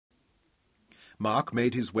Mark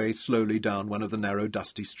made his way slowly down one of the narrow,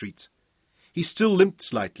 dusty streets. He still limped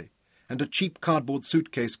slightly, and a cheap cardboard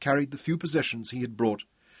suitcase carried the few possessions he had brought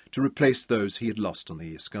to replace those he had lost on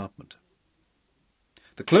the escarpment.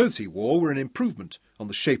 The clothes he wore were an improvement on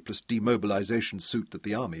the shapeless demobilization suit that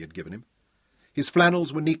the army had given him. His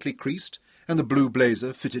flannels were neatly creased, and the blue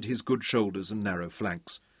blazer fitted his good shoulders and narrow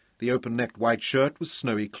flanks. The open-necked white shirt was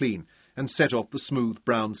snowy clean, and set off the smooth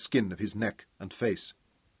brown skin of his neck and face.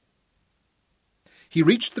 He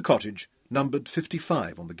reached the cottage, numbered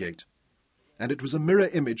 55 on the gate, and it was a mirror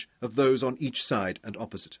image of those on each side and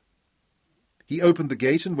opposite. He opened the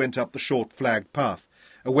gate and went up the short flagged path,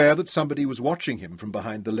 aware that somebody was watching him from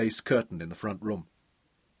behind the lace curtain in the front room.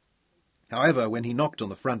 However, when he knocked on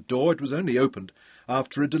the front door, it was only opened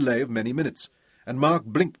after a delay of many minutes, and Mark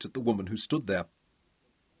blinked at the woman who stood there.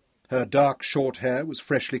 Her dark, short hair was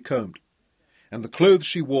freshly combed, and the clothes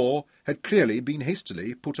she wore had clearly been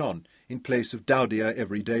hastily put on in place of dowdier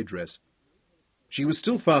everyday dress. She was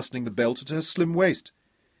still fastening the belt at her slim waist.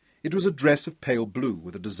 It was a dress of pale blue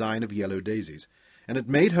with a design of yellow daisies, and it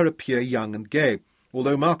made her appear young and gay,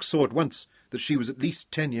 although Mark saw at once that she was at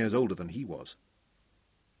least 10 years older than he was.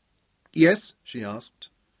 "Yes?" she asked,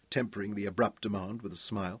 tempering the abrupt demand with a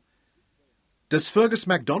smile. "Does Fergus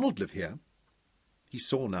MacDonald live here?" He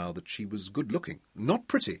saw now that she was good-looking, not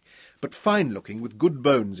pretty, but fine-looking, with good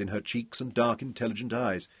bones in her cheeks and dark, intelligent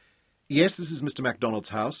eyes. "Yes, this is Mr. MacDonald's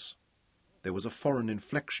house." There was a foreign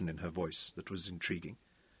inflection in her voice that was intriguing.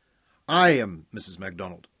 "I am Mrs.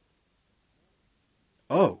 MacDonald."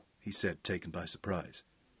 "Oh," he said, taken by surprise.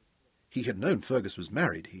 He had known Fergus was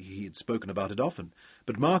married. He had spoken about it often,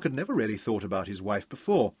 but Mark had never really thought about his wife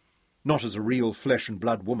before, not as a real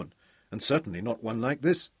flesh-and-blood woman, and certainly not one like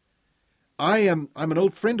this. I'm an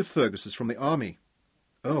old friend of Fergus's from the army."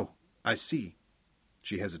 "Oh, I see."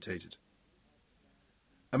 She hesitated.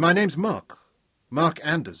 "My name's Mark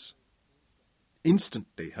Anders."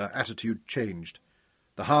 Instantly her attitude changed.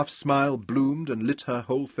 The half-smile bloomed and lit her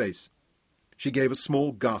whole face. She gave a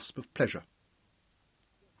small gasp of pleasure.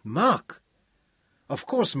 "Mark! Of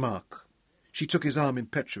course, Mark!" She took his arm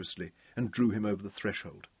impetuously and drew him over the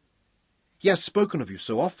threshold. "He has spoken of you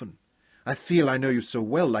so often. I feel I know you so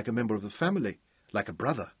well, like a member of the family, like a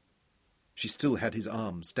brother." She still had his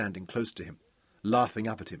arm standing close to him, laughing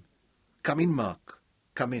up at him. "Come in, Mark,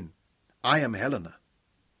 come in. I am Helena."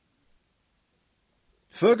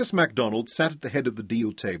 Fergus MacDonald sat at the head of the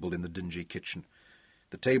deal table in the dingy kitchen.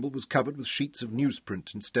 The table was covered with sheets of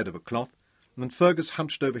newsprint instead of a cloth, and Fergus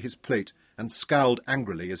hunched over his plate and scowled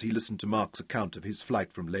angrily as he listened to Mark's account of his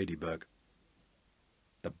flight from Ladysburg.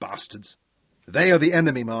 "The bastards! They are the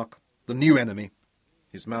enemy, Mark, the new enemy."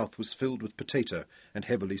 His mouth was filled with potato and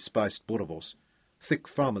heavily spiced boerewors, thick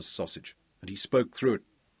farmer's sausage, and he spoke through it.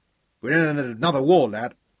 "We're in another war,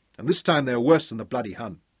 lad, and this time they're worse than the bloody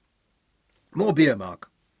Hun. More beer,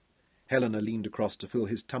 Mark." Helena leaned across to fill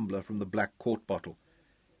his tumbler from the black quart bottle.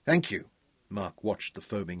 "Thank you." Mark watched the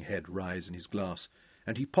foaming head rise in his glass,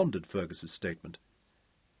 and he pondered Fergus's statement.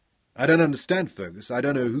 "I don't understand, Fergus. I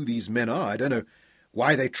don't know who these men are. I don't know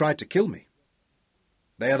why they tried to kill me."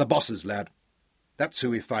 "They are the bosses, lad. That's who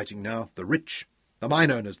we're fighting now. The rich, the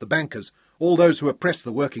mine owners, the bankers, all those who oppress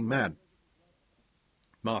the working man."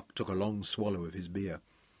 Mark took a long swallow of his beer,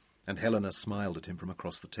 and Helena smiled at him from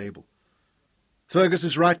across the table. "Fergus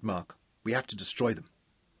is right, Mark. We have to destroy them."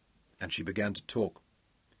 And she began to talk.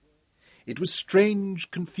 It was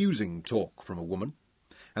strange, confusing talk from a woman,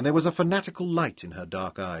 and there was a fanatical light in her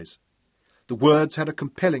dark eyes. The words had a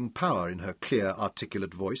compelling power in her clear,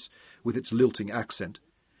 articulate voice, with its lilting accent,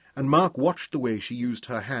 and Mark watched the way she used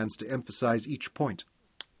her hands to emphasize each point.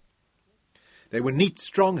 They were neat,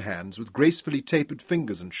 strong hands with gracefully tapered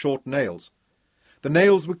fingers and short nails. The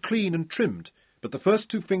nails were clean and trimmed, but the first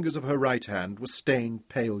 2 fingers of her right hand were stained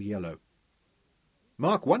pale yellow.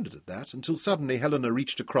 Mark wondered at that, until suddenly Helena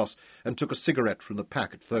reached across and took a cigarette from the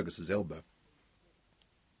pack at Fergus's elbow.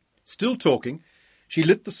 Still talking, she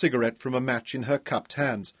lit the cigarette from a match in her cupped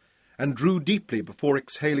hands, and drew deeply before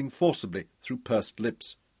exhaling forcibly through pursed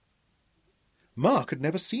lips. Mark had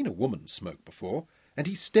never seen a woman smoke before, and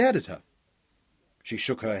he stared at her. She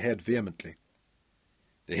shook her head vehemently.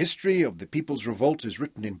 "The history of the people's revolt is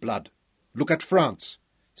written in blood. Look at France.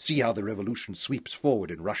 See how the revolution sweeps forward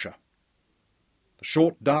in Russia." The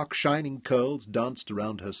short, dark, shining curls danced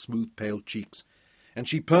around her smooth, pale cheeks, and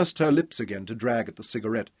she pursed her lips again to drag at the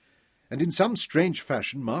cigarette, and in some strange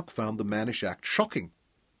fashion Mark found the mannish act shocking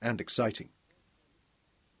and exciting.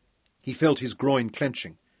 He felt his groin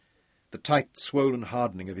clenching, the tight, swollen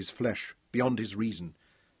hardening of his flesh, beyond his reason,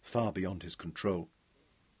 far beyond his control.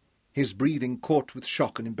 His breathing caught with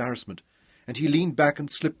shock and embarrassment, and he leaned back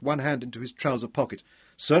and slipped one hand into his trouser pocket,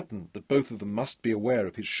 certain that both of them must be aware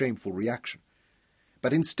of his shameful reaction.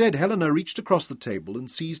 But instead Helena reached across the table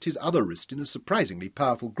and seized his other wrist in a surprisingly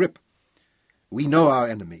powerful grip. "We know our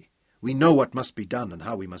enemy. We know what must be done and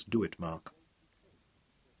how we must do it, Mark."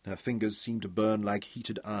 Her fingers seemed to burn like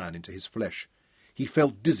heated iron into his flesh. He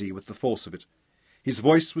felt dizzy with the force of it. His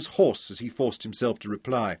voice was hoarse as he forced himself to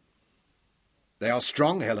reply. "They are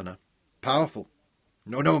strong, Helena. Powerful.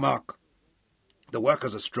 No, Mark. The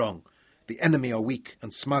workers are strong. The enemy are weak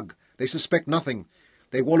and smug. They suspect nothing.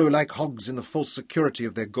 They wallow like hogs in the false security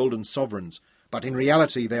of their golden sovereigns, but in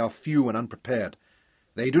reality they are few and unprepared.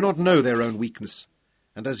 They do not know their own weakness,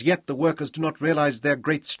 and as yet the workers do not realize their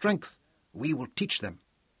great strength. We will teach them."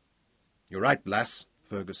 "You're right, lass."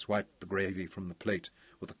 Fergus wiped the gravy from the plate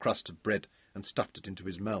with a crust of bread and stuffed it into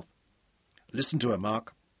his mouth. "Listen to her,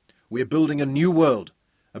 Mark. We are building a new world,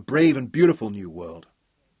 a brave and beautiful new world."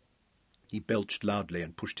 He belched loudly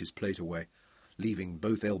and pushed his plate away, leaving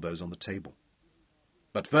both elbows on the table.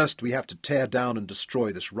 "But first we have to tear down and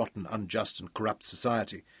destroy this rotten, unjust and corrupt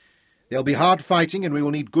society. There'll be hard fighting, and we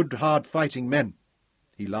will need good, hard-fighting men."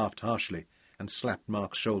 He laughed harshly and slapped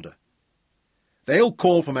Mark's shoulder. "They'll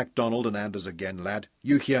call for MacDonald and Anders again, lad.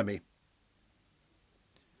 You hear me."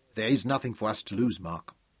 "There is nothing for us to lose,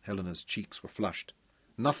 Mark." Helena's cheeks were flushed.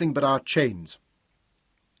 "Nothing but our chains.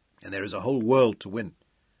 And there is a whole world to win.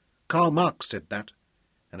 Karl Marx said that,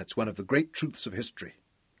 and it's one of the great truths of history."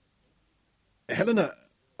 "Helena,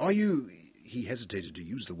 are you—" he hesitated to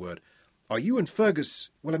use the word. "Are you and Fergus—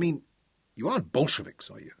 well, I mean, you aren't Bolsheviks,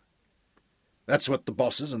 are you?" "That's what the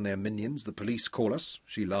bosses and their minions, the police, call us,"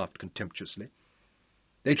 she laughed contemptuously.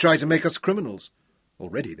 "They try to make us criminals.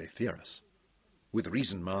 Already they fear us. With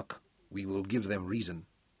reason, Mark. We will give them reason."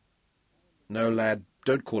 "No, lad,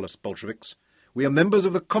 don't call us Bolsheviks. We are members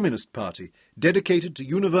of the Communist Party, dedicated to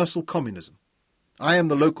universal communism. I am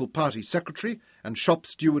the local party secretary and shop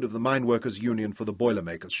steward of the Mine Workers' Union for the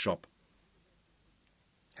Boilermakers' shop."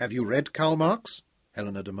 "Have you read Karl Marx?"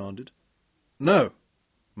 Helena demanded. "No."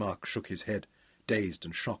 Mark shook his head, dazed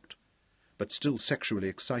and shocked, but still sexually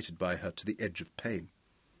excited by her to the edge of pain.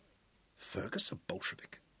 Fergus a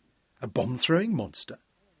Bolshevik? A bomb-throwing monster?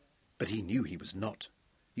 But he knew he was not.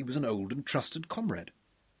 He was an old and trusted comrade.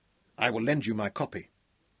 "I will lend you my copy."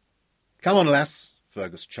 "Come on, lass,"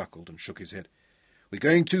 Fergus chuckled and shook his head. "We're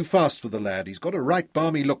going too fast for the lad. He's got a right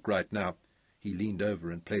balmy look right now." He leaned over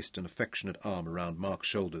and placed an affectionate arm around Mark's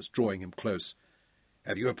shoulders, drawing him close.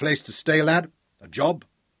 "Have you a place to stay, lad? A job?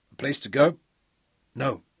 A place to go?"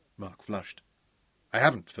 "No," Mark flushed. "I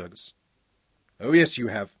haven't, Fergus." "Oh, yes, you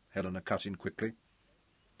have," Helena cut in quickly.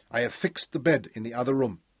 "I have fixed the bed in the other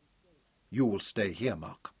room." "You will stay here,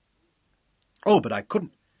 Mark." "Oh, but I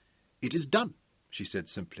couldn't." "It is done," she said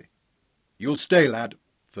simply. "You'll stay, lad."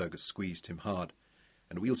 Fergus squeezed him hard.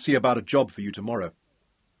 "And we'll see about a job for you tomorrow.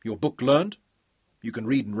 Your book learned? You can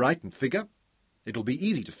read and write and figure? It'll be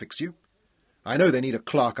easy to fix you. I know they need a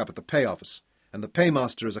clerk up at the pay office, and the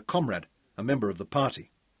paymaster is a comrade, a member of the party."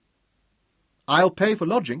 "I'll pay for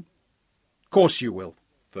lodging." "Course you will."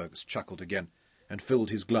 Fergus chuckled again and filled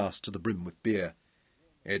his glass to the brim with beer.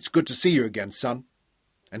 "It's good to see you again, son."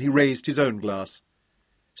 And he raised his own glass.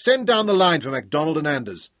 "Send down the line for MacDonald and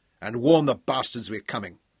Anders, and warn the bastards we're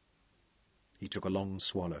coming." He took a long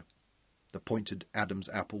swallow, the pointed Adam's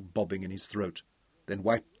apple bobbing in his throat, then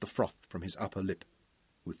wiped the froth from his upper lip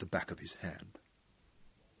with the back of his hand.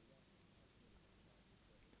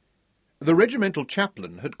 The regimental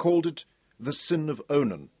chaplain had called it the sin of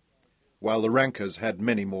Onan, while the rankers had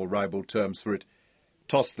many more ribald terms for it: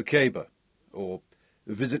 toss the caber, or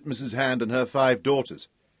visit Mrs. Hand and her 5 daughters.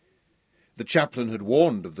 The chaplain had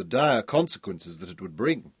warned of the dire consequences that it would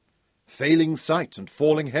bring: failing sight and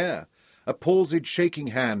falling hair, a palsied shaking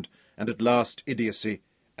hand, and at last idiocy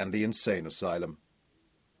and the insane asylum.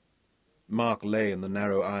 Mark lay in the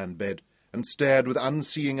narrow iron bed and stared with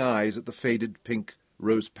unseeing eyes at the faded pink,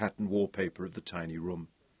 rose-pattern wallpaper of the tiny room.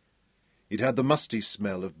 It had the musty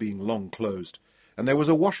smell of being long closed, and there was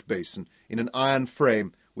a wash-basin in an iron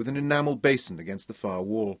frame with an enamel basin against the far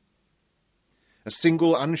wall. A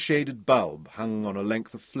single unshaded bulb hung on a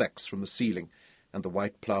length of flex from the ceiling, and the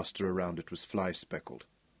white plaster around it was fly-speckled.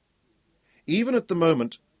 Even at the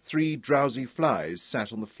moment, 3 drowsy flies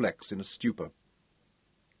sat on the flex in a stupor.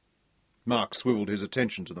 Mark swiveled his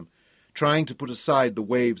attention to them, trying to put aside the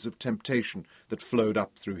waves of temptation that flowed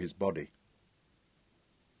up through his body.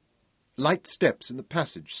 Light steps in the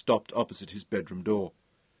passage stopped opposite his bedroom door,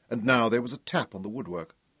 and now there was a tap on the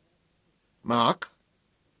woodwork. "Mark?"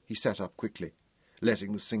 He sat up quickly,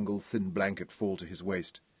 letting the single thin blanket fall to his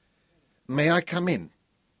waist. "May I come in?"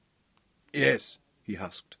 "Yes," he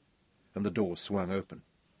husked. and the door swung open.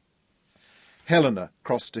 Helena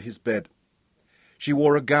crossed to his bed. She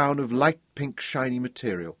wore a gown of light pink shiny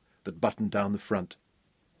material that buttoned down the front.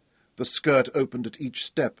 The skirt opened at each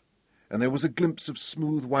step, and there was a glimpse of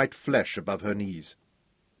smooth white flesh above her knees.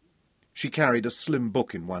 She carried a slim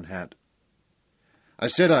book in one hand. "I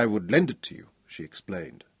said I would lend it to you," she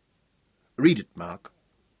explained. "Read it, Mark."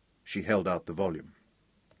 She held out the volume.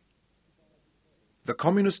 The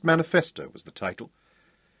Communist Manifesto was the title,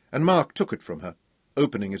 and Mark took it from her,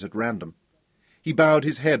 opening it at random. He bowed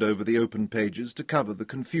his head over the open pages to cover the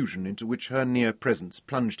confusion into which her near presence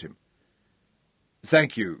plunged him.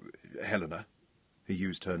 "Thank you, Helena." He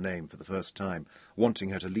used her name for the first time, wanting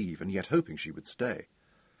her to leave and yet hoping she would stay.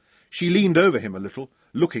 She leaned over him a little,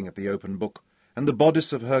 looking at the open book, and the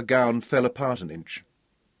bodice of her gown fell apart an inch.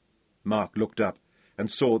 Mark looked up and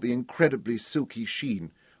saw the incredibly silky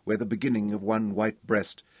sheen where the beginning of one white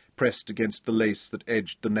breast pressed against the lace that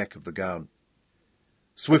edged the neck of the gown.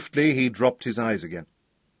 Swiftly he dropped his eyes again,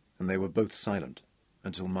 and they were both silent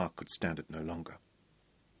until Mark could stand it no longer.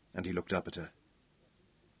 And he looked up at her.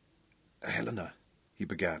 "Helena," he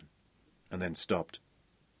began, and then stopped.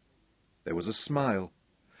 There was a smile,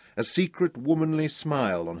 a secret womanly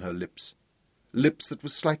smile on her lips that were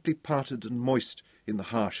slightly parted and moist in the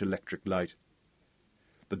harsh electric light.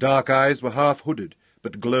 The dark eyes were half-hooded,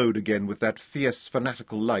 but glowed again with that fierce,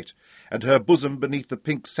 fanatical light, and her bosom beneath the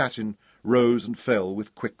pink satin rose and fell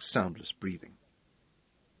with quick, soundless breathing.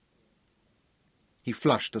 He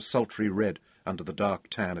flushed a sultry red under the dark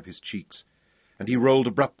tan of his cheeks, and he rolled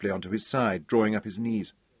abruptly onto his side, drawing up his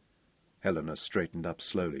knees. Helena straightened up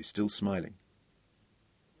slowly, still smiling.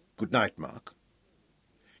 "Good night, Mark."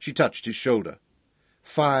 She touched his shoulder.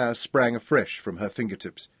 Fire sprang afresh from her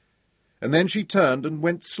fingertips, and then she turned and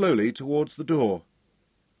went slowly towards the door.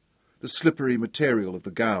 The slippery material of the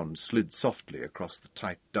gown slid softly across the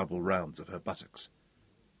tight double rounds of her buttocks.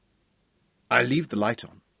 "I'll leave the light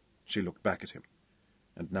on." She looked back at him,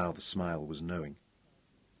 and now the smile was knowing.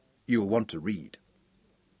 "You'll want to read."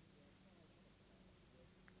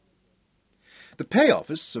 The pay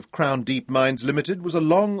office of Crown Deep Mines Limited was a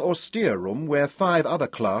long, austere room where 5 other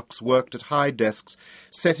clerks worked at high desks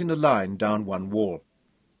set in a line down one wall.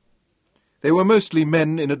 They were mostly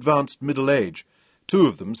men in advanced middle age, 2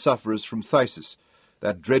 of them sufferers from phthisis,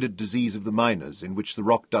 that dreaded disease of the miners in which the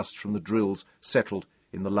rock dust from the drills settled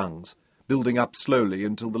in the lungs, building up slowly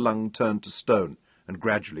until the lung turned to stone and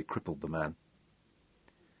gradually crippled the man.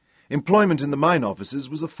 Employment in the mine offices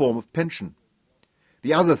was a form of pension.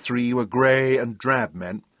 The other 3 were grey and drab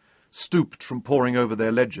men, stooped from poring over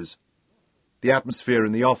their ledgers. The atmosphere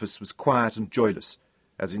in the office was quiet and joyless,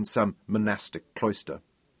 as in some monastic cloister.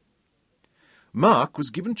 Mark was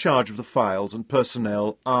given charge of the files and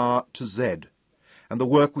personnel R to Z, and the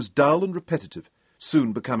work was dull and repetitive,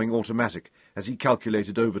 soon becoming automatic as he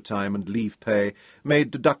calculated overtime and leave pay, made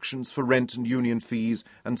deductions for rent and union fees,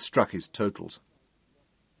 and struck his totals.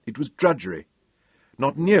 It was drudgery,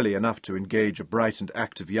 not nearly enough to engage a bright and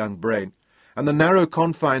active young brain, and the narrow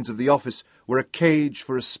confines of the office were a cage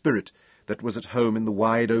for a spirit that was at home in the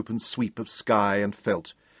wide open sweep of sky and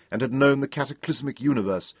felt, and had known the cataclysmic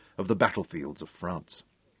universe of the battlefields of France.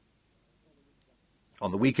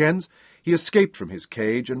 On the weekends, he escaped from his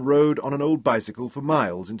cage and rode on an old bicycle for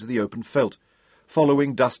miles into the open veldt,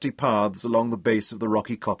 following dusty paths along the base of the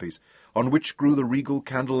rocky koppies, on which grew the regal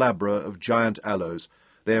candelabra of giant aloes,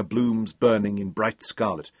 their blooms burning in bright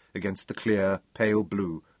scarlet against the clear, pale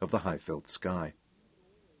blue of the high-veldt sky.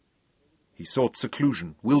 He sought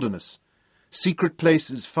seclusion, wilderness, secret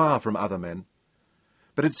places far from other men,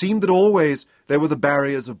 but it seemed that always there were the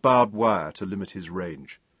barriers of barbed wire to limit his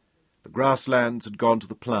range. The grasslands had gone to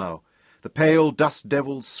the plough. The pale dust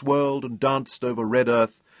devils swirled and danced over red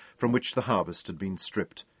earth from which the harvest had been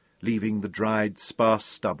stripped, leaving the dried, sparse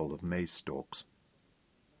stubble of maize stalks.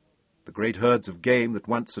 The great herds of game that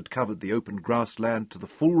once had covered the open grassland to the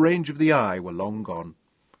full range of the eye were long gone,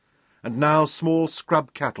 and now small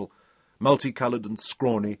scrub cattle, multicoloured and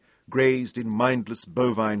scrawny, grazed in mindless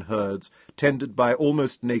bovine herds, tended by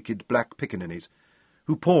almost naked black piccaninnies,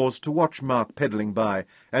 who paused to watch Mark pedalling by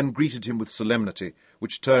and greeted him with solemnity,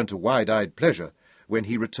 which turned to wide-eyed pleasure when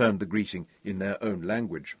he returned the greeting in their own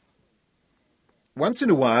language. Once in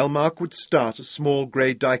a while Mark would start a small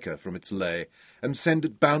grey duiker from its lay and send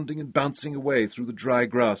it bounding and bouncing away through the dry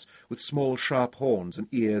grass with small sharp horns and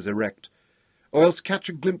ears erect, or else catch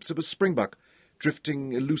a glimpse of a springbuck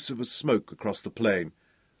drifting elusive as smoke across the plain,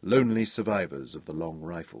 lonely survivors of the long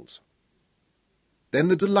rifles. Then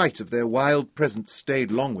the delight of their wild presence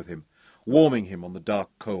stayed long with him, warming him on the dark,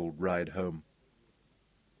 cold ride home.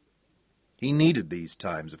 He needed these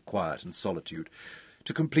times of quiet and solitude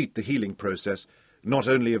to complete the healing process, not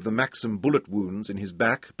only of the Maxim bullet wounds in his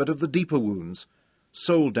back, but of the deeper wounds,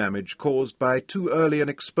 soul damage caused by too early an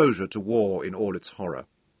exposure to war in all its horror.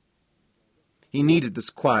 He needed this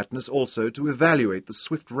quietness also to evaluate the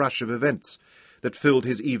swift rush of events that filled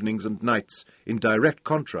his evenings and nights in direct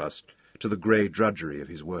contrast to the grey drudgery of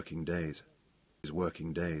his working days. His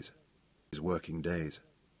working days. His working days.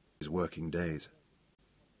 His working days.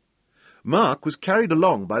 Mark was carried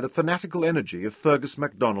along by the fanatical energy of Fergus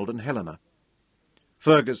MacDonald and Helena.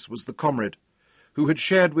 Fergus was the comrade who had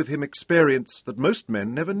shared with him experience that most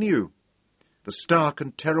men never knew, the stark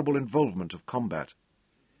and terrible involvement of combat.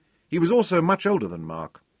 He was also much older than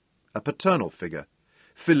Mark, a paternal figure,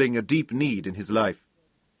 filling a deep need in his life.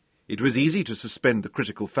 It was easy to suspend the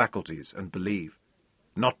critical faculties and believe,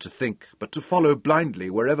 not to think, but to follow blindly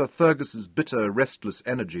wherever Fergus's bitter, restless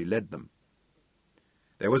energy led them.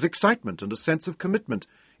 There was excitement and a sense of commitment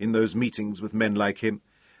in those meetings with men like him,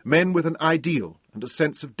 men with an ideal and a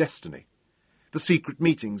sense of destiny. The secret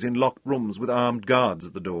meetings in locked rooms with armed guards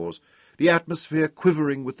at the doors, the atmosphere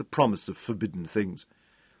quivering with the promise of forbidden things,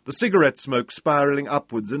 the cigarette smoke spiralling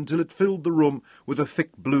upwards until it filled the room with a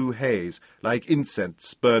thick blue haze, like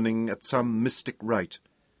incense burning at some mystic rite,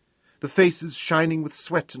 the faces shining with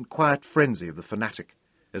sweat and quiet frenzy of the fanatic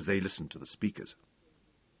as they listened to the speakers.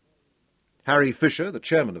 Harry Fisher, the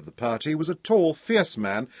chairman of the party, was a tall, fierce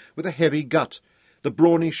man with a heavy gut, the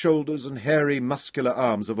brawny shoulders and hairy, muscular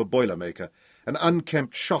arms of a boilermaker, an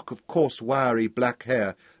unkempt shock of coarse, wiry black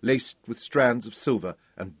hair laced with strands of silver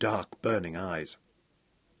and dark, burning eyes.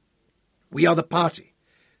 "We are the party,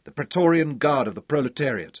 the Praetorian Guard of the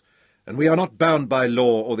proletariat, and we are not bound by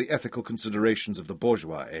law or the ethical considerations of the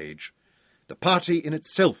bourgeois age. The party in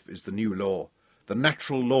itself is the new law, the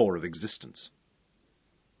natural law of existence."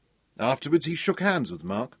 Afterwards he shook hands with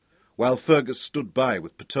Mark, while Fergus stood by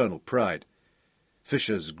with paternal pride.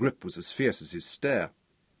 Fisher's grip was as fierce as his stare.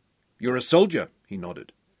 "You're a soldier," he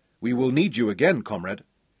nodded. "We will need you again, comrade.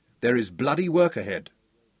 There is bloody work ahead."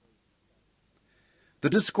 The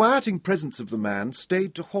disquieting presence of the man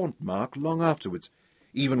stayed to haunt Mark long afterwards,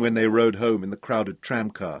 even when they rode home in the crowded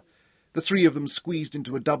tram-car, the three of them squeezed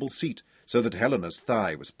into a double seat so that Helena's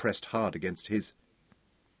thigh was pressed hard against his.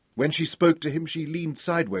 When she spoke to him, she leaned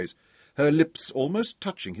sideways, her lips almost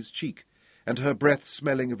touching his cheek, and her breath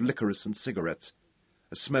smelling of licorice and cigarettes,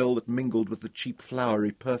 a smell that mingled with the cheap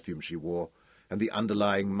flowery perfume she wore and the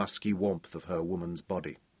underlying musky warmth of her woman's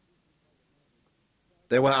body.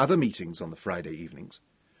 There were other meetings on the Friday evenings,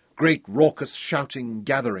 great raucous shouting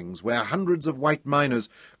gatherings where hundreds of white miners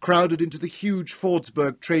crowded into the huge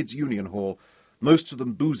Fordsburg Trades Union Hall, most of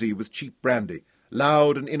them boozy with cheap brandy,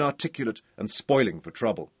 loud and inarticulate and spoiling for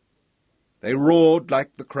trouble. They roared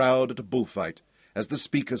like the crowd at a bullfight as the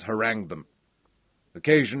speakers harangued them.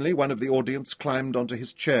 Occasionally one of the audience climbed onto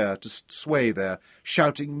his chair to sway there,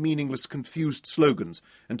 shouting meaningless, confused slogans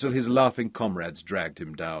until his laughing comrades dragged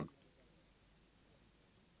him down.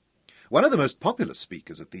 One of the most popular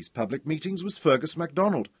speakers at these public meetings was Fergus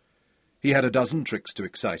MacDonald. He had a dozen tricks to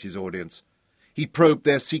excite his audience. He probed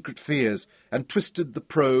their secret fears and twisted the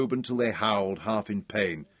probe until they howled, half in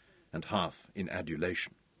pain and half in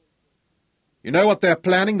adulation. "You know what they're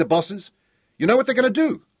planning, the bosses? You know what they're going to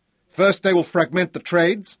do? First they will fragment the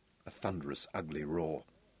trades," a thunderous, ugly roar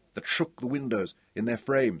that shook the windows in their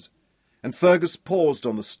frames, and Fergus paused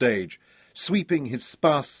on the stage, sweeping his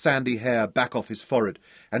sparse sandy hair back off his forehead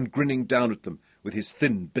and grinning down at them with his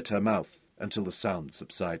thin, bitter mouth until the sound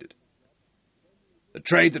subsided. "The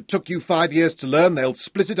trade that took you 5 years to learn, they'll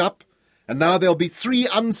split it up, and now there'll be 3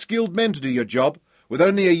 unskilled men to do your job, with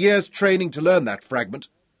only a year's training to learn that fragment,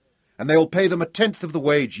 and they will pay them 1/10 of the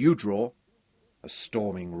wage you draw." A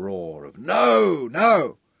storming roar of "No,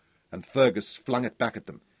 no!" and Fergus flung it back at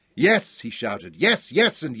them. "Yes," he shouted, "yes,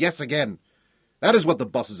 yes, and yes again. That is what the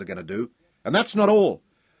bosses are going to do, and that's not all.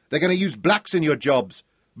 They're going to use blacks in your jobs.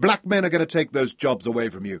 Black men are going to take those jobs away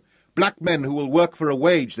from you. Black men who will work for a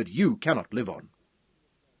wage that you cannot live on."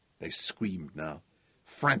 They screamed now,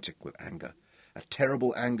 frantic with anger, a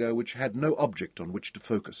terrible anger which had no object on which to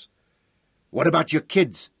focus. "What about your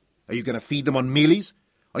kids? Are you going to feed them on mealies?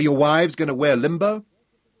 Are your wives going to wear limbo?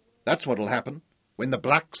 That's what'll happen when the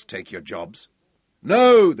blacks take your jobs."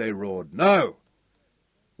 "No," they roared, "no."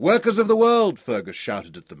 "Workers of the world," Fergus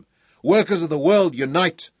shouted at them, "workers of the world,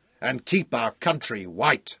 unite and keep our country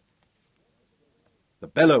white." The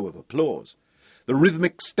bellow of applause, the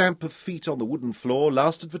rhythmic stamp of feet on the wooden floor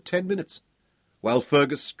lasted for 10 minutes, while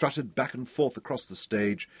Fergus strutted back and forth across the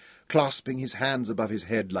stage, clasping his hands above his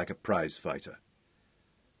head like a prize fighter.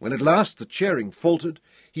 When at last the cheering faltered,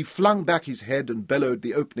 he flung back his head and bellowed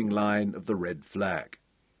the opening line of the red flag.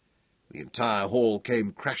 The entire hall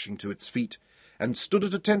came crashing to its feet, and stood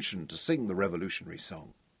at attention to sing the revolutionary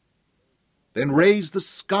song. Then raise the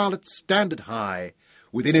scarlet standard high,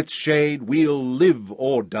 within its shade we'll live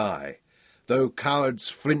or die. Though cowards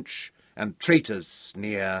flinch and traitors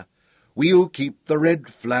sneer, we'll keep the red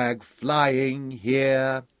flag flying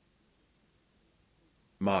here.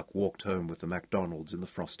 Mark walked home with the MacDonalds in the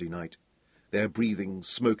frosty night, their breathing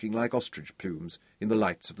smoking like ostrich plumes in the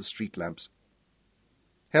lights of the street lamps.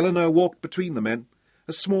 Helena walked between the men,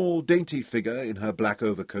 a small, dainty figure in her black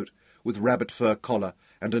overcoat, with rabbit fur collar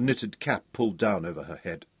and a knitted cap pulled down over her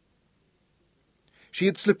head. She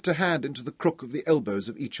had slipped a hand into the crook of the elbows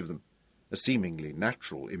of each of them, a seemingly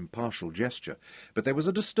natural, impartial gesture, but there was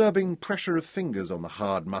a disturbing pressure of fingers on the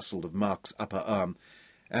hard muscle of Mark's upper arm,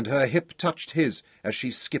 and her hip touched his as she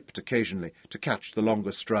skipped occasionally to catch the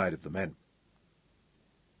longer stride of the men.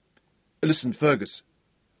 "Listen, Fergus,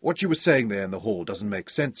 what you were saying there in the hall doesn't make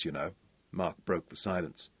sense, you know," Mark broke the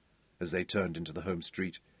silence, as they turned into the home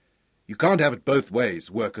street. "You can't have it both ways,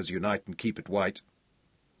 workers unite and keep it white."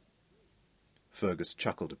 Fergus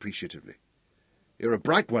chuckled appreciatively. "You're a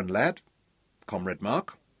bright one, lad, Comrade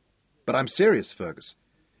Mark. But I'm serious, Fergus.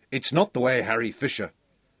 It's not the way Harry Fisher.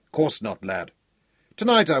 Course not, lad.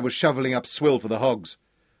 Tonight I was shovelling up swill for the hogs.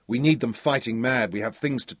 We need them fighting mad. We have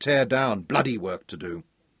things to tear down, bloody work to do."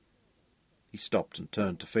 He stopped and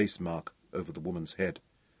turned to face Mark over the woman's head.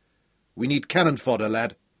 "We need cannon fodder,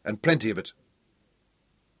 lad, and plenty of it."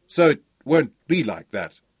 "So it won't be like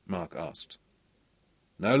that?" Mark asked.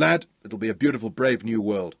 "No, lad, it'll be a beautiful, brave new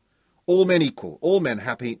world. All men equal, all men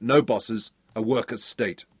happy, no bosses, a workers'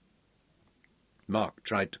 state." Mark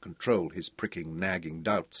tried to control his pricking, nagging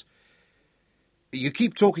doubts. "You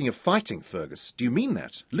keep talking of fighting, Fergus. Do you mean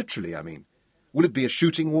that? Literally, I mean. Will it be a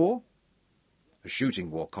shooting war?" "A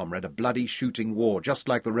shooting war, comrade, a bloody shooting war, just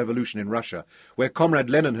like the revolution in Russia, where Comrade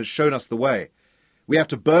Lenin has shown us the way. We have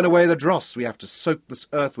to burn away the dross. We have to soak this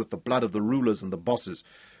earth with the blood of the rulers and the bosses.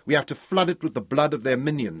 We have to flood it with the blood of their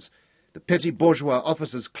minions, the petty bourgeois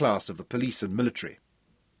officers' class of the police and military."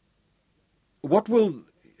 "What will—"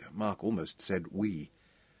 Mark almost said "we,"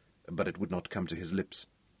 but it would not come to his lips.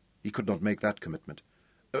 He could not make that commitment.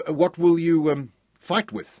 "What will you,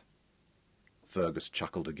 fight with?" Fergus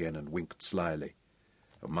chuckled again and winked slyly.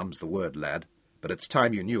 "Mum's the word, lad, but it's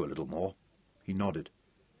time you knew a little more." He nodded.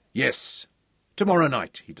 "Yes, tomorrow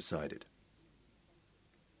night," he decided.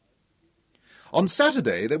 On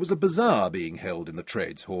Saturday there was a bazaar being held in the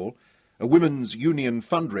Trades Hall, a women's union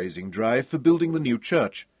fundraising drive for building the new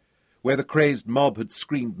church. Where the crazed mob had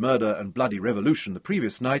screamed murder and bloody revolution the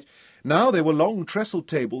previous night, now there were long trestle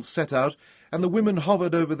tables set out, and the women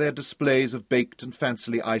hovered over their displays of baked and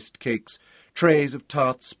fancily iced cakes, trays of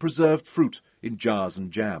tarts, preserved fruit in jars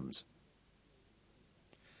and jams.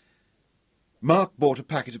 Mark bought a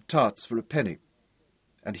packet of tarts for a penny,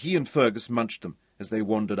 and he and Fergus munched them as they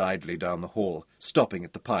wandered idly down the hall, stopping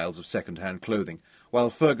at the piles of second-hand clothing, while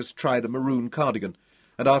Fergus tried a maroon cardigan,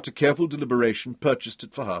 and after careful deliberation purchased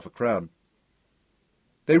it for £0.50.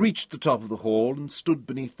 They reached the top of the hall and stood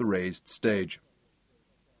beneath the raised stage.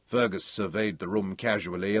 Fergus surveyed the room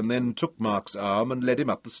casually and then took Mark's arm and led him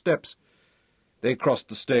up the steps. They crossed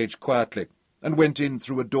the stage quietly and went in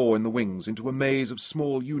through a door in the wings into a maze of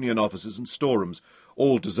small union offices and storerooms,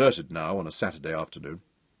 all deserted now on a Saturday afternoon.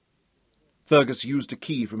 Fergus used a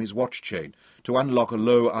key from his watch chain to unlock a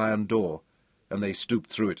low iron door, and they stooped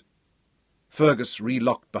through it. Fergus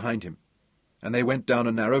re-locked behind him, and they went down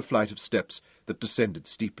a narrow flight of steps that descended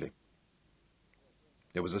steeply.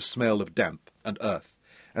 There was a smell of damp and earth,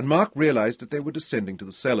 and Mark realized that they were descending to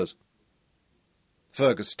the cellars.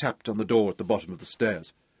 Fergus tapped on the door at the bottom of the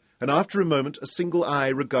stairs, and after a moment a single eye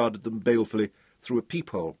regarded them balefully through a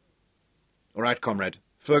peephole. "All right, comrade.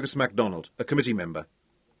 Fergus MacDonald, a committee member."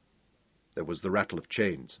 There was the rattle of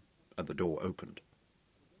chains, and the door opened.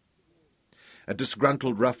 A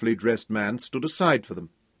disgruntled, roughly dressed man stood aside for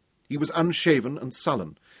them. He was unshaven and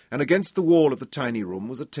sullen, and against the wall of the tiny room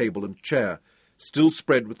was a table and chair, still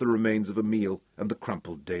spread with the remains of a meal and the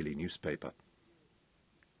crumpled daily newspaper.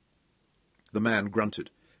 The man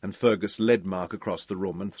grunted, and Fergus led Mark across the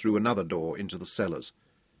room and through another door into the cellars.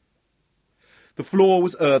 The floor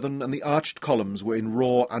was earthen, and the arched columns were in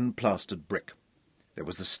raw, unplastered brick. There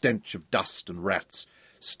was the stench of dust and rats,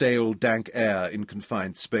 stale, dank air in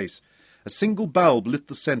confined space. A single bulb lit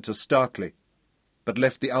the centre starkly, but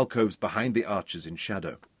left the alcoves behind the arches in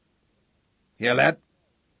shadow. "Here, lad,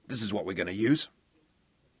 this is what we're going to use."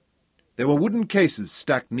 There were wooden cases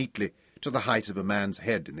stacked neatly to the height of a man's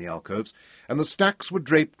head in the alcoves, and the stacks were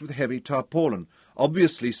draped with heavy tarpaulin,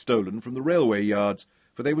 obviously stolen from the railway yards,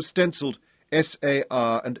 for they were stencilled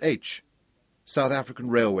S.A.R. and H. South African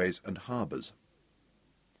railways and harbours.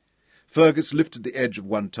 Fergus lifted the edge of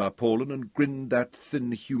one tarpaulin and grinned that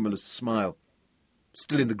thin, humourless smile.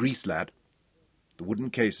 Still in the grease, lad. The wooden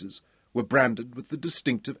cases were branded with the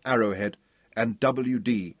distinctive arrowhead and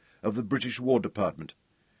WD of the British War Department,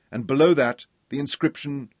 and below that the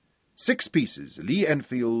inscription, 6 pieces, Lee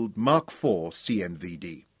Enfield Mark IV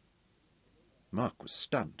CNVD. Mark was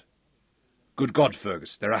stunned. Good God,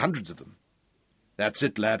 Fergus, there are hundreds of them. That's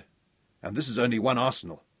it, lad. And this is only one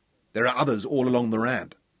arsenal. There are others all along the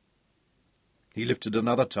Rand. He lifted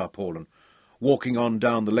another tarpaulin, walking on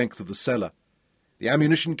down the length of the cellar. The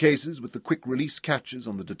ammunition cases with the quick-release catches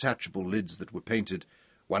on the detachable lids that were painted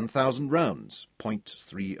 1,000 rounds,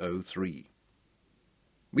 .303.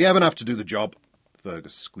 We have enough to do the job.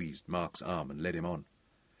 Fergus squeezed Mark's arm and led him on.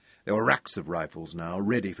 There were racks of rifles now,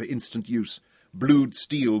 ready for instant use, blued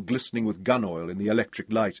steel glistening with gun oil in the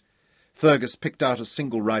electric light. Fergus picked out a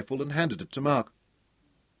single rifle and handed it to Mark.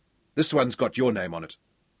 This one's got your name on it.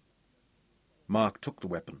 Mark took the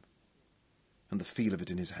weapon, and the feel of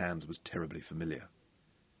it in his hands was terribly familiar.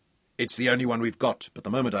 It's the only one we've got, but the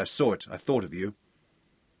moment I saw it, I thought of you.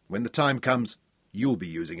 When the time comes, you'll be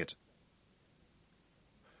using it.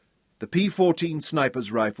 The P-14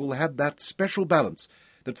 sniper's rifle had that special balance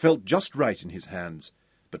that felt just right in his hands,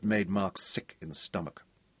 but made Mark sick in the stomach.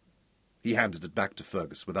 He handed it back to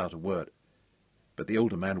Fergus without a word, but the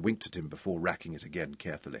older man winked at him before racking it again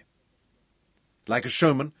carefully. Like a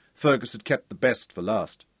showman, Fergus had kept the best for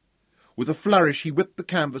last. With a flourish he whipped the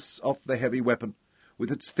canvas off the heavy weapon,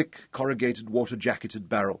 with its thick, corrugated, water-jacketed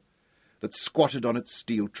barrel, that squatted on its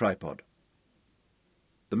steel tripod.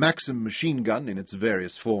 The Maxim machine gun, in its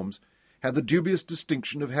various forms, had the dubious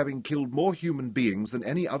distinction of having killed more human beings than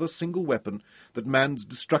any other single weapon that man's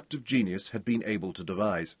destructive genius had been able to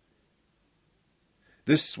devise.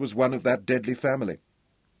 This was one of that deadly family,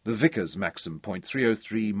 the Vickers Maxim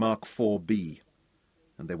 .303 Mark IV-B,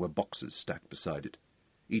 and there were boxes stacked beside it,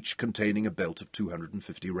 each containing a belt of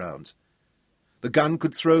 250 rounds. The gun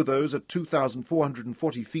could throw those at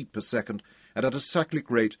 2,440 feet per second and at a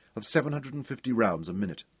cyclic rate of 750 rounds a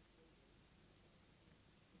minute.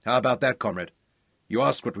 How about that, comrade? You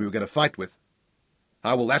asked what we were going to fight with.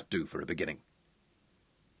 How will that do for a beginning?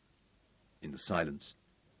 In the silence,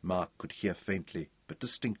 Mark could hear faintly but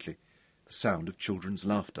distinctly the sound of children's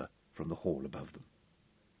laughter from the hall above them.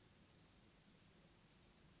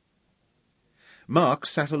 Mark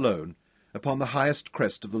sat alone upon the highest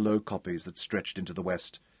crest of the low koppies that stretched into the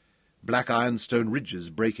west, black ironstone ridges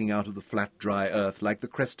breaking out of the flat, dry earth like the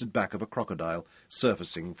crested back of a crocodile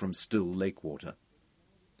surfacing from still lake water.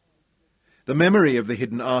 The memory of the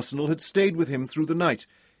hidden arsenal had stayed with him through the night,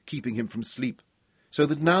 keeping him from sleep, so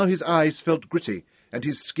that now his eyes felt gritty and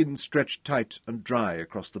his skin stretched tight and dry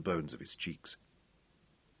across the bones of his cheeks.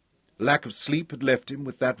 Lack of sleep had left him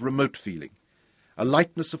with that remote feeling, a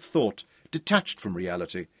lightness of thought detached from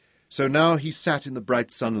reality, so now he sat in the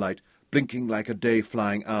bright sunlight, blinking like a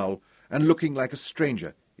day-flying owl and looking like a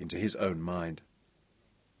stranger into his own mind.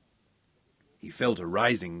 He felt a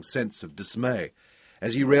rising sense of dismay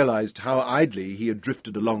as he realized how idly he had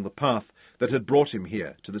drifted along the path that had brought him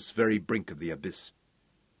here to this very brink of the abyss.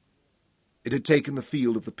 It had taken the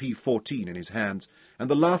feel of the P-14 in his hands and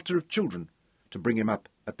the laughter of children to bring him up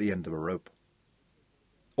at the end of a rope.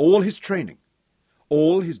 All his training,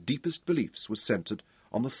 all his deepest beliefs were centred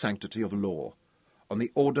on the sanctity of law, on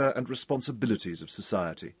the order and responsibilities of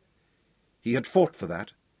society. He had fought for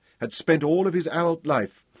that, had spent all of his adult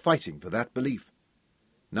life fighting for that belief.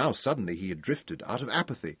 Now suddenly he had drifted, out of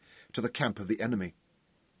apathy, to the camp of the enemy.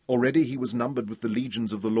 Already he was numbered with the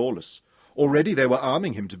legions of the lawless. Already they were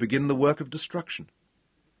arming him to begin the work of destruction.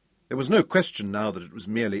 There was no question now that it was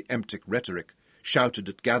merely empty rhetoric, shouted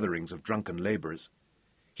at gatherings of drunken labourers.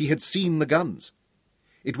 He had seen the guns.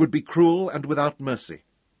 It would be cruel and without mercy.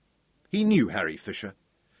 He knew Harry Fisher,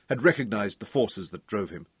 had recognised the forces that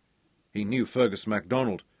drove him. He knew Fergus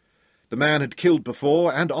MacDonald. The man had killed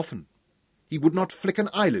before, and often. He would not flick an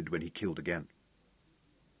eyelid when he killed again.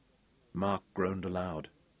 Mark groaned aloud,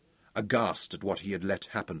 aghast at what he had let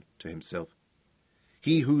happen to himself.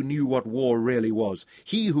 He who knew what war really was,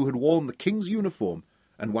 he who had worn the king's uniform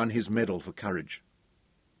and won his medal for courage.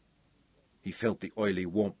 He felt the oily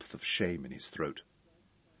warmth of shame in his throat,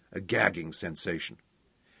 a gagging sensation,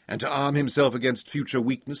 and to arm himself against future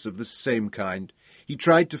weakness of this same kind, he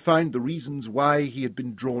tried to find the reasons why he had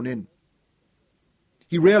been drawn in.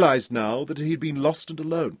 He realized now that he had been lost and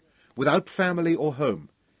alone, without family or home,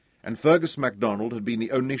 and Fergus MacDonald had been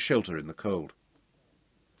the only shelter in the cold.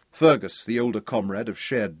 Fergus, the older comrade of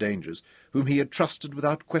shared dangers, whom he had trusted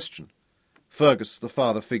without question. Fergus, the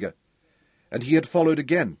father figure. And he had followed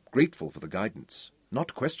again, grateful for the guidance,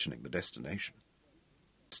 not questioning the destination.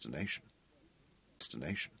 Destination.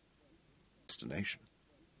 Destination. Destination.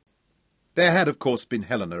 There had, of course, been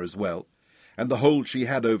Helena as well, and the hold she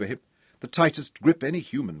had over him, the tightest grip any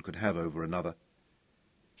human could have over another.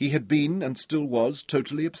 He had been, and still was,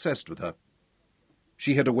 totally obsessed with her.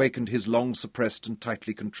 She had awakened his long-suppressed and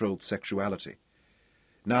tightly controlled sexuality.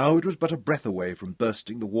 Now it was but a breath away from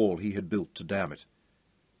bursting the wall he had built to dam it.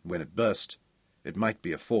 When it burst, it might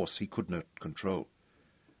be a force he could not control,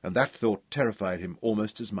 and that thought terrified him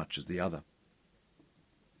almost as much as the other.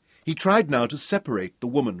 He tried now to separate the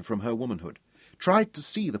woman from her womanhood, tried to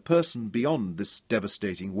see the person beyond this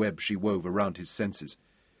devastating web she wove around his senses.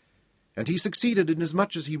 And he succeeded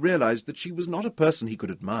inasmuch as he realized that she was not a person he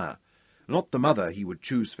could admire, not the mother he would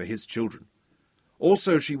choose for his children.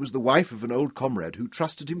 Also, she was the wife of an old comrade who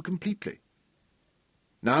trusted him completely.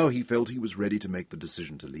 Now he felt he was ready to make the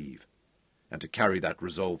decision to leave, and to carry that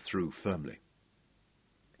resolve through firmly.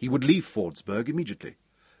 He would leave Fordsburg immediately,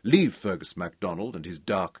 leave Fergus MacDonald and his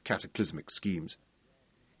dark, cataclysmic schemes.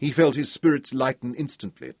 He felt his spirits lighten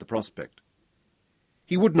instantly at the prospect.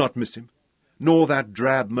 He would not miss him, nor that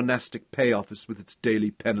drab monastic pay office with its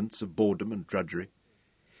daily penance of boredom and drudgery.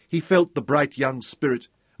 He felt the bright young spirit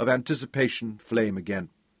of anticipation flame again.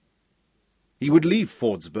 He would leave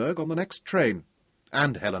Fordsburg on the next train,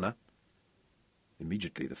 and Helena.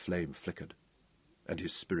 Immediately the flame flickered, and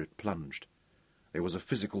his spirit plunged. There was a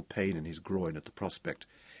physical pain in his groin at the prospect,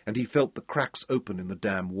 and he felt the cracks open in the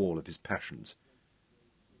dam wall of his passions.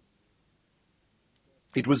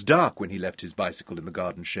 It was dark when he left his bicycle in the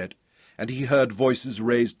garden shed, and he heard voices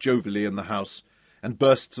raised jovially in the house, and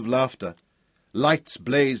bursts of laughter. Lights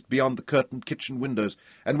blazed beyond the curtained kitchen windows,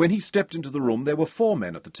 and when he stepped into the room there were 4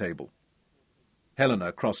 men at the table.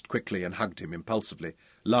 Helena crossed quickly and hugged him impulsively,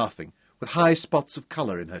 laughing, with high spots of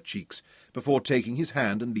colour in her cheeks, before taking his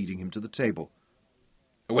hand and leading him to the table.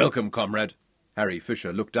 "Welcome, comrade." Harry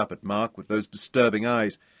Fisher looked up at Mark with those disturbing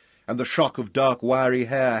eyes, and the shock of dark, wiry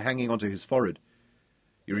hair hanging onto his forehead.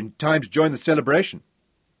 "You're in time to join the celebration."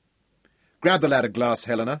 "Grab the lad a glass,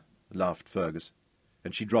 Helena," laughed Fergus,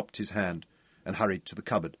 and she dropped his hand and hurried to the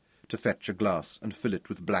cupboard to fetch a glass and fill it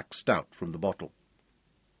with black stout from the bottle.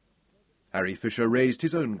 Harry Fisher raised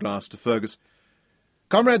his own glass to Fergus.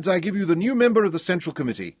 "Comrades, I give you the new member of the Central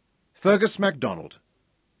Committee, Fergus MacDonald."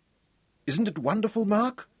 "Isn't it wonderful,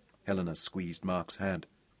 Mark?" Helena squeezed Mark's hand.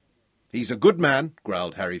 "He's a good man,"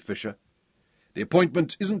 growled Harry Fisher. "The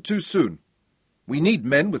appointment isn't too soon. We need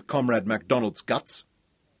men with Comrade MacDonald's guts."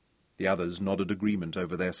 The others nodded agreement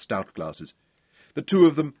over their stout glasses. The 2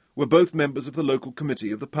 of them were both members of the local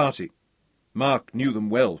committee of the party. Mark knew them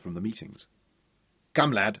well from the meetings.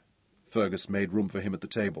 "Come, lad." Fergus made room for him at the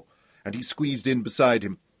table, and he squeezed in beside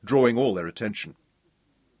him, drawing all their attention.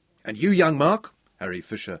 "And you, young Mark," Harry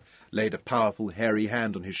Fisher laid a powerful, hairy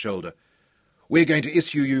hand on his shoulder, "we're going to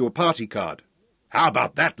issue you a party card." "How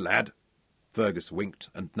about that, lad?" Fergus winked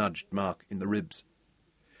and nudged Mark in the ribs.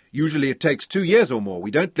 "Usually it takes 2 years or more.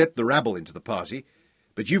 We don't let the rabble into the party,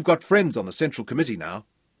 but you've got friends on the Central Committee now."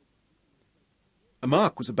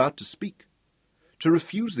 Mark was about to speak, to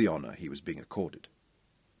refuse the honour he was being accorded.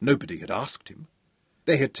 Nobody had asked him.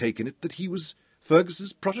 They had taken it that he was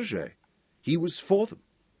Fergus's protégé. He was for them.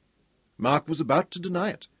 Mark was about to deny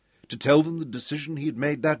it, to tell them the decision he had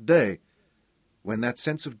made that day, when that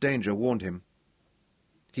sense of danger warned him.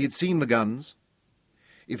 He had seen the guns.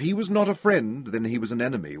 If he was not a friend, then he was an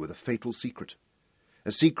enemy with a fatal secret,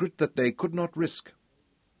 a secret that they could not risk.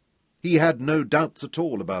 He had no doubts at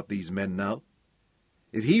all about these men now.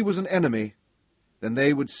 If he was an enemy, then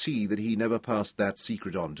they would see that he never passed that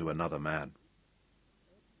secret on to another man.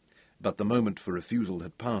 But the moment for refusal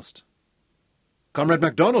had passed. "Comrade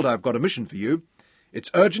MacDonald, I've got a mission for you.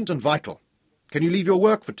 It's urgent and vital. Can you leave your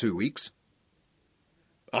work for 2 weeks?"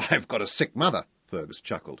 "I've got a sick mother," Fergus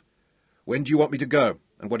chuckled. "When do you want me to go,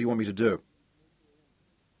 and what do you want me to do?"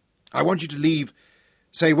 "I want you to leave,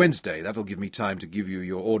 say Wednesday. That'll give me time to give you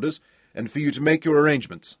your orders, and for you to make your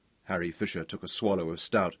arrangements." Harry Fisher took a swallow of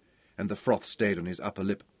stout, and the froth stayed on his upper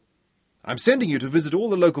lip. "I'm sending you to visit all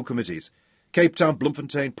the local committees, Cape Town,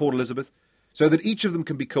 Bloemfontein, Port Elizabeth, so that each of them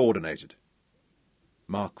can be coordinated."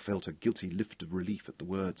 Mark felt a guilty lift of relief at the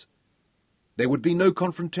words. There would be no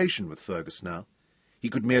confrontation with Fergus now. He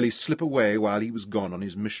could merely slip away while he was gone on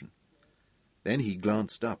his mission. Then he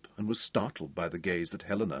glanced up and was startled by the gaze that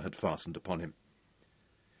Helena had fastened upon him.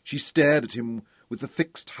 She stared at him with the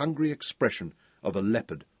fixed, hungry expression of a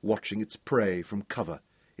leopard watching its prey from cover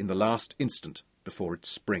in the last instant before its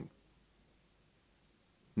spring.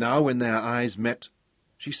 Now, when their eyes met,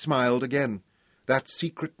 she smiled again, that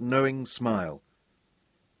secret knowing smile.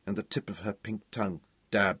 and the tip of her pink tongue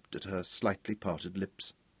dabbed at her slightly parted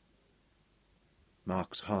lips.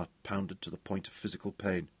 Mark's heart pounded to the point of physical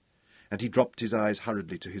pain, and he dropped his eyes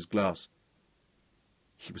hurriedly to his glass.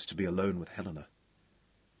 He was to be alone with Helena,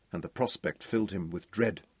 and the prospect filled him with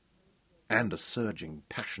dread and a surging,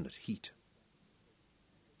 passionate heat.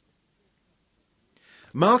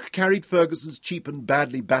 Mark carried Fergus's cheap and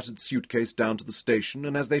badly battered suitcase down to the station,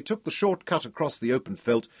 and as they took the short cut across the open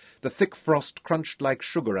veldt, the thick frost crunched like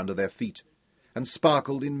sugar under their feet, and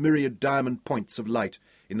sparkled in myriad diamond points of light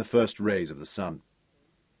in the first rays of the sun.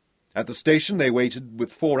 At the station they waited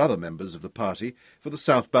with 4 other members of the party for the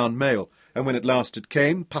southbound mail, and when at last it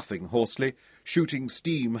came, puffing hoarsely, shooting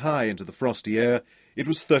steam high into the frosty air, it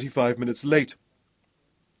was 35 minutes late.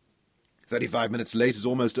 35 minutes late is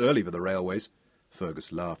almost early for the railways,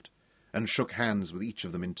 Fergus laughed, and shook hands with each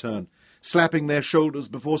of them in turn, slapping their shoulders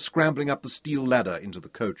before scrambling up the steel ladder into the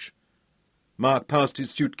coach. Mark passed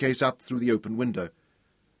his suitcase up through the open window.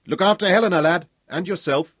 "Look after Helena, lad, and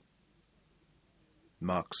yourself."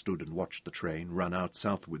 Mark stood and watched the train run out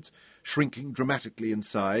southwards, shrinking dramatically in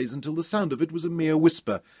size until the sound of it was a mere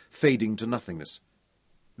whisper, fading to nothingness.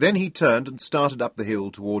 Then he turned and started up the hill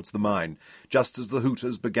towards the mine, just as the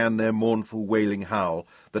hooters began their mournful wailing howl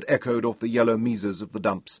that echoed off the yellow mesas of the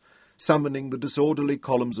dumps, summoning the disorderly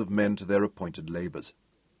columns of men to their appointed labours.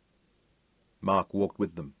 Mark walked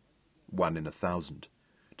with them, 1 in 1,000,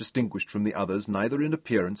 distinguished from the others neither in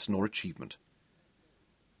appearance nor achievement.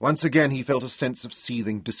 Once again he felt a sense of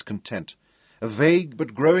seething discontent, a vague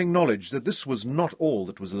but growing knowledge that this was not all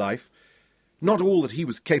that was life, not all that he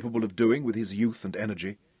was capable of doing with his youth and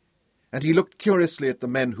energy, and he looked curiously at the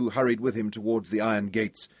men who hurried with him towards the iron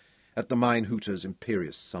gates, at the mine hooter's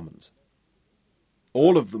imperious summons.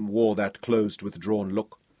 All of them wore that closed, withdrawn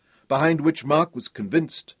look, behind which Mark was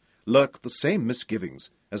convinced lurked the same misgivings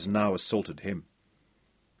as now assaulted him.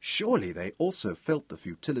 Surely they also felt the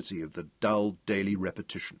futility of the dull daily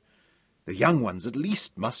repetition. The young ones at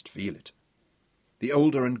least must feel it. The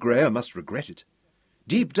older and greyer must regret it.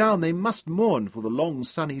 Deep down they must mourn for the long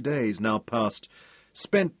sunny days now past,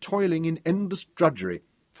 spent toiling in endless drudgery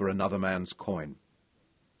for another man's coin.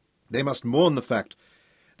 They must mourn the fact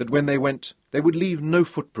that when they went they would leave no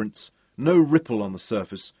footprints, no ripple on the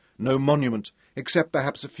surface, no monument, except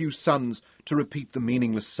perhaps a few suns to repeat the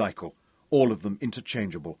meaningless cycle, all of them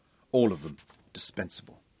interchangeable, all of them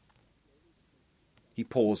dispensable. He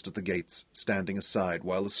paused at the gates, standing aside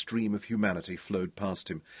while the stream of humanity flowed past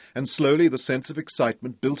him, and slowly the sense of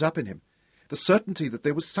excitement built up in him, the certainty that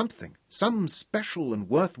there was something, some special and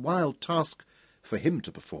worthwhile task for him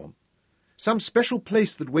to perform, some special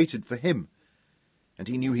place that waited for him, and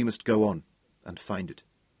he knew he must go on and find it.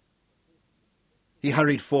 He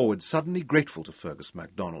hurried forward, suddenly grateful to Fergus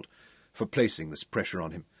MacDonald for placing this pressure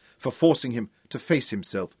on him, for forcing him to face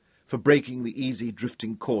himself, for breaking the easy,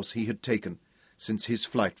 drifting course he had taken since his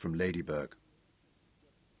flight from Ladysburg.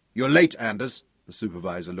 "You're late, Anders," the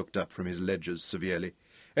supervisor looked up from his ledgers severely,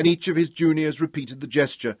 and each of his juniors repeated the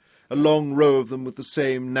gesture, a long row of them with the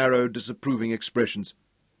same narrow, disapproving expressions.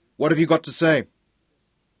 "What have you got to say?"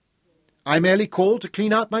 "I merely called to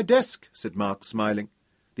clean out my desk," said Mark, smiling,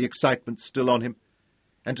 the excitement still on him,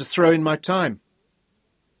 "and to throw in my time."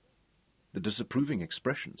 The disapproving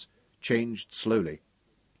expressions changed slowly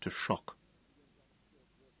to shock.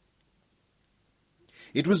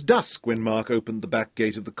 It was dusk when Mark opened the back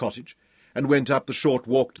gate of the cottage and went up the short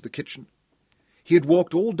walk to the kitchen. He had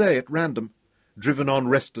walked all day at random, driven on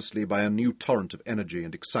restlessly by a new torrent of energy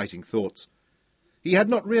and exciting thoughts. He had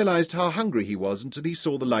not realized how hungry he was until he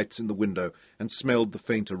saw the lights in the window and smelled the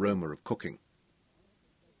faint aroma of cooking.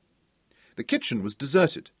 The kitchen was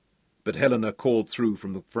deserted, but Helena called through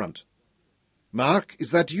from the front. "Mark,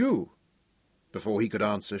 is that you?" Before he could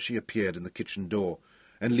answer, she appeared in the kitchen door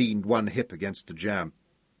and leaned one hip against the jamb.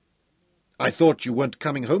 "I thought you weren't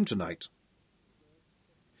coming home tonight."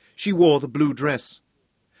 She wore the blue dress,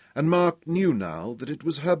 and Mark knew now that it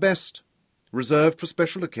was her best, reserved for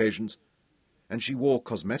special occasions, and she wore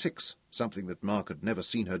cosmetics, something that Mark had never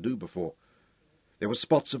seen her do before. There were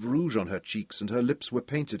spots of rouge on her cheeks, and her lips were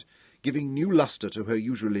painted, giving new lustre to her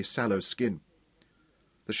usually sallow skin.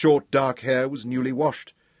 The short dark hair was newly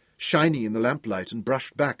washed, shiny in the lamplight and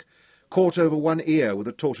brushed back, caught over one ear with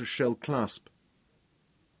a tortoise-shell clasp.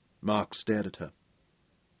 Mark stared at her.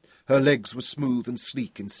 Her legs were smooth and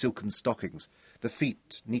sleek in silken stockings, the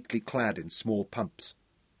feet neatly clad in small pumps.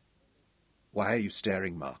 "Why are you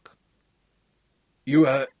staring, Mark?" "You,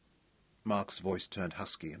 Mark's voice turned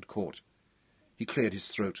husky and caught. He cleared his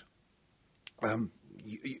throat.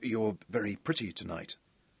 You're very pretty tonight."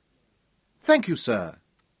 "Thank you, sir."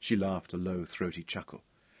 She laughed a low, throaty chuckle,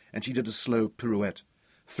 and she did a slow pirouette,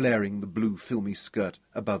 flaring the blue filmy skirt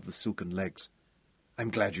above the silken legs. "I'm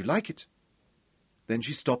glad you like it." Then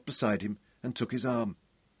she stopped beside him and took his arm.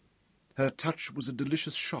 Her touch was a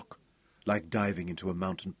delicious shock, like diving into a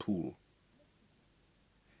mountain pool.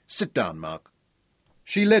 "Sit down, Mark."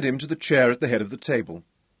 She led him to the chair at the head of the table.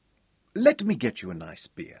 "Let me get you a nice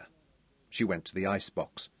beer." She went to the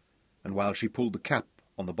ice-box, and while she pulled the cap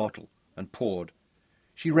on the bottle and poured,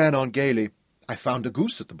 she ran on gaily, "I found a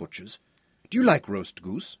goose at the butcher's. Do you like roast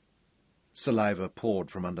goose?" Saliva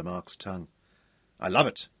poured from under Mark's tongue. "I love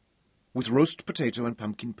it, with roast potato and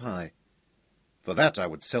pumpkin pie. For that I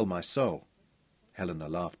would sell my soul." Helena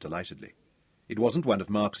laughed delightedly. It wasn't one of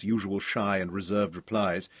Mark's usual shy and reserved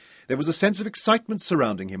replies. There was a sense of excitement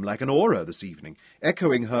surrounding him, like an aura this evening,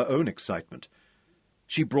 echoing her own excitement.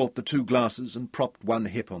 She brought the 2 glasses and propped one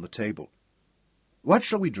hip on the table. "What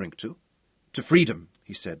shall we drink to?" "To freedom,"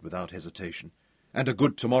 he said without hesitation, "and a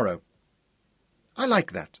good tomorrow." "I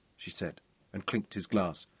like that," she said, and clinked his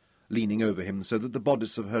glass, leaning over him so that the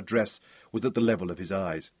bodice of her dress was at the level of his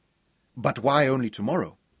eyes. "But why only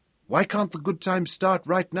tomorrow? Why can't the good times start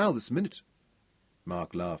right now, this minute?"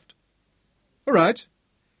 Mark laughed. "All right.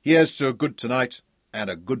 Here's to a good tonight and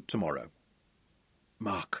a good tomorrow."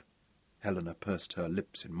 "Mark!" Helena pursed her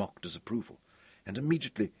lips in mock disapproval, and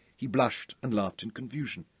immediately he blushed and laughed in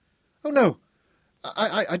confusion. "Oh, no,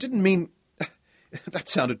 I didn't mean... That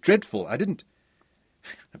sounded dreadful. I didn't...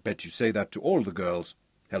 I bet you say that to all the girls."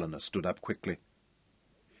 Helena stood up quickly.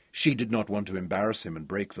 She did not want to embarrass him and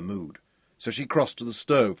break the mood, so she crossed to the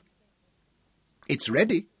stove. "It's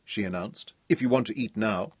ready," she announced, "if you want to eat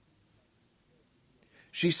now."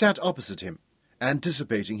 She sat opposite him,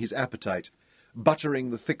 anticipating his appetite, buttering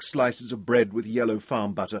the thick slices of bread with yellow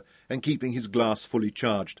farm butter and keeping his glass fully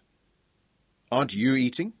charged. "Aren't you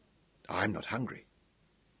eating?" "I'm not hungry."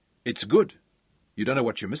 "It's good. You don't know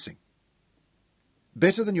what you're missing."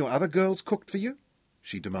 "Better than your other girls cooked for you?"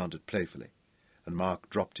 she demanded playfully, and Mark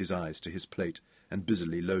dropped his eyes to his plate and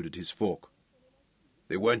busily loaded his fork.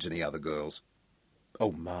 "There weren't any other girls."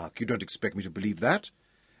 "Oh, Mark, you don't expect me to believe that?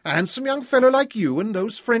 A handsome young fellow like you and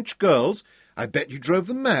those French girls, I bet you drove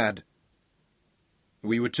them mad."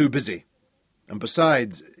 "We were too busy. And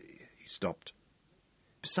besides—" He stopped.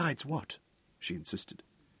 "Besides what?" she insisted,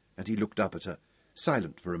 and he looked up at her,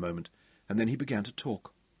 silent for a moment, and then he began to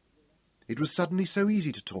talk. It was suddenly so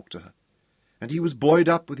easy to talk to her, and he was buoyed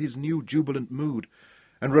up with his new jubilant mood,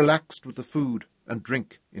 and relaxed with the food and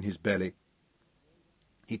drink in his belly.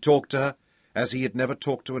 He talked to her as he had never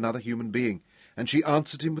talked to another human being, and she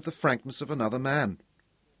answered him with the frankness of another man.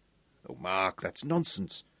 "Oh, Mark, that's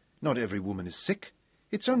nonsense. Not every woman is sick.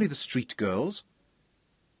 It's only the street girls."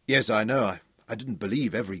 "Yes, I know. I didn't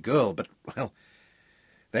believe every girl, but, well,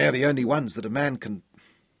 they are the only ones that a man can—"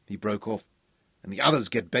 He broke off. "And the others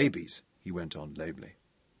get babies," he went on lamely.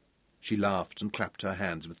 She laughed and clapped her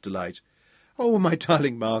hands with delight. "Oh, my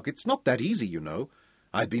darling Mark, it's not that easy, you know.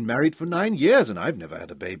 I've been married for 9 years and I've never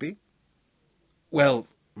had a baby." "Well,"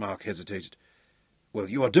 Mark hesitated, "well,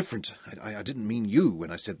 you are different. I didn't mean you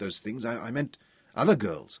when I said those things. I meant other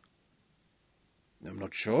girls." "I'm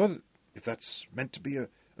not sure if that's meant to be a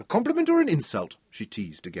compliment or an insult," she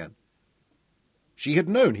teased again. She had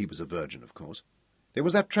known he was a virgin, of course. There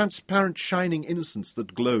was that transparent, shining innocence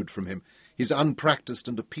that glowed from him, his unpractised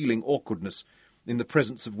and appealing awkwardness in the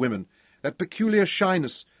presence of women, that peculiar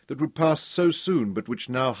shyness that would pass so soon but which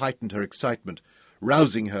now heightened her excitement,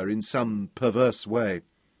 rousing her in some perverse way.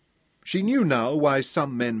 She knew now why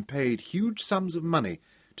some men paid huge sums of money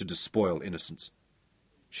to despoil innocence.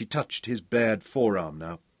 She touched his bared forearm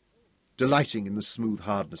now, delighting in the smooth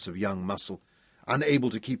hardness of young muscle, unable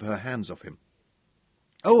to keep her hands off him.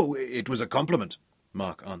 "Oh, it was a compliment,"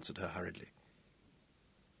 Mark answered her hurriedly.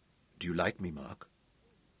 "Do you like me, Mark?"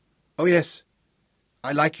 "Oh, yes.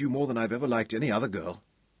 I like you more than I've ever liked any other girl."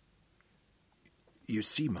 "You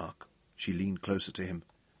see, Mark," she leaned closer to him,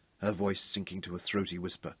 her voice sinking to a throaty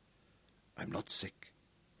whisper, "I'm not sick,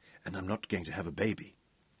 and I'm not going to have a baby.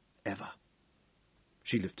 Ever."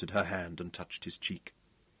 She lifted her hand and touched his cheek.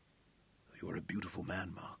 "You're a beautiful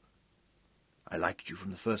man, Mark. I liked you from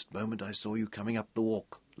the first moment I saw you coming up the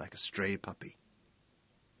walk like a stray puppy."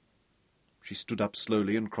 She stood up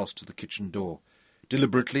slowly and crossed to the kitchen door.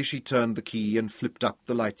 Deliberately she turned the key and flipped up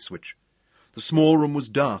the light switch. The small room was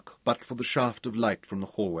dark, but for the shaft of light from the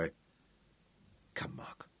hallway. "Come,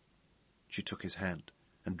 Mark." She took his hand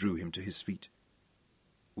and drew him to his feet.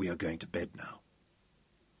 "We are going to bed now.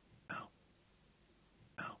 Now.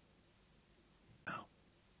 Now. Now."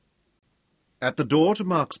 At the door to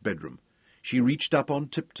Mark's bedroom, she reached up on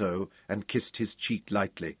tiptoe and kissed his cheek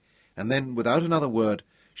lightly, and then, without another word,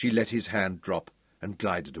 she let his hand drop and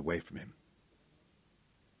glided away from him.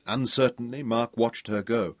 Uncertainly, Mark watched her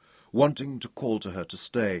go, wanting to call to her to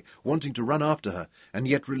stay, wanting to run after her, and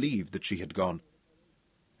yet relieved that she had gone.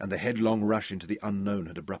 And the headlong rush into the unknown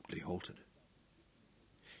had abruptly halted.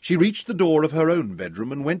 She reached the door of her own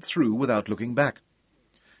bedroom and went through without looking back.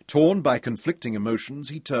 Torn by conflicting emotions,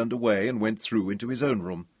 he turned away and went through into his own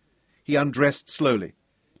room. He undressed slowly,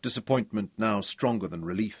 disappointment now stronger than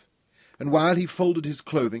relief, and while he folded his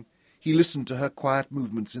clothing, he listened to her quiet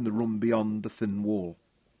movements in the room beyond the thin wall.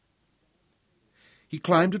 He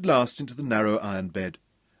climbed at last into the narrow iron bed,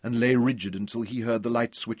 and lay rigid until he heard the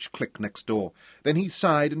light switch click next door. Then he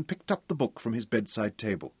sighed and picked up the book from his bedside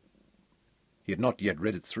table. He had not yet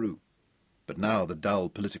read it through, but now the dull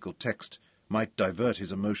political text might divert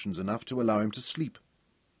his emotions enough to allow him to sleep.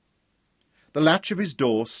 The latch of his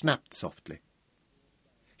door snapped softly.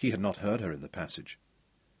 He had not heard her in the passage,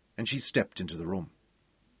 and she stepped into the room.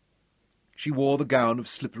 She wore the gown of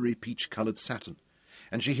slippery peach-coloured satin,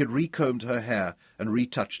 and she had recombed her hair and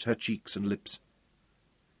retouched her cheeks and lips.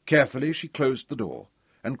 Carefully she closed the door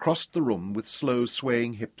and crossed the room with slow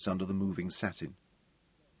swaying hips under the moving satin.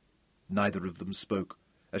 Neither of them spoke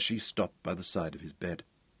as she stopped by the side of his bed.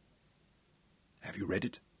 "Have you read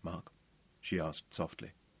it, Mark?" she asked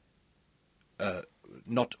softly.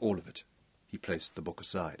 Not all of it." He placed the book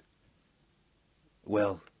aside.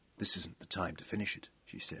 "Well, this isn't the time to finish it,"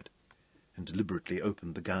 she said, and deliberately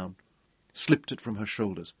opened the gown, slipped it from her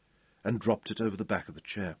shoulders, and dropped it over the back of the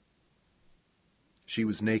chair. She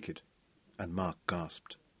was naked, and Mark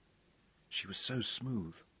gasped. She was so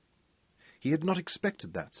smooth. He had not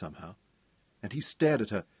expected that somehow, and he stared at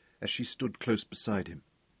her as she stood close beside him.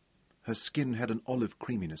 Her skin had an olive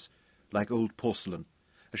creaminess, like old porcelain,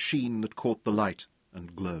 a sheen that caught the light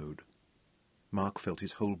and glowed. Mark felt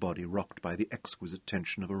his whole body rocked by the exquisite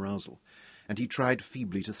tension of arousal, and he tried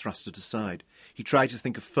feebly to thrust it aside. He tried to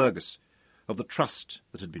think of Fergus, of the trust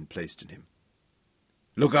that had been placed in him.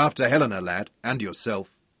 "Look after Helena, lad, and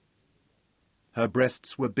yourself." Her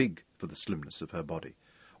breasts were big for the slimness of her body.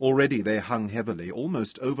 Already they hung heavily,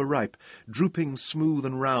 almost overripe, drooping smooth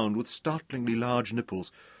and round with startlingly large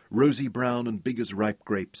nipples, rosy brown and big as ripe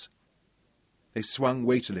grapes. They swung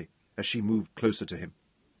weightily as she moved closer to him,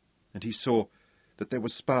 and he saw that there were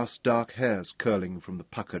sparse dark hairs curling from the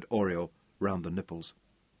puckered aureole round the nipples.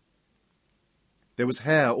 There was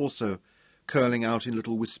hair also curling out in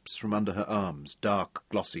little wisps from under her arms, dark,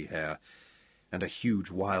 glossy hair, and a huge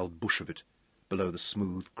wild bush of it below the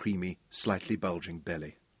smooth, creamy, slightly bulging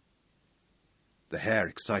belly. The hair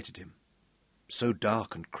excited him, so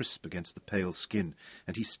dark and crisp against the pale skin,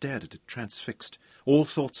 and he stared at it transfixed. All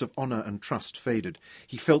thoughts of honour and trust faded.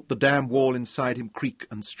 He felt the damn wall inside him creak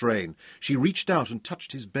and strain. She reached out and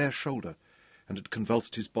touched his bare shoulder, and it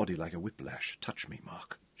convulsed his body like a whiplash. "Touch me,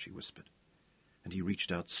 Mark," she whispered, and he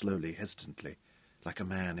reached out slowly, hesitantly, like a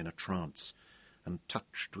man in a trance, and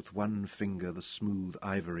touched with one finger the smooth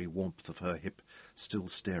ivory warmth of her hip, still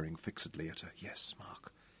staring fixedly at her. "Yes,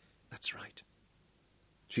 Mark, that's right."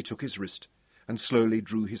 She took his wrist and slowly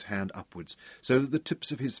drew his hand upwards, so that the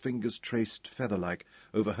tips of his fingers traced feather-like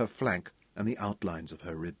over her flank and the outlines of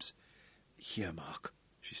her ribs. "Here, Mark,"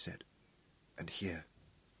 she said, "and here."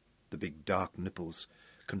 The big dark nipples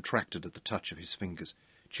contracted at the touch of his fingers,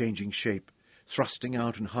 changing shape, thrusting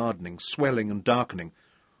out and hardening, swelling and darkening.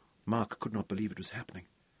 Mark could not believe it was happening.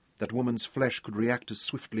 That woman's flesh could react as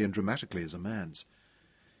swiftly and dramatically as a man's.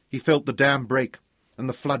 He felt the dam break, and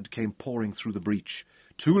the flood came pouring through the breach.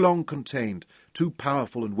 Too long contained, too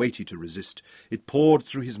powerful and weighty to resist, it poured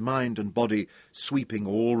through his mind and body, sweeping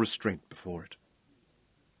all restraint before it.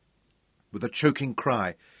 With a choking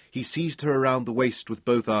cry, he seized her around the waist with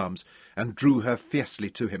both arms and drew her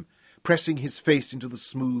fiercely to him, pressing his face into the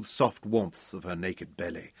smooth, soft warmth of her naked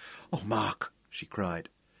belly. "Oh, Mark!" she cried,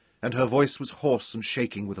 and her voice was hoarse and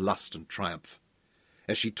shaking with lust and triumph,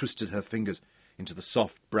 as she twisted her fingers into the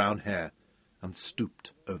soft brown hair and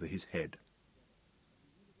stooped over his head.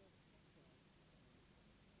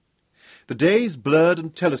 The days blurred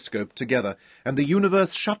and telescoped together, and the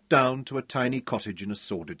universe shut down to a tiny cottage in a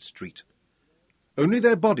sordid street. Only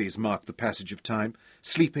their bodies marked the passage of time,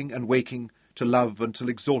 sleeping and waking to love until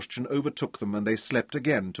exhaustion overtook them and they slept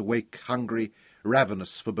again to wake hungry,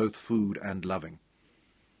 ravenous for both food and loving.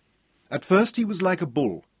 At first he was like a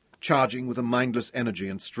bull, charging with a mindless energy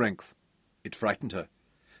and strength. It frightened her,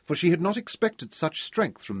 for she had not expected such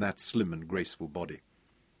strength from that slim and graceful body.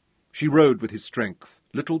 She rode with his strength,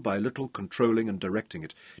 little by little controlling and directing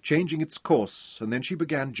it, changing its course, and then she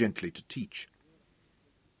began gently to teach.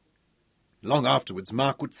 Long afterwards,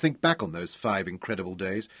 Mark would think back on those 5 incredible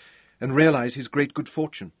days and realize his great good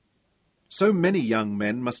fortune. So many young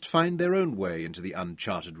men must find their own way into the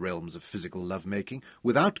uncharted realms of physical love-making,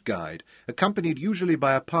 without guide, accompanied usually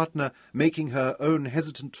by a partner making her own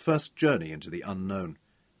hesitant first journey into the unknown.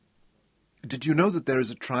 "Did you know that there is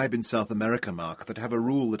a tribe in South America, Mark, that have a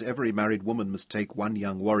rule that every married woman must take one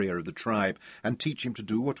young warrior of the tribe and teach him to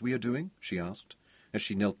do what we are doing?" she asked, as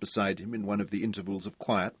she knelt beside him in one of the intervals of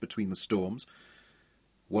quiet between the storms.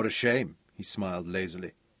 "What a shame," he smiled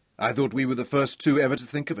lazily. "I thought we were the first two ever to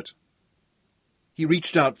think of it." He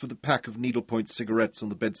reached out for the pack of needlepoint cigarettes on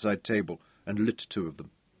the bedside table and lit 2 of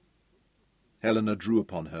them. Helena drew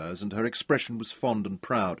upon hers, and her expression was fond and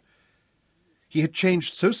proud. He had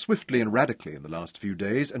changed so swiftly and radically in the last few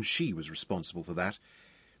days, and she was responsible for that.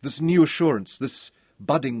 This new assurance, this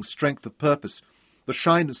budding strength of purpose, the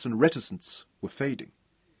shyness and reticence were fading.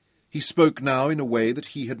 He spoke now in a way that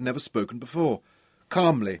he had never spoken before,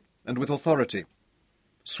 calmly and with authority.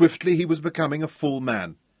 Swiftly he was becoming a full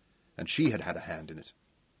man, and she had had a hand in it.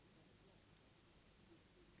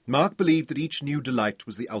 Mark believed that each new delight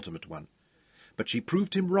was the ultimate one, but she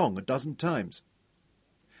proved him wrong a dozen times.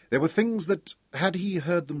 There were things that, had he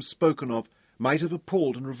heard them spoken of, might have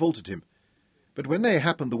appalled and revolted him, but when they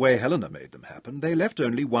happened the way Helena made them happen, they left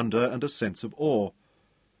only wonder and a sense of awe.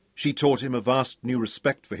 She taught him a vast new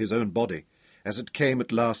respect for his own body, as it came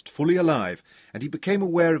at last fully alive, and he became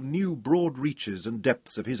aware of new broad reaches and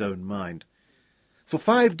depths of his own mind. For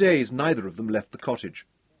 5 days neither of them left the cottage.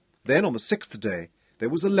 Then, on the 6th day, there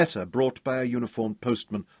was a letter brought by a uniformed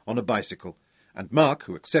postman on a bicycle, and Mark,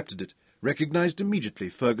 who accepted it, recognised immediately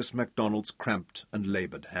Fergus MacDonald's cramped and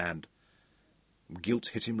laboured hand.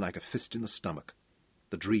 Guilt hit him like a fist in the stomach.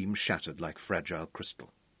 The dream shattered like fragile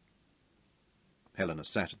crystal. Helena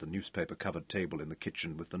sat at the newspaper-covered table in the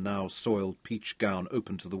kitchen with the now soiled peach gown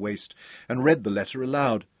open to the waist, and read the letter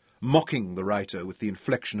aloud, mocking the writer with the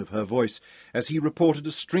inflection of her voice, as he reported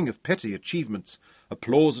a string of petty achievements,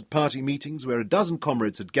 applause at party meetings where a dozen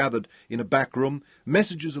comrades had gathered in a back room,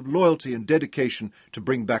 messages of loyalty and dedication to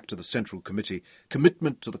bring back to the Central Committee,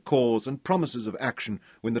 commitment to the cause, and promises of action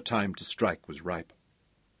when the time to strike was ripe.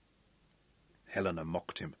 Helena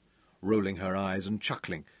mocked him, rolling her eyes and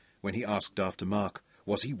chuckling when he asked after Mark.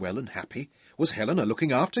 Was he well and happy? Was Helena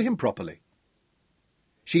looking after him properly?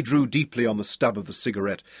 She drew deeply on the stub of the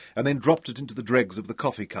cigarette, and then dropped it into the dregs of the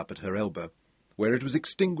coffee cup at her elbow, where it was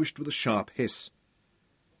extinguished with a sharp hiss.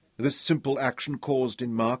 This simple action caused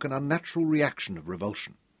in Mark an unnatural reaction of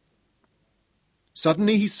revulsion.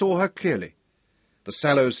 Suddenly he saw her clearly. The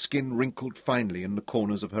sallow skin wrinkled finely in the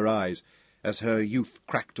corners of her eyes, as her youth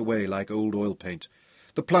cracked away like old oil paint,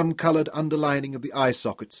 the plum-coloured underlining of the eye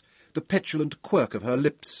sockets, the petulant quirk of her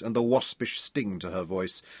lips, and the waspish sting to her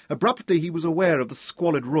voice. Abruptly he was aware of the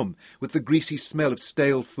squalid room, with the greasy smell of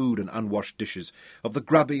stale food and unwashed dishes, of the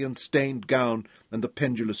grubby and stained gown, and the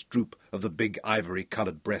pendulous droop of the big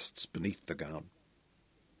ivory-coloured breasts beneath the gown.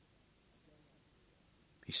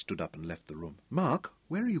 He stood up and left the room. "Mark,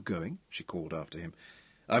 where are you going?" she called after him.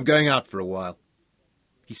 "I'm going out for a while."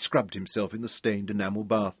 He scrubbed himself in the stained enamel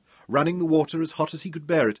bath, running the water as hot as he could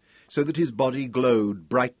bear it, so that his body glowed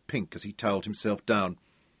bright pink as he towelled himself down.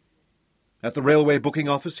 At the railway booking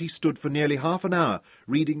office he stood for nearly half an hour,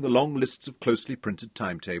 reading the long lists of closely printed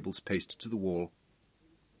timetables pasted to the wall.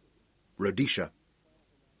 Rhodesia.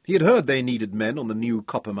 He had heard they needed men on the new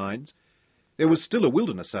copper mines. There was still a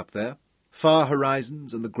wilderness up there, far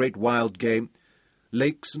horizons and the great wild game,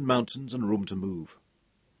 lakes and mountains and room to move.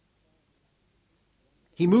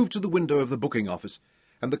 He moved to the window of the booking office,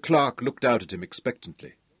 and the clerk looked out at him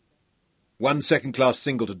expectantly. "1 second-class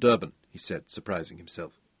single to Durban," he said, surprising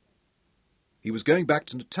himself. He was going back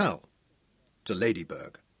to Natal, to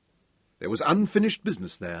Ladysburg. There was unfinished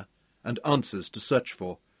business there, and answers to search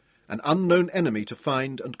for, an unknown enemy to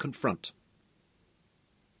find and confront.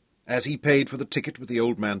 As he paid for the ticket with the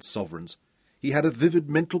old man's sovereigns, he had a vivid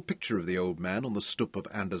mental picture of the old man on the stoep of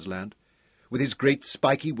Andersland, with his great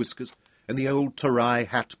spiky whiskers, and the old Tarai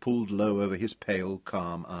hat pulled low over his pale,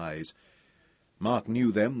 calm eyes. Mark knew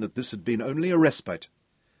then that this had been only a respite,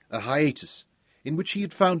 a hiatus, in which he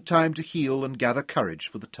had found time to heal and gather courage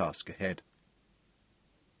for the task ahead.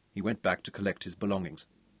 He went back to collect his belongings.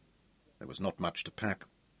 There was not much to pack,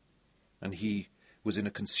 and he was in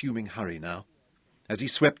a consuming hurry now. As he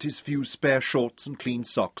swept his few spare shorts and clean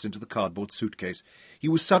socks into the cardboard suitcase, he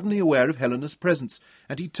was suddenly aware of Helena's presence,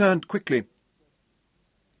 and he turned quickly.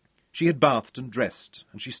 She had bathed and dressed,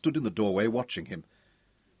 and she stood in the doorway watching him,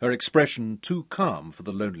 her expression too calm for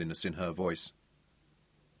the loneliness in her voice.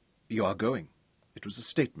 "You are going." It was a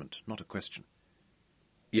statement, not a question.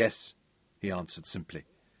 "Yes," he answered simply,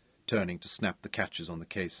 turning to snap the catches on the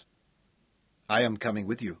case. "I am coming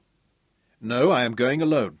with you." "No, I am going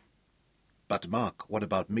alone." "But, Mark, what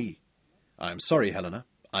about me? I am sorry, Helena.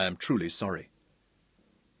 I am truly sorry."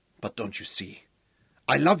 "But don't you see?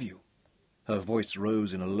 I love you." Her voice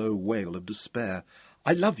rose in a low wail of despair.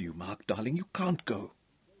 "I love you, Mark, darling. You can't go."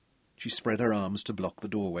 She spread her arms to block the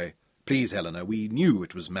doorway. "Please, Helena, we knew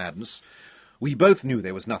it was madness. We both knew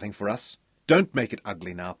there was nothing for us. Don't make it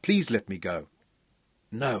ugly now. Please let me go."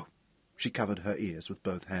 "No." She covered her ears with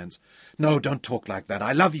both hands. "No, don't talk like that.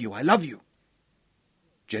 I love you. I love you."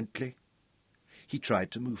 Gently, he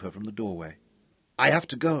tried to move her from the doorway. "I have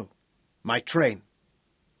to go. My train."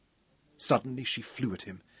 Suddenly she flew at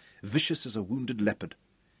him, vicious as a wounded leopard.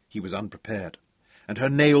 He was unprepared, and her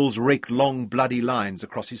nails raked long bloody lines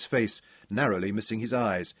across his face, narrowly missing his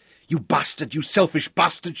eyes. "You bastard! You selfish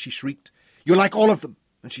bastard!" she shrieked. "You're like all of them!"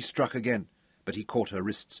 And she struck again, but he caught her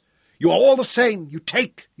wrists. "You are all the same! You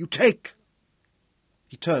take! You take!"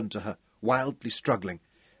 He turned to her, wildly struggling,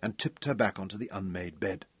 and tipped her back onto the unmade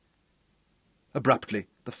bed. Abruptly,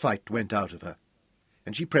 the fight went out of her,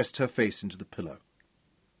 and she pressed her face into the pillow.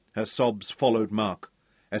 Her sobs followed Mark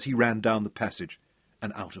as he ran down the passage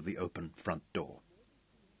and out of the open front door.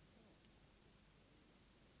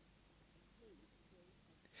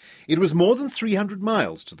 It was more than 300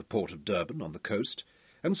 miles to the port of Durban on the coast,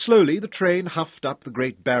 and slowly the train huffed up the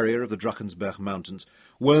great barrier of the Drakensberg Mountains,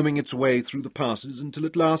 worming its way through the passes until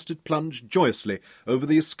at last it plunged joyously over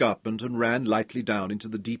the escarpment and ran lightly down into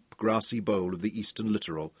the deep grassy bowl of the eastern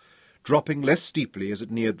littoral, dropping less steeply as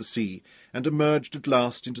it neared the sea, and emerged at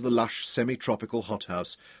last into the lush semi-tropical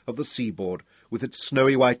hothouse of the seaboard with its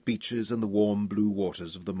snowy white beaches and the warm blue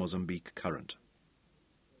waters of the Mozambique current.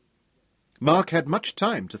 Mark had much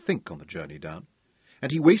time to think on the journey down,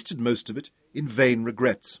 and he wasted most of it in vain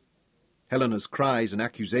regrets. Helena's cries and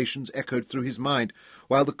accusations echoed through his mind,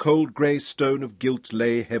 while the cold grey stone of guilt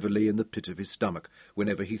lay heavily in the pit of his stomach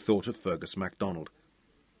whenever he thought of Fergus MacDonald.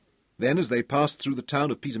 Then, as they passed through the town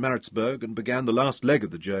of Pietermaritzburg and began the last leg of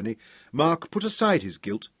the journey, Mark put aside his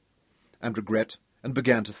guilt and regret and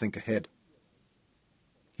began to think ahead.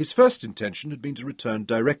 His first intention had been to return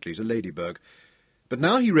directly to Ladysburg, but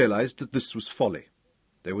now he realized that this was folly.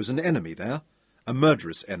 There was an enemy there, a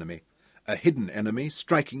murderous enemy, a hidden enemy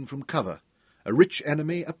striking from cover, a rich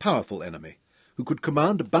enemy, a powerful enemy, who could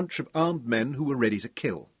command a bunch of armed men who were ready to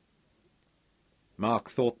kill. Mark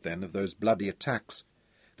thought then of those bloody attacks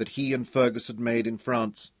that he and Fergus had made in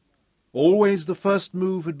France. Always the first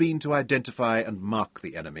move had been to identify and mark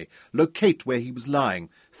the enemy, locate where he was lying,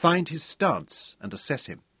 find his stance, and assess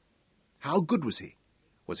him. How good was he?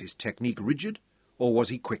 Was his technique rigid, or was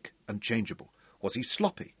he quick and changeable? Was he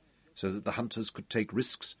sloppy, so that the hunters could take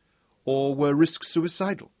risks, or were risks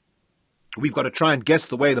suicidal? "We've got to try and guess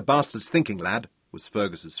the way the bastard's thinking, lad," was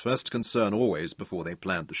Fergus's first concern always before they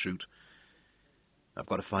planned the shoot. "I've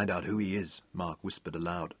got to find out who he is," Mark whispered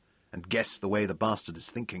aloud, "and guess the way the bastard is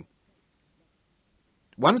thinking."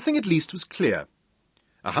 One thing at least was clear.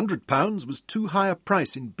 £100 was too high a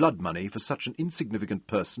price in blood money for such an insignificant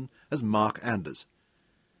person as Mark Anders.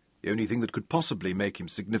 The only thing that could possibly make him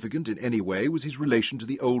significant in any way was his relation to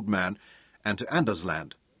the old man and to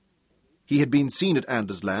Andersland. He had been seen at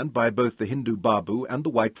Andersland by both the Hindu Babu and the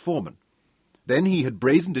white foreman. Then he had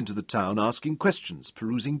brazened into the town asking questions,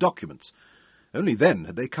 perusing documents. Only then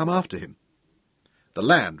had they come after him. The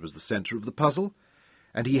land was the centre of the puzzle,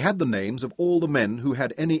 and he had the names of all the men who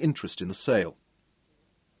had any interest in the sale.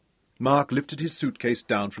 Mark lifted his suitcase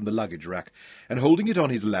down from the luggage rack, and holding it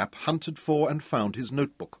on his lap, hunted for and found his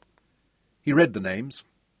notebook. He read the names: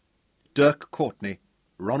 Dirk Courtney,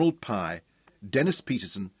 Ronald Pye, Dennis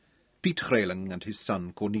Peterson, Piet Greling, and his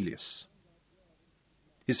son Cornelius.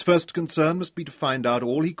 His first concern must be to find out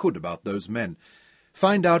all he could about those men,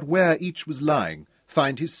 find out where each was lying,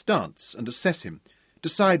 find his stance and assess him,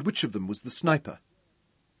 decide which of them was the sniper.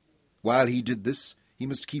 While he did this, he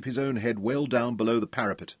must keep his own head well down below the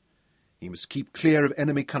parapet. He must keep clear of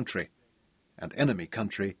enemy country, and enemy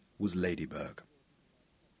country was Ladysburg.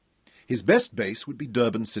 His best base would be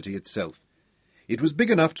Durban city itself. It was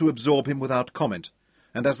big enough to absorb him without comment,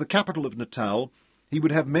 and as the capital of Natal, he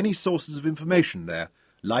would have many sources of information there,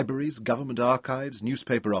 libraries, government archives,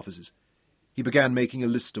 newspaper offices. He began making a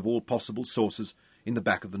list of all possible sources in the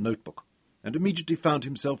back of the notebook, and immediately found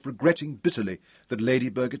himself regretting bitterly that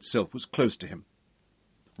Ladysburg itself was close to him.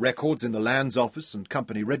 Records in the Lands Office and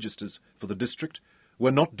company registers for the district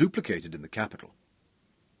were not duplicated in the capital.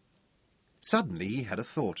 Suddenly he had a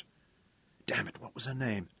thought. Damn it, what was her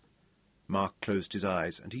name? Mark closed his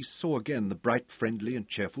eyes, and he saw again the bright, friendly and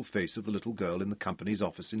cheerful face of the little girl in the company's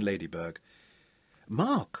office in Ladysburg.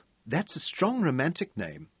 Mark, that's a strong romantic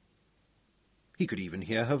name. He could even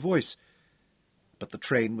hear her voice. but the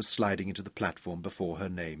train was sliding into the platform before her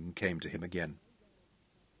name came to him again.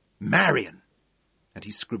 Marion! And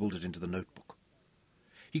he scribbled it into the notebook.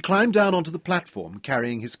 He climbed down onto the platform,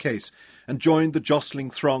 carrying his case, and joined the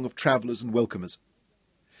jostling throng of travellers and welcomers.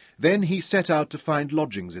 Then he set out to find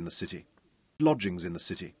lodgings in the city. Lodgings in the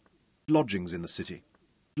city. Lodgings in the city.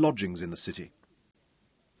 Lodgings in the city.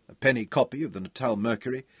 A penny copy of the Natal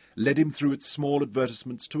Mercury led him through its small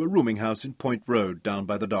advertisements to a rooming house in Point Road, down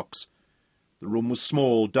by the docks. The room was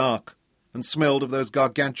small, dark, and smelled of those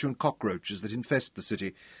gargantuan cockroaches that infest the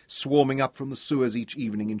city, swarming up from the sewers each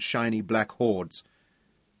evening in shiny black hordes.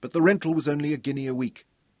 But the rental was only £1 a week,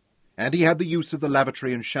 and he had the use of the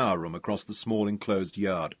lavatory and shower room across the small enclosed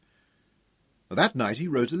yard. That night he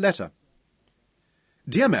wrote a letter.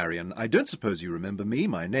 Dear Marion, I don't suppose you remember me.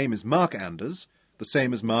 My name is Mark Anders, the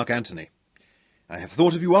same as Mark Antony. I have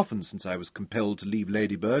thought of you often since I was compelled to leave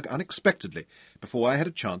Ladysburg unexpectedly, before I had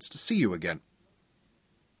a chance to see you again.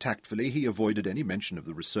 Tactfully, he avoided any mention of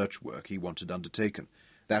the research work he wanted undertaken.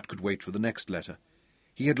 That could wait for the next letter.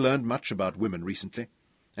 He had learned much about women recently,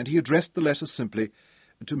 and he addressed the letter simply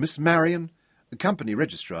to Miss Marion, Company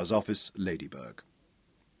Registrar's Office, Ladysburg.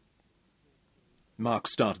 Mark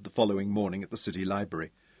started the following morning at the City Library,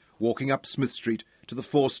 walking up Smith Street to the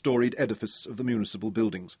 4-storied edifice of the municipal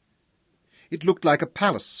buildings. It looked like a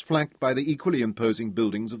palace flanked by the equally imposing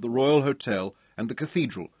buildings of the Royal Hotel and the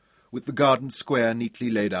Cathedral, with the garden square neatly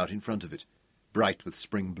laid out in front of it, bright with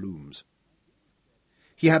spring blooms.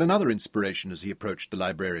 He had another inspiration as he approached the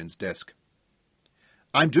librarian's desk.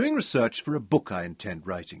 I'm doing research for a book I intend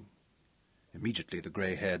writing. Immediately the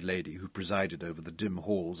grey-haired lady who presided over the dim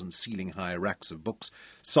halls and ceiling-high racks of books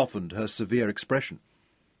softened her severe expression.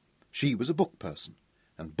 She was a book person,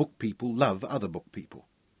 and book people love other book people.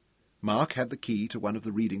 Mark had the key to one of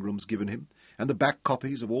the reading rooms given him, and the back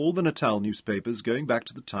copies of all the Natal newspapers going back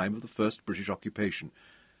to the time of the first British occupation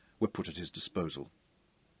were put at his disposal.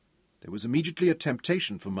 There was immediately a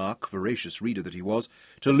temptation for Mark, voracious reader that he was,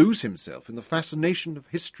 to lose himself in the fascination of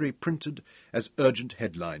history printed as urgent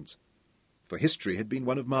headlines. For history had been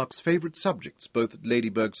one of Mark's favourite subjects, both at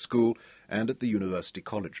Ladysburg School and at the University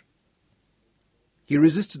College. He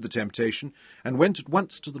resisted the temptation and went at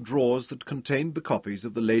once to the drawers that contained the copies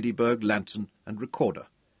of the Ladysburg Lantern and Recorder.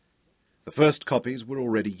 The first copies were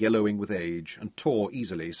already yellowing with age and tore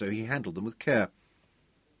easily, so he handled them with care.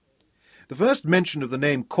 The first mention of the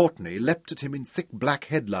name Courtney leapt at him in thick black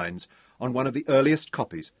headlines on one of the earliest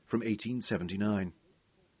copies from 1879.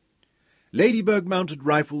 Ladysburg Mounted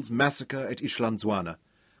Rifles massacre at Ishlandzwana.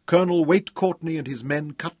 Colonel Waite Courtney and his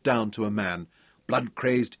men cut down to a man.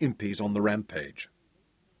 Blood-crazed impis on the rampage.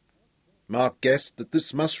 Mark guessed that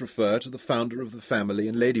this must refer to the founder of the family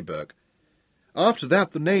in Ladysburg. After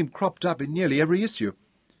that, the name cropped up in nearly every issue.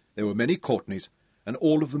 There were many Courtneys, and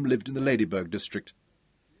all of them lived in the Ladysburg district.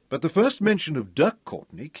 But the first mention of Dirk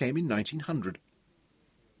Courtney came in 1900.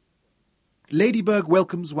 Ladysburg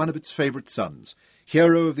welcomes one of its favourite sons.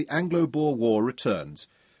 Hero of the Anglo-Boer War returns.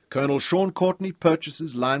 Colonel Sean Courtney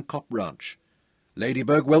purchases Lion Cop Ranch.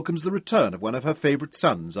 Ladysburg welcomes the return of one of her favourite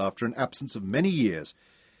sons after an absence of many years.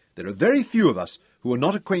 There are very few of us who are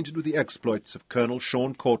not acquainted with the exploits of Colonel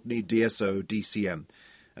Sean Courtney, DSO, DCM,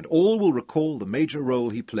 and all will recall the major role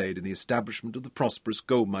he played in the establishment of the prosperous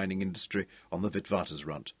gold mining industry on the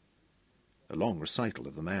Witwatersrand. A long recital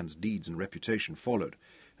of the man's deeds and reputation followed,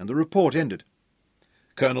 and the report ended.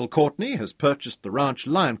 Colonel Courtney has purchased the ranch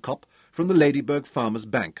Lion Cop from the Ladysburg Farmers'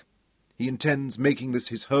 Bank. He intends making this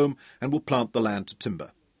his home and will plant the land to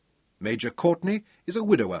timber. Major Courtney is a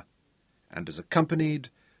widower and is accompanied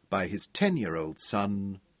by his 10-year-old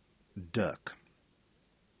son, Dirk.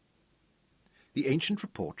 The ancient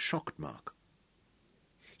report shocked Mark.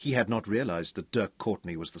 He had not realized that Dirk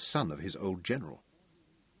Courtney was the son of his old general.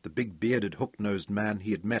 The big bearded hook-nosed man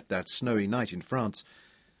he had met that snowy night in France.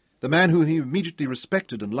 The man whom he immediately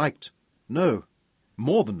respected and liked. No,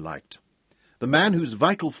 more than liked. The man whose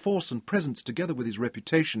vital force and presence, together with his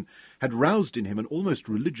reputation, had roused in him an almost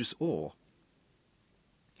religious awe.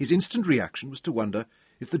 His instant reaction was to wonder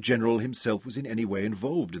if the general himself was in any way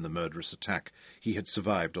involved in the murderous attack he had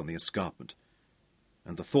survived on the escarpment.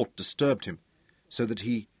 And the thought disturbed him, so that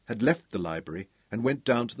he had left the library and went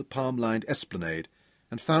down to the palm-lined esplanade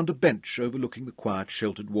and found a bench overlooking the quiet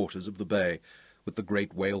sheltered waters of the bay, with the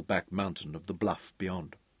great whale-back mountain of the bluff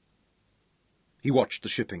beyond. He watched the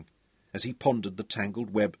shipping, as he pondered the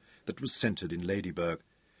tangled web that was centred in Ladysburg,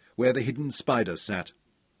 where the hidden spider sat.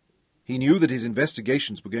 He knew that his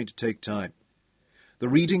investigations were going to take time. The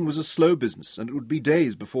reading was a slow business, and it would be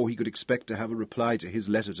days before he could expect to have a reply to his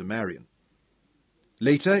letter to Marion.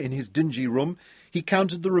 Later, in his dingy room, he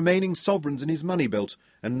counted the remaining sovereigns in his money belt,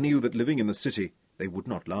 and knew that living in the city, They would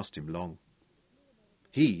not last him long.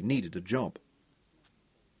 He needed a job.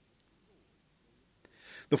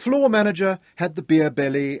 The floor manager had the beer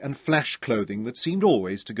belly and flash clothing that seemed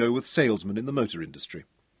always to go with salesmen in the motor industry.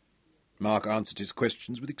 Mark answered his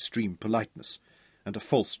questions with extreme politeness and a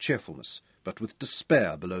false cheerfulness, but with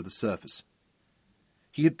despair below the surface.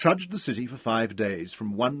 He had trudged the city for 5 days,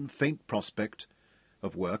 from one faint prospect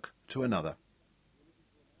of work to another.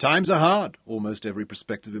 "Times are hard," almost every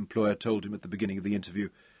prospective employer told him at the beginning of the interview,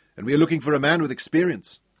 "and we are looking for a man with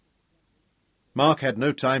experience." Mark had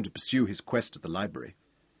no time to pursue his quest at the library.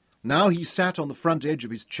 Now he sat on the front edge of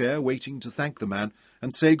his chair, waiting to thank the man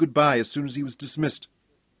and say goodbye as soon as he was dismissed.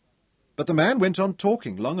 But the man went on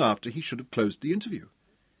talking long after he should have closed the interview.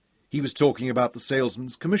 He was talking about the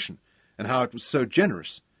salesman's commission, and how it was so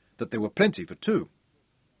generous that there were plenty for 2.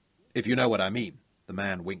 "If you know what I mean." The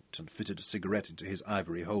man winked and fitted a cigarette into his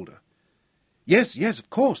ivory holder. Yes, of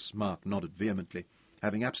course," Mark nodded vehemently,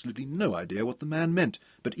 having absolutely no idea what the man meant,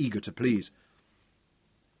 but eager to please.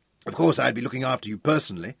 "Of course I'd be looking after you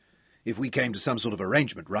personally, if we came to some sort of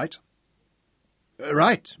arrangement, right?"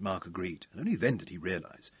 Right," Mark agreed, and only then did he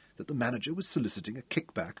realise that the manager was soliciting a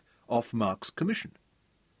kickback off Mark's commission.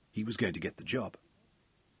 He was going to get the job.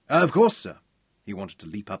 "Of course, sir." He wanted to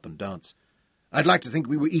leap up and dance. "I'd like to think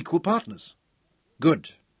we were equal partners."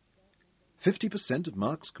 "Good." 50% of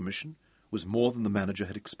Mark's commission was more than the manager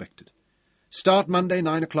had expected. "Start Monday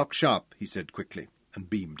 9 o'clock sharp," he said quickly, and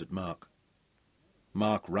beamed at Mark.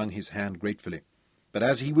 Mark wrung his hand gratefully, but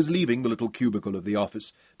as he was leaving the little cubicle of the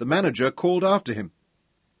office, the manager called after him.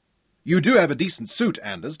 "You do have a decent suit,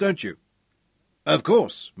 Anders, don't you?" "Of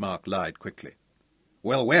course," Mark lied quickly.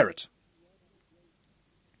 "Well, wear it."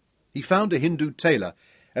 He found a Hindu tailor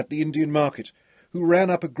at the Indian market who ran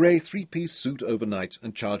up a grey 3-piece suit overnight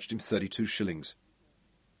and charged him 32 shillings.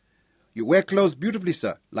 "You wear clothes beautifully,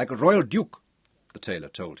 sir, like a royal duke," the tailor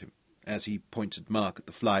told him, as he pointed Mark at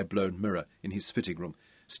the fly-blown mirror in his fitting room,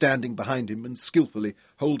 standing behind him and skilfully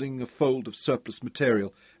holding a fold of surplus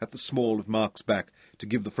material at the small of Mark's back to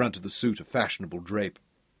give the front of the suit a fashionable drape.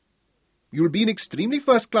 "You'll be an extremely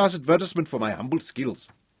first-class advertisement for my humble skills."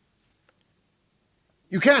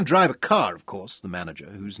 "You can't drive a car, of course," the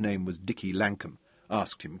manager, whose name was Dickie Lankham,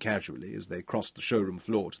 asked him casually as they crossed the showroom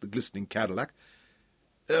floor to the glistening Cadillac.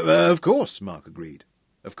 Of course," Mark agreed.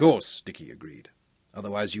 "Of course," Dickie agreed.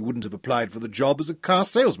 "Otherwise you wouldn't have applied for the job as a car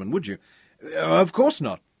salesman, would you?" "Of course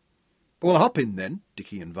not." "Well, hop in then,"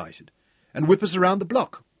 Dickie invited, "and whip us around the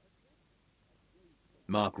block."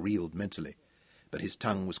 Mark reeled mentally, but his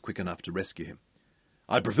tongue was quick enough to rescue him.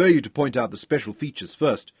 "I'd prefer you to point out the special features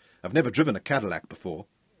first. I've never driven a Cadillac before."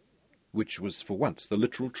 Which was for once the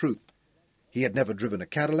literal truth. He had never driven a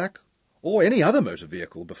Cadillac or any other motor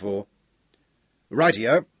vehicle before.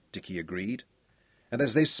 "Rightio," Dickie agreed, and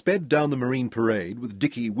as they sped down the Marine Parade, with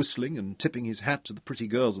Dickie whistling and tipping his hat to the pretty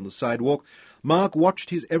girls on the sidewalk, Mark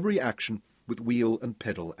watched his every action with wheel and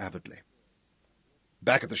pedal avidly.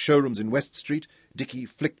 Back at the showrooms in West Street, Dickie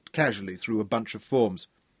flicked casually through a bunch of forms.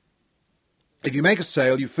 "If you make a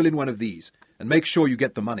sale, you fill in one of these, and make sure you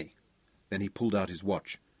get the money." Then he pulled out his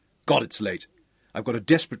watch. "God, it's late. I've got a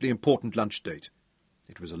desperately important lunch date."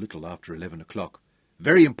 It was a little after 11 o'clock.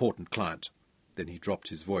 "Very important client." Then he dropped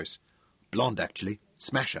his voice. "Blonde, actually.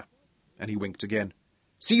 Smasher." And he winked again.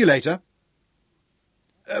 "See you later."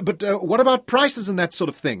 But what about prices and that sort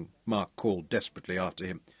of thing?" Mark called desperately after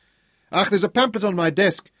him. "Ach, there's a pamphlet on my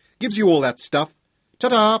desk. Gives you all that stuff.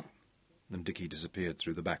 Ta-ta!" And Dickie disappeared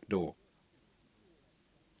through the back door.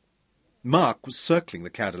 Mark was circling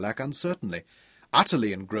the Cadillac uncertainly,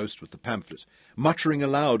 utterly engrossed with the pamphlet, muttering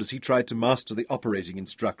aloud as he tried to master the operating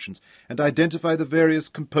instructions and identify the various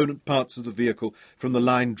component parts of the vehicle from the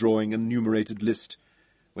line-drawing and numerated list,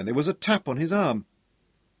 when there was a tap on his arm.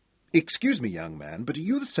 "Excuse me, young man, but are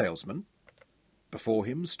you the salesman?" Before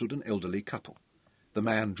him stood an elderly couple, the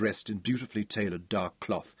man dressed in beautifully tailored dark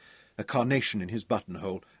cloth, a carnation in his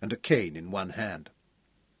buttonhole and a cane in one hand.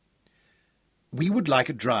 "We would like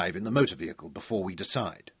a drive in the motor vehicle before we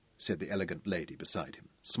decide," said the elegant lady beside him,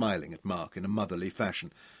 smiling at Mark in a motherly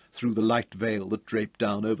fashion through the light veil that draped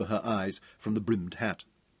down over her eyes from the brimmed hat.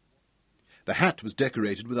 The hat was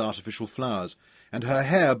decorated with artificial flowers, and her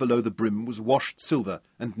hair below the brim was washed silver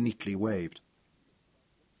and neatly waved.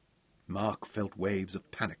 Mark felt waves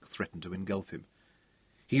of panic threaten to engulf him.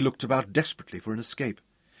 He looked about desperately for an escape,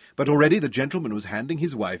 but already the gentleman was handing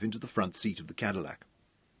his wife into the front seat of the Cadillac.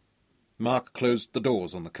 Mark closed the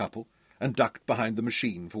doors on the couple and ducked behind the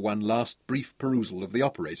machine for one last brief perusal of the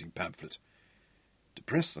operating pamphlet.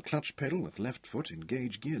 "Depress the clutch pedal with left foot,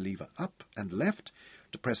 engage gear lever up and left,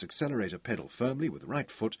 depress accelerator pedal firmly with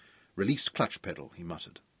right foot, release clutch pedal," he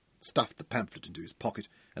muttered. stuffed the pamphlet into his pocket,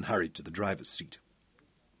 and hurried to the driver's seat.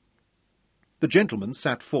 The gentleman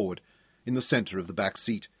sat forward, in the centre of the back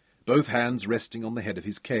seat, both hands resting on the head of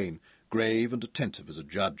his cane, grave and attentive as a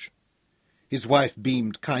judge. His wife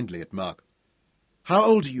beamed kindly at Mark. "How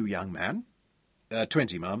old are you, young man?"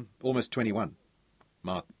 20, ma'am. Almost 21.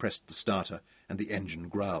 Mark pressed the starter, and the engine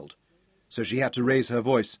growled. So she had to raise her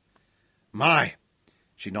voice. "My!"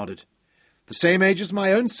 She nodded. "The same age as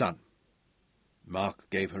my own son." Mark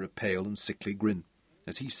gave her a pale and sickly grin,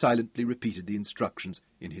 as he silently repeated the instructions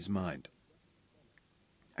in his mind.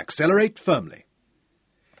 "Accelerate firmly."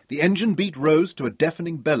 The engine beat rose to a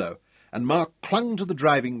deafening bellow, and Mark clung to the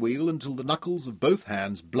driving wheel until the knuckles of both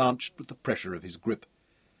hands blanched with the pressure of his grip.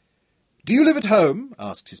 "Do you live at home?"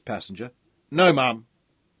 asked his passenger. "No, ma'am,"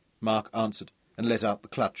 Mark answered, and let out the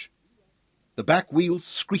clutch. The back wheels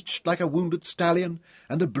screeched like a wounded stallion,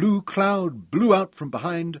 and a blue cloud blew out from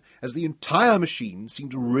behind as the entire machine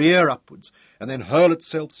seemed to rear upwards and then hurl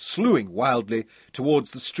itself slewing wildly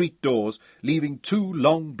towards the street doors, leaving 2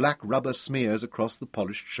 long black rubber smears across the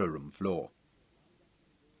polished showroom floor.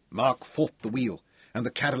 Mark fought the wheel, and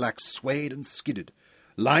the Cadillac swayed and skidded,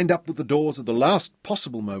 lined up with the doors at the last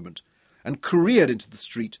possible moment, and careered into the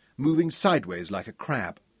street, moving sideways like a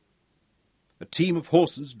crab. A team of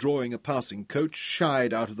horses drawing a passing coach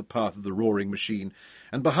shied out of the path of the roaring machine,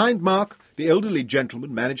 and behind Mark the elderly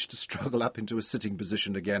gentleman managed to struggle up into a sitting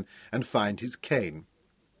position again and find his cane.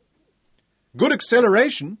 "Good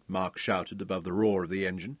acceleration," Mark shouted above the roar of the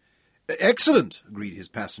engine. "Excellent," agreed his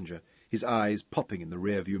passenger, his eyes popping in the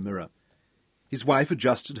rear-view mirror. His wife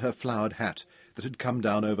adjusted her flowered hat that had come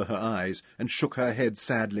down over her eyes and shook her head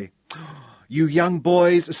sadly. "You young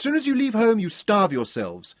boys, as soon as you leave home you starve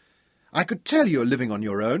yourselves. I could tell you're living on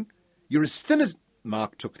your own. You're as thin as—"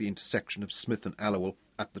 Mark took the intersection of Smith and Allowell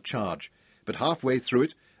at the charge, but halfway through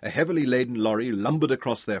it a heavily laden lorry lumbered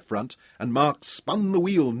across their front, and Mark spun the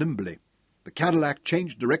wheel nimbly. The Cadillac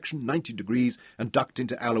changed direction 90 degrees and ducked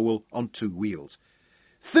into Allowell on 2 wheels.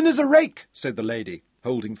 "Thin as a rake," said the lady,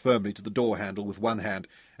 holding firmly to the door-handle with one hand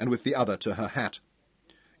and with the other to her hat.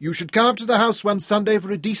 "You should come up to the house one Sunday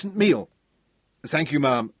for a decent meal." "Thank you,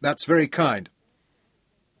 ma'am. That's very kind."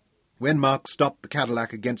 When Mark stopped the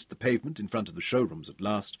Cadillac against the pavement in front of the showrooms at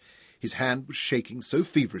last, his hand was shaking so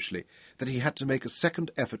feverishly that he had to make a second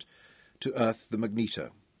effort to earth the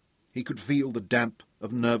magneto. He could feel the damp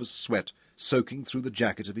of nervous sweat soaking through the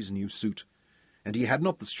jacket of his new suit, and he had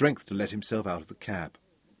not the strength to let himself out of the cab.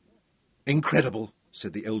 "Incredible,"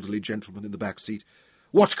 said the elderly gentleman in the back seat.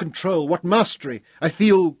 "What control, what mastery! I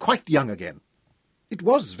feel quite young again." "It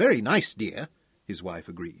was very nice, dear," his wife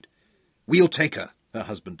agreed. "We'll take her," her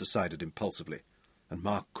husband decided impulsively, and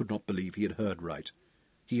Mark could not believe he had heard right.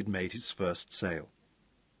 He had made his first sale.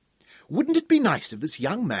 "Wouldn't it be nice if this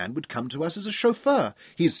young man would come to us as a chauffeur?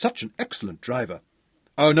 He is such an excellent driver."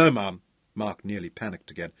 "Oh, no, ma'am." Mark nearly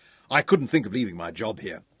panicked again. "I couldn't think of leaving my job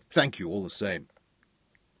here. Thank you all the same."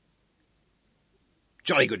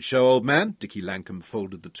 "Jolly good show, old man." Dickie Lankham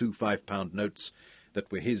folded the 2 5-pound notes that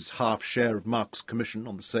were his half share of Mark's commission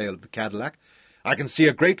on the sale of the Cadillac. "I can see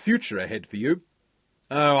a great future ahead for you."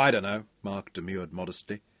 "Oh, I don't know," Mark demurred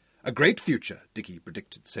modestly. "A great future," Dickie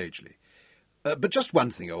predicted sagely. "But just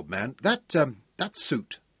one thing, old man. That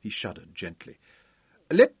suit," he shuddered gently.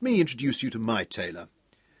 "Let me introduce you to my tailor,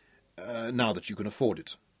 now that you can afford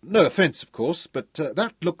it. No offence, of course, but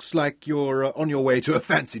that looks like you're on your way to a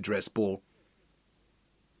fancy dress ball."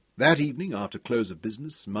 That evening, after close of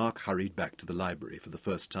business, Mark hurried back to the library for the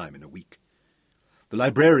first time in a week. The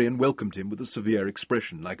librarian welcomed him with a severe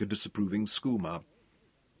expression, like a disapproving schoolmarm.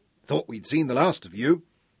 "Thought we'd seen the last of you,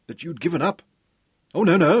 that you'd given up." "Oh,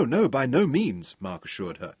 no, by no means," Mark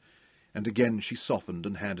assured her, and again she softened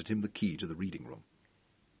and handed him the key to the reading room.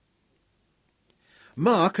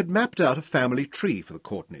 Mark had mapped out a family tree for the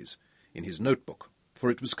Courtneys in his notebook,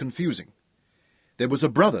 for it was confusing. There was a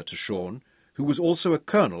brother to Sean, who was also a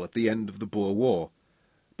colonel at the end of the Boer War,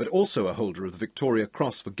 but also a holder of the Victoria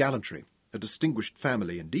Cross for gallantry, a distinguished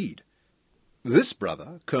family indeed. This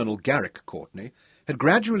brother, Colonel Garrick Courtney, had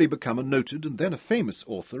gradually become a noted and then a famous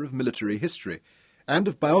author of military history, and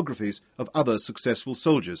of biographies of other successful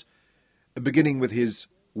soldiers, beginning with his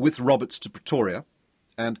With Roberts to Pretoria,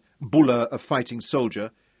 and Buller, a Fighting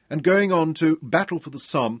Soldier, and going on to Battle for the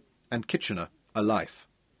Somme and Kitchener, a Life.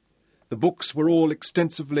 The books were all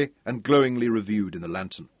extensively and glowingly reviewed in the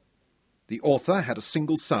Lantern. The author had a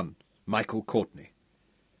single son, Michael Courtney.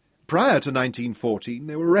 Prior to 1914,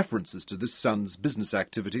 there were references to this son's business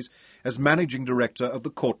activities as managing director of the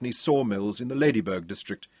Courtney sawmills in the Ladyburg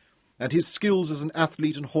district, and his skills as an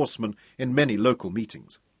athlete and horseman in many local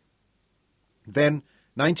meetings. Then,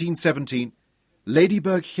 1917,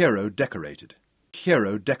 Ladybird hero decorated.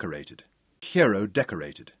 Hero decorated. Hero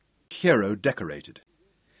decorated. Hero decorated.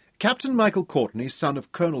 Captain Michael Courtney, son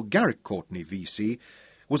of Colonel Garrick Courtney, V.C.,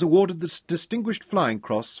 was awarded the Distinguished Flying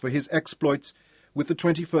Cross for his exploits with the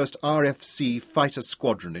 21st RFC Fighter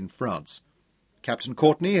Squadron in France. Captain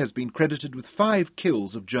Courtney has been credited with 5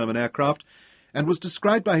 kills of German aircraft and was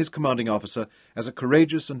described by his commanding officer as a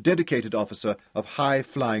courageous and dedicated officer of high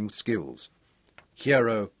flying skills.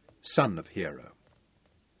 Hero, son of hero.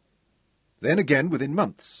 Then again, within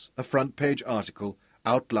months, a front-page article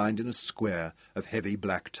outlined in a square of heavy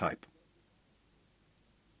black type.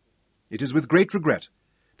 It is with great regret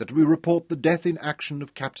that we report the death in action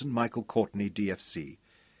of Captain Michael Courtney, DFC.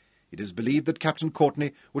 It is believed that Captain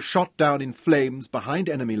Courtney was shot down in flames behind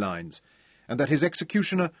enemy lines, and that his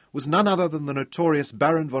executioner was none other than the notorious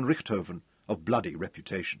Baron von Richthofen of bloody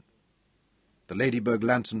reputation. The Ladybird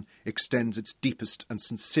Lantern extends its deepest and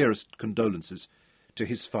sincerest condolences to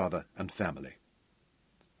his father and family.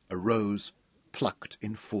 A rose plucked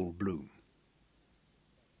in full bloom.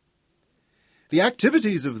 The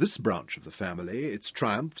activities of this branch of the family, its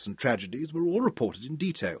triumphs and tragedies, were all reported in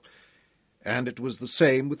detail, and it was the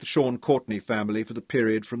same with the Sean Courtney family for the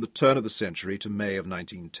period from the turn of the century to May of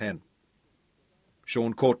 1910.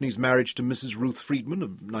 Sean Courtney's marriage to Mrs. Ruth Friedman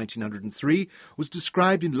of 1903 was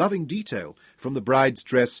described in loving detail, from the bride's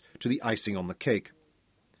dress to the icing on the cake.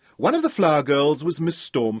 One of the flower girls was Miss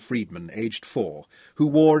Storm Friedman, aged 4, who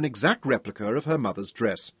wore an exact replica of her mother's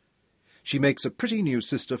dress. She makes a pretty new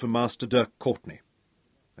sister for Master Dirk Courtney.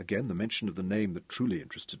 Again the mention of the name that truly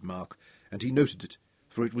interested Mark, and he noted it,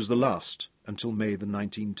 for it was the last until May the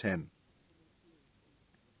 1910.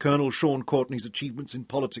 Colonel Sean Courtney's achievements in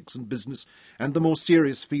politics and business and the more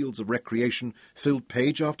serious fields of recreation filled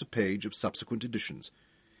page after page of subsequent editions.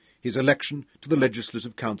 His election to the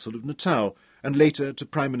Legislative Council of Natal, and later to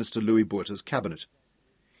Prime Minister Louis Botha's cabinet.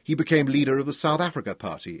 He became leader of the South Africa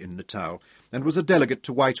Party in Natal, and was a delegate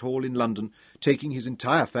to Whitehall in London, taking his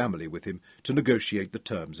entire family with him to negotiate the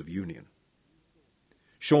terms of union.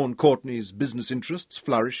 Sean Courtney's business interests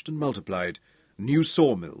flourished and multiplied. New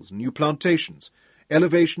sawmills, new plantations,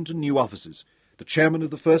 elevation to new offices, the chairman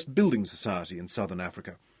of the first building society in southern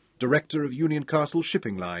Africa, director of Union Castle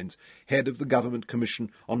Shipping Lines, head of the Government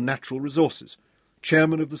Commission on Natural Resources,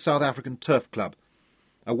 chairman of the South African Turf Club,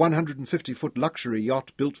 a 150-foot luxury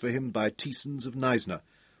yacht built for him by Thiessens of Neisner,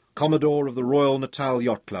 commodore of the Royal Natal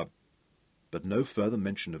Yacht Club. But no further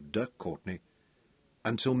mention of Dirk Courtney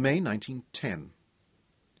until May 1910.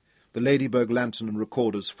 The Ladybird Lantern and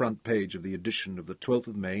Recorder's front page of the edition of the 12th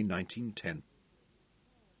of May 1910.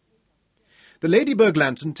 The Ladybird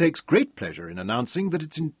Lantern takes great pleasure in announcing that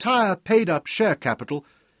its entire paid-up share capital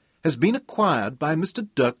has been acquired by Mr.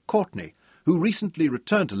 Dirk Courtney, who recently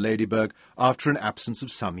returned to Ladybird after an absence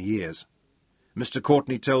of some years. Mr.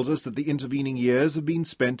 Courtney tells us that the intervening years have been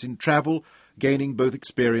spent in travel, gaining both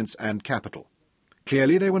experience and capital.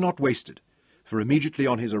 Clearly they were not wasted, for immediately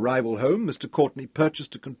on his arrival home, Mr. Courtney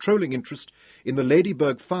purchased a controlling interest in the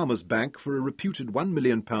Ladybird Farmers' Bank for a reputed £1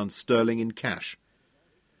 million sterling in cash.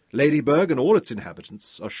 Ladybird and all its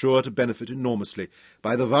inhabitants are sure to benefit enormously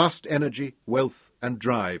by the vast energy, wealth and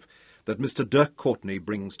drive that Mr. Dirk Courtney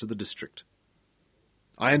brings to the district.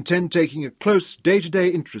 I intend taking a close day-to-day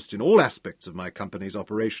interest in all aspects of my company's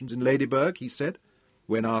operations in Ladybird, he said,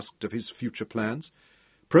 when asked of his future plans.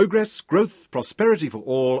 Progress, growth, prosperity for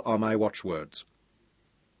all are my watchwords.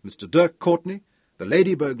 Mr. Dirk Courtney, the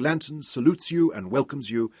Ladybird Lantern salutes you and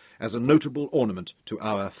welcomes you as a notable ornament to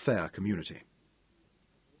our fair community.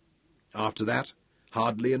 After that,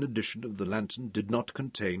 hardly an edition of the Lantern did not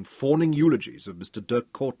contain fawning eulogies of Mr.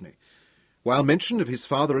 Dirk Courtney, while mention of his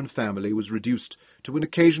father and family was reduced to an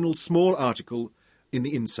occasional small article in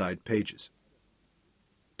the inside pages.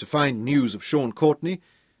 To find news of Sean Courtney,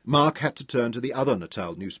 Mark had to turn to the other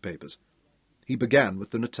Natal newspapers. He began with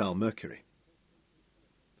the Natal Mercury.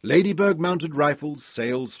 Ladybird Mounted Rifles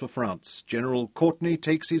sails for France. General Courtney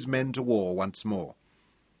takes his men to war once more.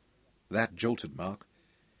 That jolted Mark.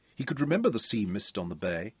 He could remember the sea mist on the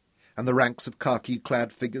bay, and the ranks of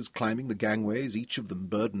khaki-clad figures climbing the gangways, each of them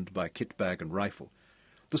burdened by kit-bag and rifle,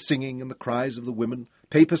 the singing and the cries of the women,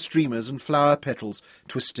 paper streamers and flower petals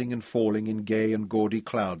twisting and falling in gay and gaudy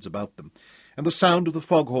clouds about them, and the sound of the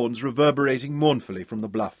foghorns reverberating mournfully from the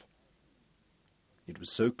bluff. It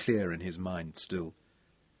was so clear in his mind still.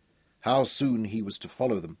 How soon he was to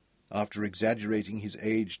follow them, after exaggerating his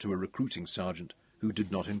age to a recruiting sergeant who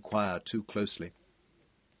did not inquire too closely.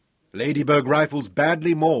 Ladybird Rifles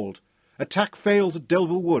badly mauled. Attack fails at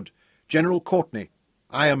Delville Wood. General Courtney.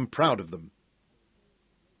 I am proud of them.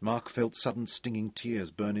 Mark felt sudden stinging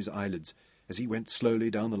tears burn his eyelids as he went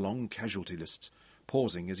slowly down the long casualty lists,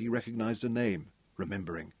 pausing as he recognized a name,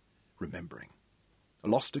 remembering.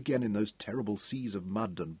 Lost again in those terrible seas of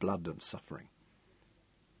mud and blood and suffering.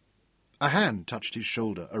 A hand touched his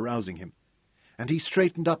shoulder, arousing him, and he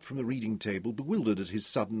straightened up from the reading table, bewildered at his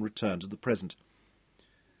sudden return to the present.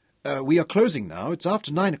 "We are closing now. It's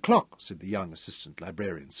after 9 o'clock," said the young assistant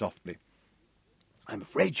librarian softly. "I'm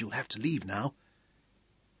afraid you'll have to leave now."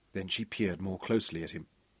 Then she peered more closely at him.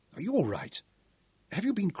 "Are you all right? Have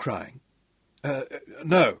you been crying?"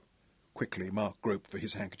 No." Quickly Mark groped for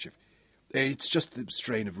his handkerchief. "It's just the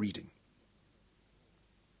strain of reading."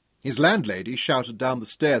 His landlady shouted down the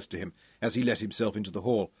stairs to him as he let himself into the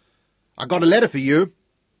hall. "I got a letter for you."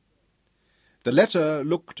 The letter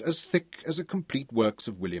looked as thick as a complete works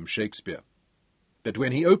of William Shakespeare, but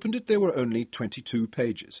when he opened it there were only 22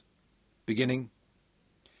 pages, beginning,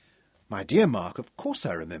 "My dear Mark, of course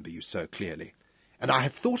I remember you so clearly, and I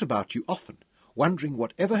have thought about you often, wondering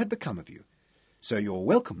whatever had become of you, so your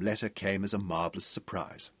welcome letter came as a marvellous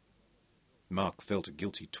surprise." Mark felt a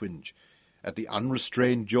guilty twinge at the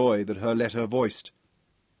unrestrained joy that her letter voiced.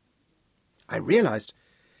 "I realized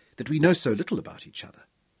that we know so little about each other.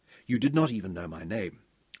 You did not even know my name.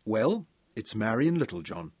 Well, it's Marion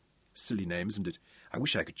Littlejohn. Silly name, isn't it? I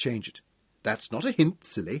wish I could change it. That's not a hint,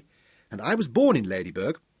 silly. And I was born in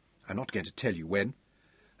Ladybirg. I'm not going to tell you when.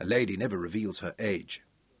 A lady never reveals her age.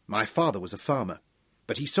 My father was a farmer,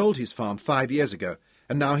 but he sold his farm 5 years ago,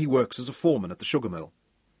 and now he works as a foreman at the sugar mill."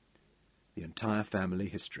 The entire family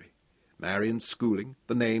history. Marion's schooling,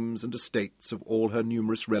 the names and estates of all her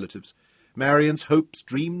numerous relatives, Marion's hopes,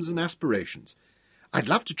 dreams, and aspirations. "I'd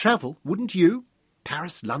love to travel, wouldn't you?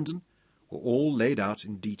 Paris, London," were all laid out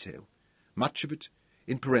in detail, much of it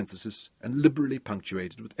in parenthesis and liberally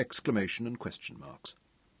punctuated with exclamation and question marks.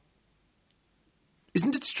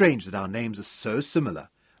 "Isn't it strange that our names are so similar,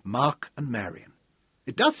 Mark and Marion?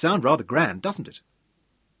 It does sound rather grand, doesn't it?"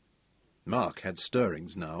 Mark had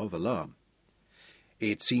stirrings now of alarm.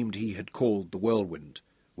 It seemed he had called the whirlwind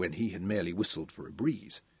when he had merely whistled for a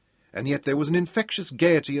breeze, and yet there was an infectious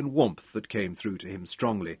gaiety and warmth that came through to him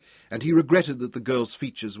strongly, and he regretted that the girl's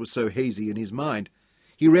features were so hazy in his mind.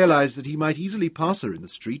 He realized that he might easily pass her in the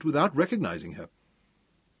street without recognizing her.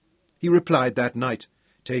 He replied that night,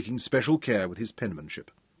 taking special care with his penmanship.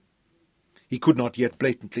 He could not yet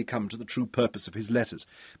blatantly come to the true purpose of his letters,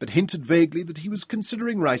 but hinted vaguely that he was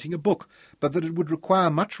considering writing a book, but that it would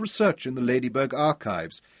require much research in the Ladybirg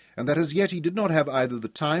archives, and that as yet he did not have either the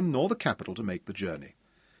time nor the capital to make the journey.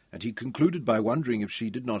 And he concluded by wondering if she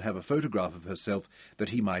did not have a photograph of herself that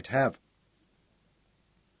he might have.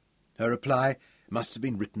 Her reply must have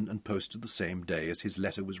been written and posted the same day as his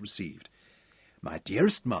letter was received. "My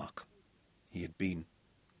dearest Mark," he had been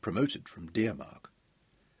promoted from Dear Mark.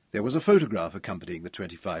 There was a photograph accompanying the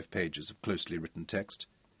 25 pages of closely written text.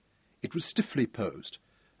 It was stiffly posed,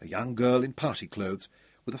 a young girl in party clothes,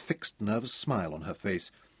 with a fixed, nervous smile on her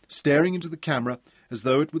face, staring into the camera as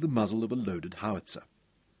though it were the muzzle of a loaded howitzer.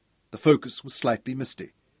 The focus was slightly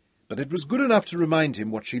misty, but it was good enough to remind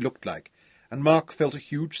him what she looked like, and Mark felt a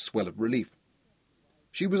huge swell of relief.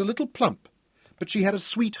 She was a little plump, but she had a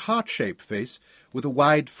sweet, heart-shaped face, with a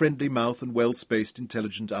wide, friendly mouth and well-spaced,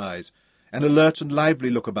 intelligent eyes, an alert and lively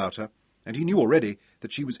look about her, and he knew already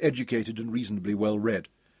that she was educated and reasonably well-read,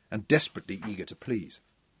 and desperately eager to please.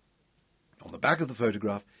 On the back of the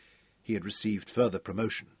photograph he had received further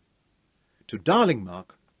promotion. "To darling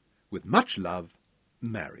Mark, with much love,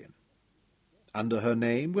 Marion." Under her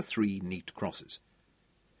name were 3 neat crosses.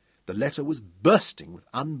 The letter was bursting with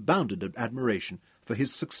unbounded admiration for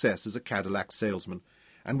his success as a Cadillac salesman,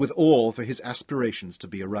 and with awe for his aspirations to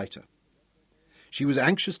be a writer. She was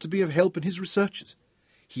anxious to be of help in his researches.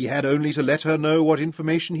 He had only to let her know what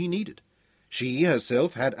information he needed. She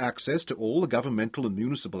herself had access to all the governmental and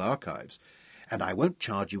municipal archives, and I won't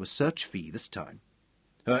charge you a search fee this time.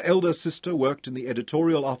 Her elder sister worked in the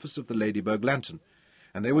editorial office of the Ladybirg Lantern,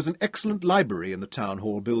 and there was an excellent library in the town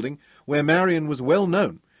hall building where Marion was well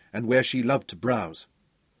known and where she loved to browse.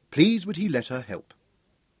 Please would he let her help.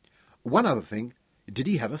 One other thing, did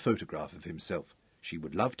he have a photograph of himself? She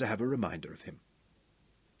would love to have a reminder of him.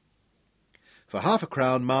 For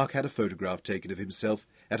 £50 Mark had a photograph taken of himself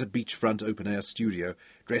at a beachfront open-air studio,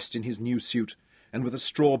 dressed in his new suit, and with a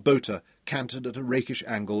straw boater canted at a rakish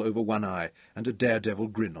angle over one eye and a daredevil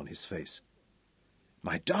grin on his face.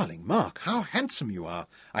 "My darling Mark, how handsome you are!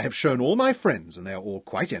 I have shown all my friends, and they are all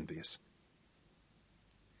quite envious."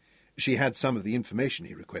 She had some of the information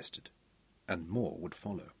he requested, and more would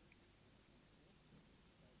follow.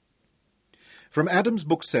 From Adams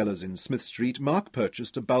Booksellers in Smith Street, Mark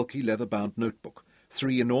purchased a bulky leather-bound notebook,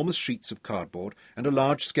 3 enormous sheets of cardboard, and a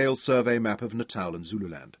large-scale survey map of Natal and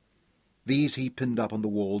Zululand. These he pinned up on the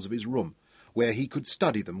walls of his room, where he could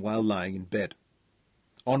study them while lying in bed.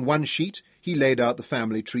 On one sheet he laid out the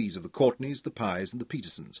family trees of the Courtneys, the Pyes, and the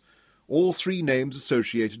Petersons, all 3 names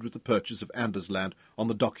associated with the purchase of Andersland on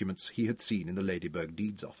the documents he had seen in the Ladysburg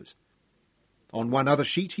Deeds Office. On one other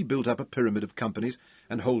sheet he built up a pyramid of companies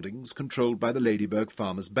and holdings controlled by the Ladysburg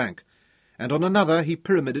Farmers' Bank, and on another he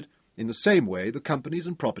pyramided in the same way the companies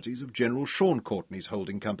and properties of General Sean Courtney's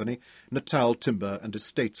holding company, Natal Timber and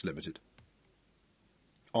Estates Limited.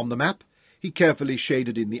 On the map he carefully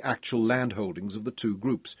shaded in the actual land holdings of the 2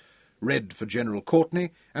 groups, red for General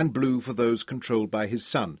Courtney and blue for those controlled by his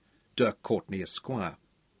son, Dirk Courtney Esquire.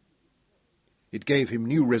 It gave him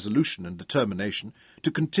new resolution and determination to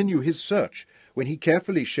continue his search when he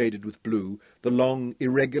carefully shaded with blue the long,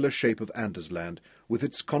 irregular shape of Andersland, with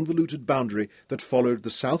its convoluted boundary that followed the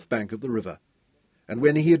south bank of the river. And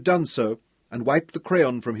when he had done so, and wiped the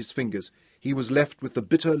crayon from his fingers, he was left with the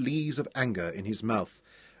bitter lees of anger in his mouth,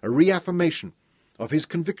 a reaffirmation of his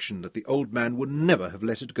conviction that the old man would never have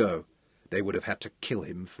let it go. They would have had to kill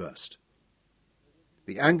him first.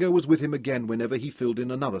 The anger was with him again whenever he filled in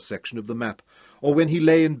another section of the map, or when he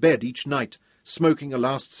lay in bed each night, smoking a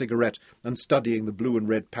last cigarette and studying the blue and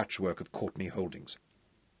red patchwork of Courtney holdings.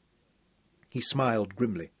 He smiled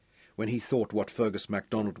grimly when he thought what Fergus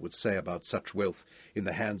MacDonald would say about such wealth in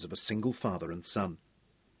the hands of a single father and son.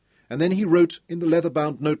 And then he wrote in the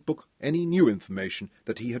leather-bound notebook any new information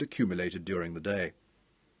that he had accumulated during the day.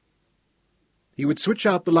 He would switch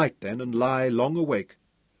out the light then and lie long awake,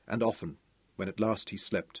 and often, when at last he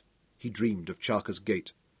slept, he dreamed of Charker's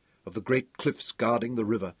Gate, of the great cliffs guarding the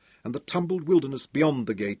river, and the tumbled wilderness beyond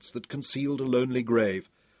the gates that concealed a lonely grave,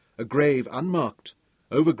 a grave unmarked,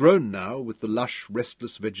 overgrown now with the lush,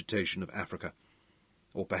 restless vegetation of Africa,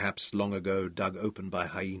 or perhaps long ago dug open by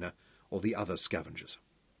hyena or the other scavengers.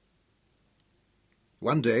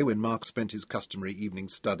 One day, when Mark spent his customary evening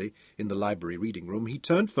study in the library reading room, he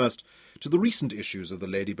turned first to the recent issues of the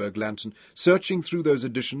Ladysburg Lantern, searching through those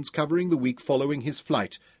editions covering the week following his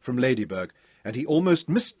flight from Ladysburg, and he almost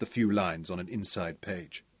missed the few lines on an inside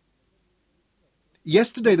page.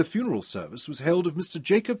 Yesterday the funeral service was held of Mr.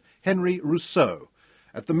 Jacob Henry Rousseau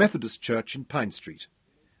at the Methodist Church in Pine Street.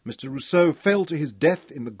 Mr. Rousseau fell to his death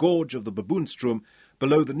in the gorge of the Baboonstrom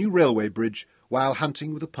below the new railway bridge while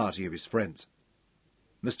hunting with a party of his friends.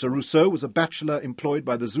 Mr. Rousseau was a bachelor employed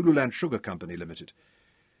by the Zululand Sugar Company Limited.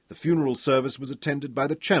 The funeral service was attended by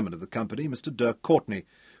the chairman of the company, Mr. Dirk Courtney,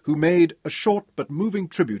 who made a short but moving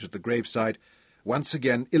tribute at the graveside, once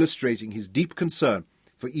again illustrating his deep concern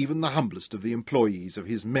for even the humblest of the employees of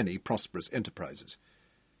his many prosperous enterprises.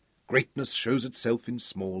 Greatness shows itself in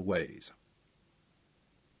small ways.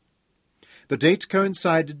 The date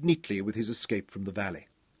coincided neatly with his escape from the valley.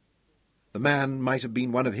 The man might have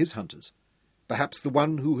been one of his hunters, perhaps the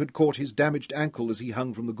one who had caught his damaged ankle as he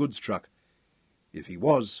hung from the goods truck. If he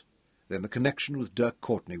was, then the connection with Dirk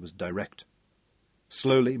Courtney was direct.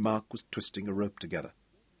 Slowly Mark was twisting a rope together,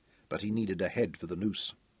 but he needed a head for the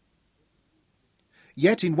noose.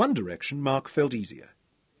 Yet in one direction Mark felt easier.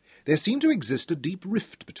 There seemed to exist a deep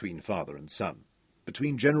rift between father and son,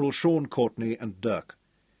 between General Sean Courtney and Dirk.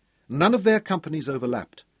 None of their companies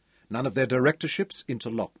overlapped, none of their directorships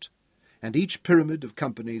interlocked, and each pyramid of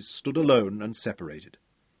companies stood alone and separated.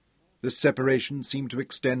 This separation seemed to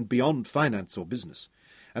extend beyond finance or business,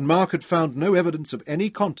 and Mark had found no evidence of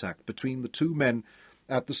any contact between the 2 men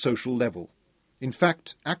at the social level. In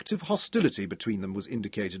fact, active hostility between them was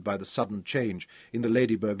indicated by the sudden change in the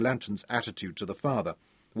Ladysburg Lantern's attitude to the father,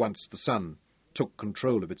 once the son took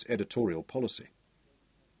control of its editorial policy.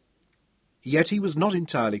 Yet he was not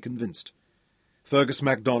entirely convinced. Fergus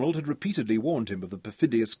MacDonald had repeatedly warned him of the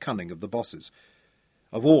perfidious cunning of the bosses,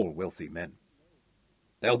 of all wealthy men.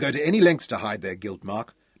 They'll go to any lengths to hide their guilt,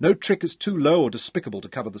 Mark. No trick is too low or despicable to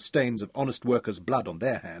cover the stains of honest workers' blood on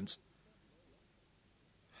their hands.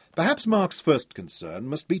 Perhaps Mark's first concern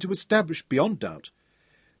must be to establish beyond doubt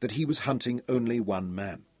that he was hunting only one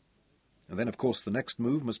man. And then, of course, the next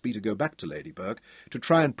move must be to go back to Ladysburg to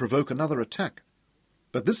try and provoke another attack.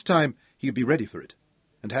 But this time he'd be ready for it,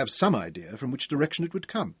 and have some idea from which direction it would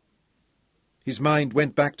come. His mind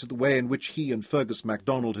went back to the way in which he and Fergus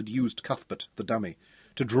MacDonald had used Cuthbert, the dummy,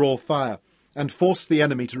 to draw fire and force the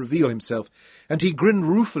enemy to reveal himself, and he grinned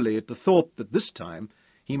ruefully at the thought that this time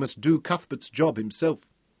he must do Cuthbert's job himself.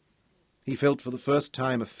 He felt for the first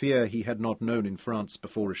time a fear he had not known in France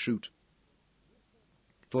before a shoot.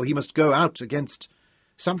 For he must go out against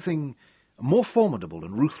something more formidable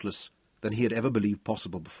and ruthless than he had ever believed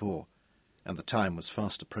possible before, and the time was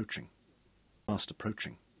fast approaching, fast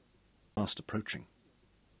approaching, fast approaching.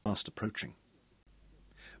 fast approaching.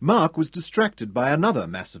 Mark was distracted by another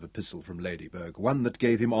massive epistle from Ladybird, one that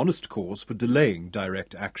gave him honest cause for delaying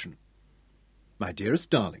direct action. "My dearest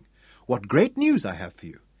darling, what great news I have for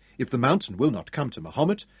you. If the mountain will not come to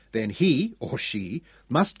Mahomet, then he, or she,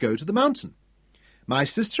 must go to the mountain. My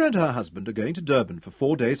sister and her husband are going to Durban for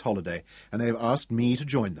 4 days' holiday, and they have asked me to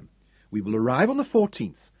join them. We will arrive on the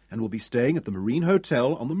 14th, and will be staying at the Marine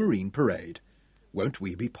Hotel on the Marine Parade. Won't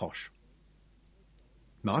we be posh?"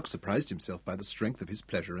 Mark surprised himself by the strength of his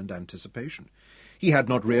pleasure and anticipation. He had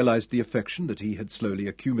not realized the affection that he had slowly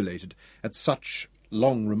accumulated at such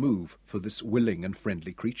long remove for this willing and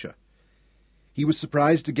friendly creature. He was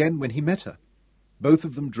surprised again when he met her, both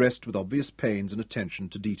of them dressed with obvious pains and attention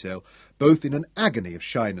to detail, both in an agony of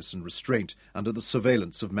shyness and restraint under the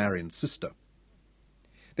surveillance of Marion's sister.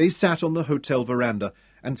 They sat on the hotel veranda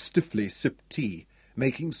and stiffly sipped tea,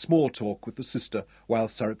 making small talk with the sister while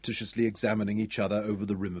surreptitiously examining each other over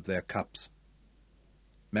the rim of their cups.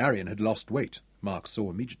 Marion had lost weight, Mark saw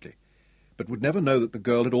immediately, but would never know that the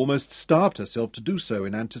girl had almost starved herself to do so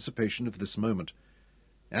in anticipation of this moment.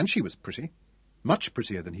 And she was pretty, much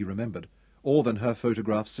prettier than he remembered, or than her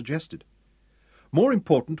photographs suggested. More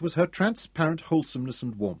important was her transparent wholesomeness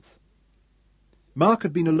and warmth. Mark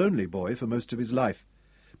had been a lonely boy for most of his life,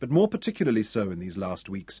 but more particularly so in these last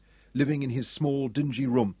weeks, living in his small, dingy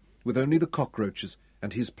room with only the cockroaches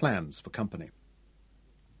and his plans for company.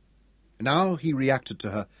 Now he reacted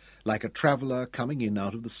to her like a traveller coming in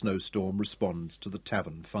out of the snowstorm responds to the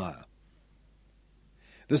tavern fire.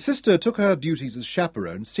 The sister took her duties as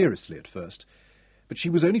chaperone seriously at first, but she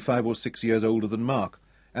was only 5 or 6 years older than Mark,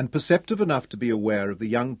 and perceptive enough to be aware of the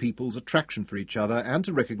young people's attraction for each other and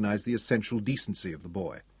to recognise the essential decency of the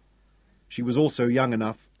boy. She was also young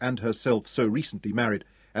enough, and herself so recently married,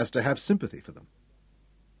 as to have sympathy for them.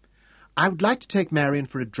 "I would like to take Marion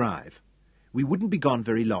for a drive. We wouldn't be gone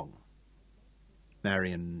very long."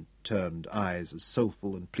 Marion turned eyes as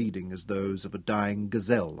soulful and pleading as those of a dying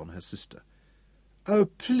gazelle on her sister. "Oh,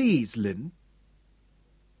 please, Lynn."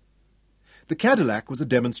 The Cadillac was a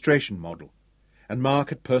demonstration model, and Mark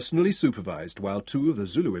had personally supervised while 2 of the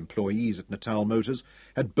Zulu employees at Natal Motors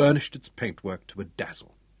had burnished its paintwork to a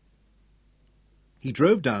dazzle. He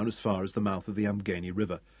drove down as far as the mouth of the Umgeni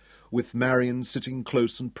River, with Marion sitting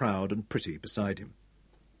close and proud and pretty beside him.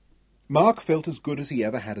 Mark felt as good as he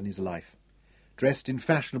ever had in his life, dressed in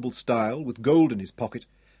fashionable style, with gold in his pocket,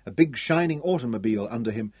 a big shining automobile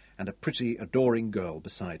under him, and a pretty, adoring girl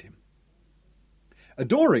beside him.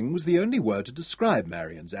 Adoring was the only word to describe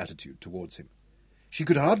Marion's attitude towards him. She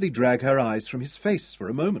could hardly drag her eyes from his face for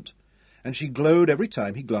a moment, and she glowed every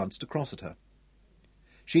time he glanced across at her.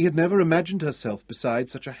 She had never imagined herself beside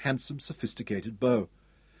such a handsome, sophisticated beau.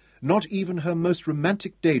 Not even her most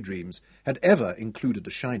romantic daydreams had ever included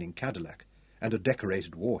a shining Cadillac and a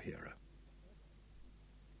decorated war hero.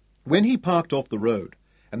 When he parked off the road,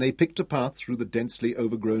 and they picked a path through the densely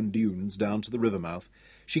overgrown dunes down to the river mouth,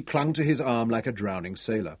 she clung to his arm like a drowning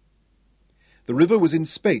sailor. The river was in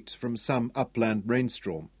spate from some upland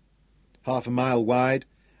rainstorm. 1/2 a mile wide,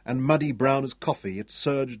 and muddy brown as coffee, it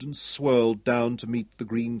surged and swirled down to meet the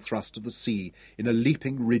green thrust of the sea in a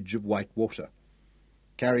leaping ridge of white water.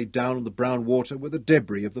 Carried down on the brown water were the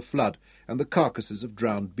debris of the flood and the carcasses of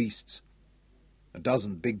drowned beasts. A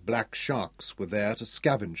dozen big black sharks were there to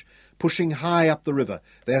scavenge, pushing high up the river,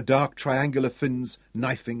 their dark triangular fins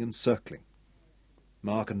knifing and circling.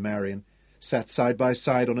 Mark and Marion sat side by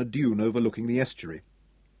side on a dune overlooking the estuary.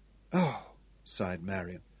 "Oh," sighed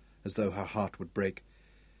Marion, as though her heart would break,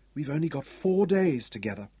 "we've only got 4 days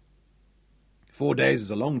together." "4 days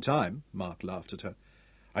is a long time," Mark laughed at her.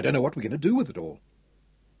 "I don't know what we're going to do with it all."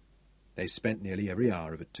 They spent nearly every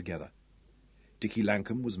hour of it together. Dickie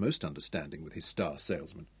Lankham was most understanding with his star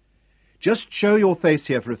salesman. "Just show your face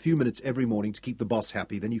here for a few minutes every morning to keep the boss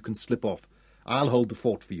happy, then you can slip off. I'll hold the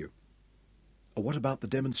fort for you." "What about the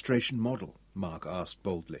demonstration model?" Mark asked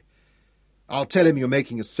boldly. "I'll tell him you're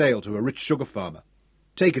making a sale to a rich sugar farmer.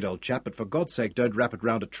 Take it, old chap, but for God's sake don't wrap it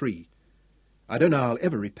round a tree. I don't know how I'll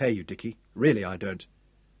ever repay you, Dickie. Really, I don't."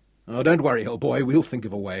 "Oh, don't worry, old boy, we'll think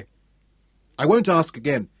of a way." "I won't ask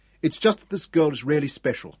again. It's just that this girl is really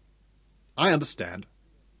special." "I understand."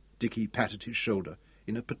 Dickie patted his shoulder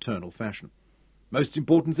in a paternal fashion. "Most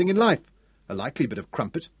important thing in life. A likely bit of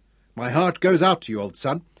crumpet. My heart goes out to you, old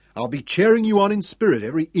son. I'll be cheering you on in spirit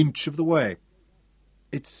every inch of the way."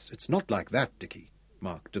 It's not like that, Dickie,"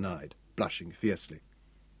 Mark denied, blushing fiercely.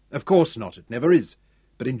 "Of course not, it never is,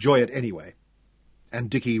 but enjoy it anyway." And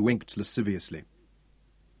Dickie winked lasciviously.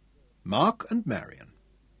 Mark and Marion.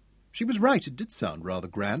 She was right, it did sound rather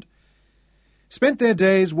grand. Spent their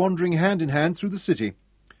days wandering hand in hand through the city,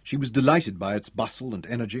 She was delighted by its bustle and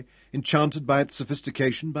energy, enchanted by its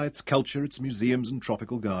sophistication, by its culture, its museums and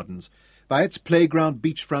tropical gardens, by its playground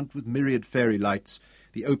beachfront with myriad fairy lights,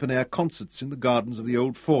 the open-air concerts in the gardens of the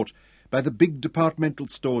old fort, by the big departmental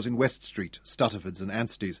stores in West Street, Stutterford's and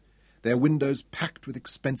Anstey's, their windows packed with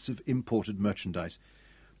expensive imported merchandise,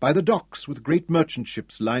 by the docks with great merchant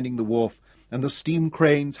ships lining the wharf and the steam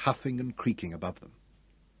cranes huffing and creaking above them.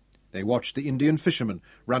 They watched the Indian fishermen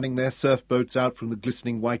running their surf boats out from the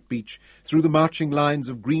glistening white beach through the marching lines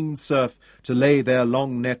of green surf to lay their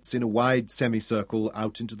long nets in a wide semicircle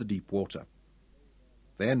out into the deep water.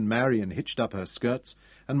 Then Marion hitched up her skirts,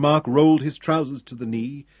 and Mark rolled his trousers to the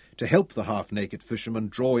knee to help the half-naked fishermen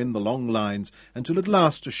draw in the long lines until at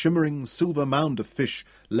last a shimmering silver mound of fish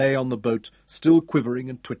lay on the boat, still quivering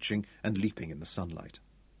and twitching and leaping in the sunlight.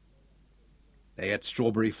 They ate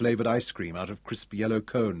strawberry-flavoured ice cream out of crisp yellow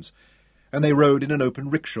cones, and they rode in an open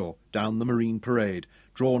rickshaw down the marine parade,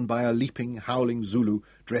 drawn by a leaping, howling Zulu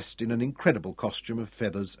dressed in an incredible costume of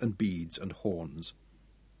feathers and beads and horns.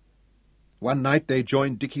 One night they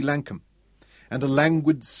joined Dickie Lankham, and a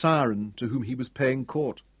languid siren to whom he was paying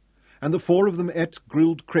court, and the four of them ate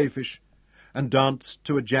grilled crayfish and danced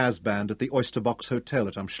to a jazz band at the Oyster Box Hotel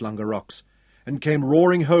at Umhlanga Rocks, and came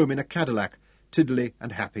roaring home in a Cadillac, tiddly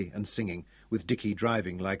and happy and singing, with Dickie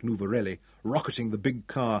driving like Nuvarelli, rocketing the big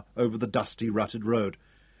car over the dusty, rutted road,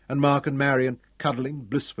 and Mark and Marion cuddling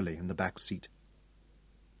blissfully in the back seat.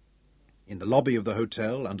 In the lobby of the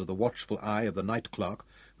hotel, under the watchful eye of the night clerk,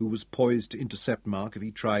 who was poised to intercept Mark if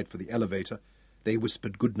he tried for the elevator, they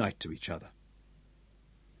whispered good night to each other.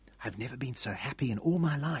 "I've never been so happy in all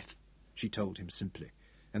my life," she told him simply,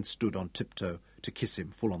 and stood on tiptoe to kiss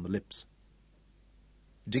him full on the lips.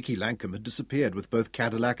 Dickie Lankham had disappeared with both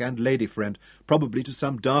Cadillac and lady friend, probably to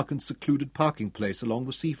some dark and secluded parking place along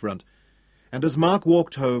the seafront, and as Mark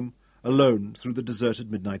walked home, alone through the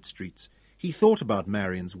deserted midnight streets, he thought about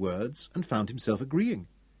Marion's words and found himself agreeing.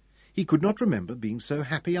 He could not remember being so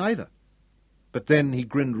happy either. But then he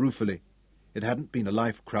grinned ruefully. It hadn't been a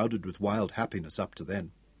life crowded with wild happiness up to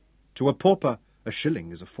then. To a pauper, a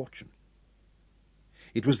shilling is a fortune.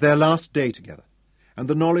 It was their last day together, and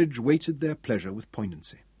the knowledge weighted their pleasure with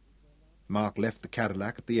poignancy. Mark left the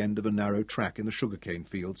Cadillac at the end of a narrow track in the sugar-cane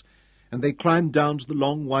fields, and they climbed down to the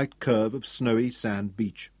long white curve of snowy sand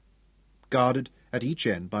beach, guarded at each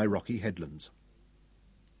end by rocky headlands.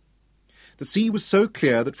 The sea was so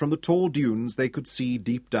clear that from the tall dunes they could see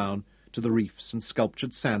deep down to the reefs and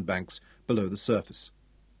sculptured sandbanks below the surface.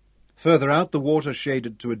 Further out, the water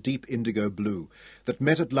shaded to a deep indigo blue that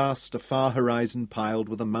met at last a far horizon piled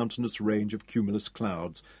with a mountainous range of cumulus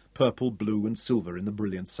clouds, purple, blue, and silver in the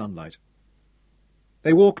brilliant sunlight.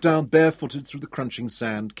 They walked down barefooted through the crunching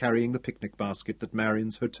sand, carrying the picnic basket that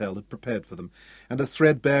Marion's hotel had prepared for them, and a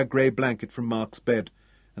threadbare grey blanket from Mark's bed,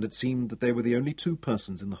 and it seemed that they were the only two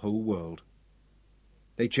persons in the whole world.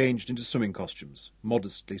 They changed into swimming costumes,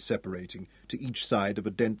 modestly separating to each side of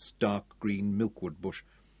a dense, dark green milkwood bush,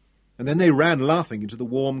 and then they ran laughing into the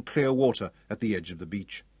warm, clear water at the edge of the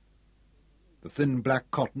beach. The thin black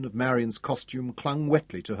cotton of Marion's costume clung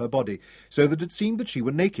wetly to her body, so that it seemed that she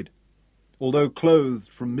were naked, although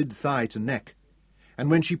clothed from mid-thigh to neck, and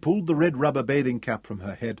when she pulled the red rubber bathing cap from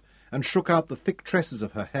her head and shook out the thick tresses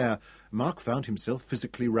of her hair, Mark found himself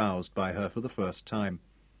physically roused by her for the first time.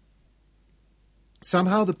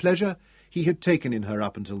 Somehow the pleasure he had taken in her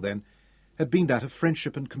up until then had been that of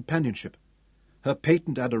friendship and companionship. Her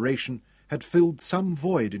patent adoration had filled some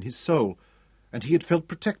void in his soul, and he had felt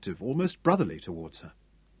protective, almost brotherly, towards her.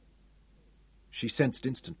 She sensed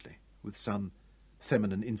instantly, with some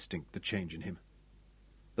feminine instinct, the change in him.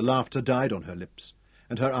 The laughter died on her lips,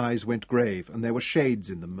 and her eyes went grave, and there were shades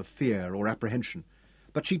in them of fear or apprehension.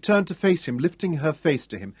 But she turned to face him, lifting her face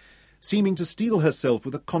to him, seeming to steel herself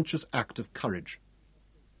with a conscious act of courage.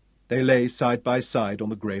 They lay side by side on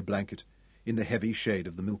the grey blanket, in the heavy shade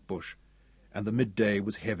of the milk bush, and the midday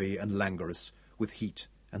was heavy and languorous with heat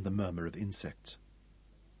and the murmur of insects.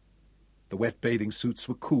 The wet bathing suits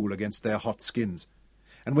were cool against their hot skins,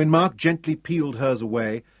 and when Mark gently peeled hers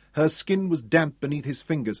away, her skin was damp beneath his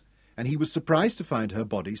fingers, and he was surprised to find her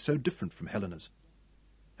body so different from Helena's.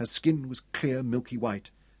 Her skin was clear milky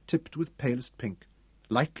white, tipped with palest pink,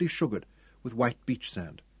 lightly sugared with white beach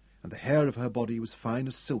sand, and the hair of her body was fine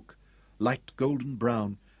as silk, light golden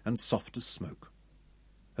brown, and soft as smoke.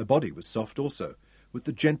 Her body was soft also, with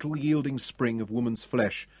the gentle yielding spring of woman's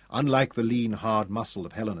flesh, unlike the lean, hard muscle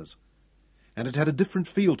of Helena's. And it had a different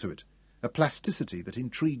feel to it, a plasticity that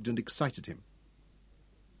intrigued and excited him.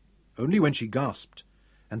 Only when she gasped,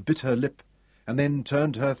 and bit her lip, and then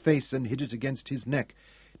turned her face and hid it against his neck,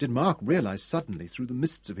 did Mark realize suddenly, through the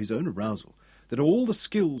mists of his own arousal, that all the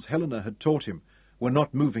skills Helena had taught him were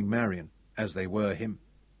not moving Marion as they were him.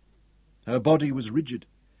 Her body was rigid,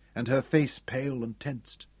 and her face pale and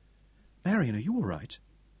tensed. "Marion, are you all right?"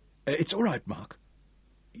 "It's all right, Mark.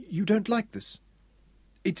 You don't like this.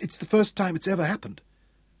 It's the first time it's ever happened.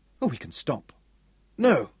 Oh, we can stop."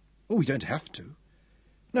 "No. Oh, we don't have to.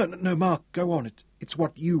 No, Mark, go on. It's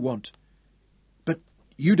what you want. But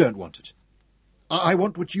you don't want it. I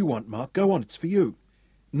want what you want, Mark. Go on, it's for you."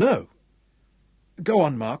 "No." "Go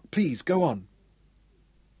on, Mark, please, go on."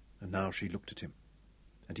 And now she looked at him,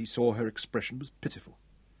 and he saw her expression was pitiful,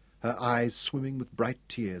 her eyes swimming with bright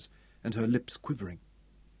tears, and her lips quivering.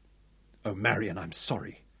 "Oh, Marion, I'm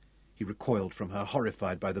sorry." He recoiled from her,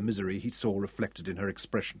 horrified by the misery he saw reflected in her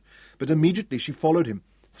expression. But immediately she followed him,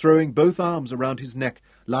 throwing both arms around his neck,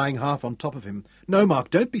 lying half on top of him. "No, Mark,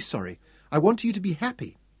 don't be sorry. I want you to be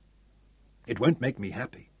happy." "It won't make me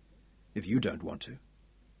happy, if you don't want to."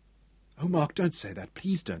 "Oh, Mark, don't say that.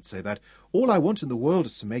 Please don't say that. All I want in the world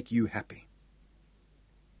is to make you happy."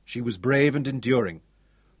 She was brave and enduring,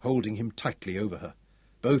 holding him tightly over her,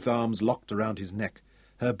 both arms locked around his neck,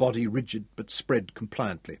 her body rigid but spread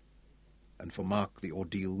compliantly. And for Mark the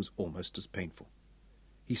ordeal was almost as painful.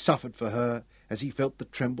 He suffered for her as he felt the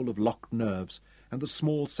tremble of locked nerves and the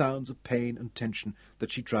small sounds of pain and tension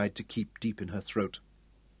that she tried to keep deep in her throat.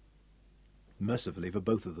 Mercifully for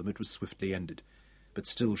both of them it was swiftly ended, but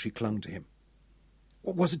still she clung to him.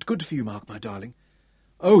 "Was it good for you, Mark, my darling?"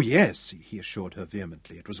 "Oh, yes," he assured her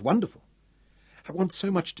vehemently. "It was wonderful. I want so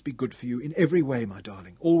much to be good for you in every way, my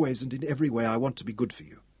darling. Always and in every way I want to be good for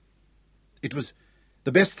you." "It was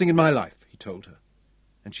the best thing in my life," he told her,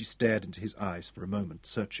 and she stared into his eyes for a moment,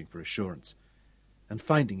 searching for assurance, and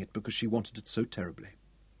finding it because she wanted it so terribly.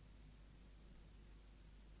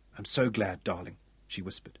 "I'm so glad, darling," she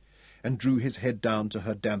whispered, and drew his head down to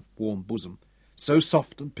her damp, warm bosom, so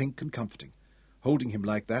soft and pink and comforting. Holding him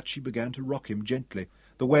like that, she began to rock him gently,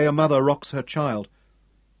 the way a mother rocks her child.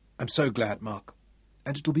 "I'm so glad, Mark.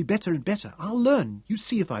 And it'll be better and better. I'll learn. You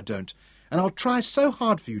see if I don't. And I'll try so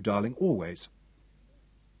hard for you, darling, always."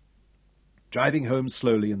 Driving home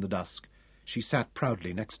slowly in the dusk, she sat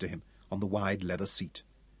proudly next to him on the wide leather seat.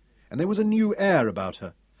 And there was a new air about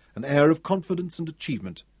her, an air of confidence and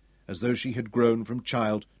achievement, as though she had grown from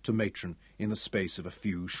child to matron in the space of a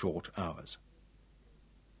few short hours.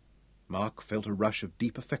 Mark felt a rush of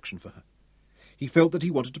deep affection for her. He felt that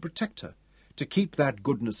he wanted to protect her, to keep that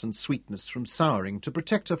goodness and sweetness from souring, to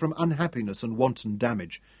protect her from unhappiness and wanton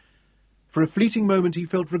damage. For a fleeting moment he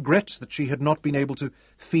felt regret that she had not been able to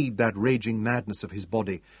feed that raging madness of his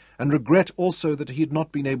body, and regret also that he had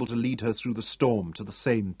not been able to lead her through the storm to the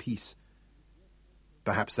same peace.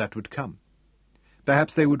 Perhaps that would come.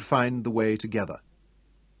 Perhaps they would find the way together.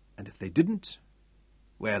 And if they didn't,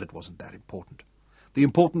 well, it wasn't that important. The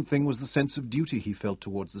important thing was the sense of duty he felt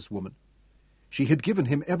towards this woman. She had given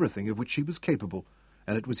him everything of which she was capable,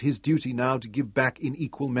 and it was his duty now to give back in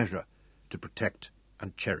equal measure, to protect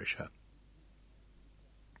and cherish her.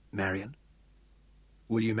 "Marion,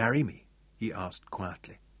 will you marry me?" he asked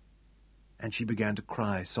quietly. And she began to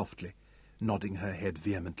cry softly, nodding her head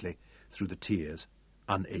vehemently through the tears,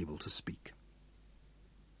 unable to speak.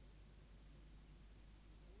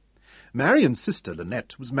 Marion's sister,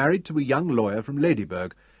 Lynette, was married to a young lawyer from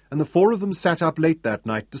Ladysburg, and the four of them sat up late that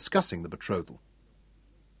night discussing the betrothal.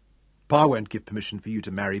 "Pa won't give permission for you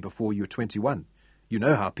to marry before you're 21. You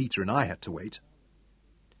know how Peter and I had to wait."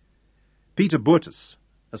 Peter Burtis,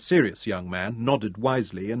 a serious young man, nodded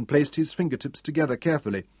wisely and placed his fingertips together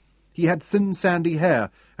carefully. He had thin, sandy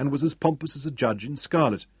hair and was as pompous as a judge in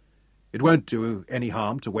scarlet. "It won't do any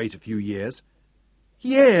harm to wait a few years."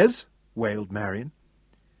 "Years?" wailed Marion.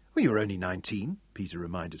 "Well, you're only 19, Peter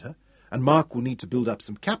reminded her, "and Mark will need to build up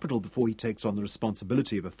some capital before he takes on the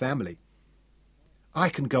responsibility of a family." "I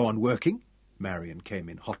can go on working," Marion came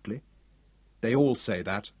in hotly. "They all say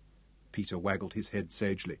that." Peter waggled his head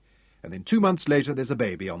sagely. "And then 2 months later there's a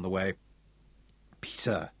baby on the way."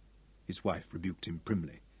 "Peter," his wife rebuked him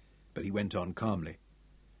primly, but he went on calmly.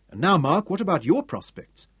 "And now, Mark, what about your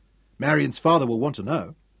prospects? Marion's father will want to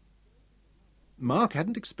know." Mark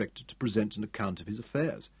hadn't expected to present an account of his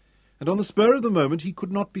affairs, and on the spur of the moment he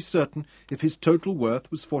could not be certain if his total worth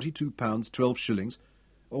was £42 12 shillings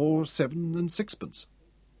or 7 6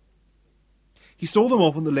 He saw them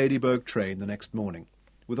off on the Ladysburg train the next morning,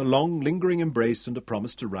 with a long, lingering embrace and a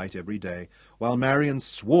promise to write every day, while Marion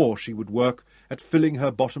swore she would work at filling her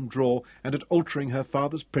bottom drawer and at altering her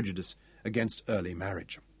father's prejudice against early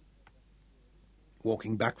marriage.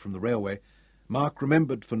 Walking back from the railway, Mark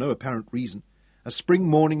remembered, for no apparent reason, a spring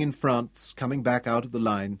morning in France, coming back out of the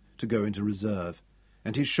line to go into reserve,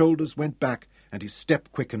 and his shoulders went back and his step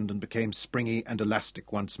quickened and became springy and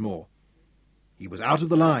elastic once more. He was out of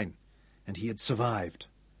the line, and he had survived.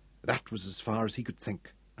 That was as far as he could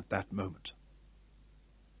think at that moment.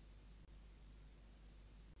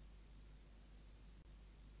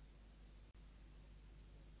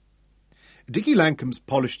 Dickie Lancome's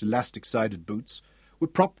polished elastic-sided boots were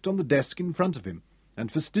propped on the desk in front of him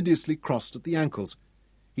and fastidiously crossed at the ankles.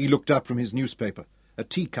 He looked up from his newspaper, a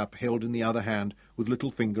teacup held in the other hand with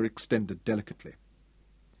little finger extended delicately.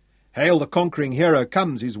 "Hail the conquering hero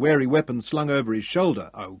comes, his wary weapon slung over his shoulder.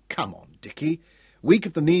 Oh, come on, Dickie. Weak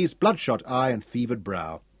at the knees, bloodshot eye and fevered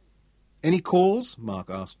brow." "Any cause?" Mark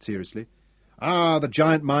asked seriously. The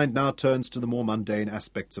giant mind now turns to the more mundane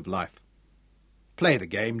aspects of life." "Play the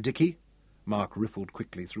game, Dickie." Mark riffled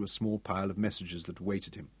quickly through a small pile of messages that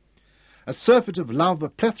awaited him. "A surfeit of love, a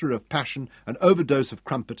plethora of passion, an overdose of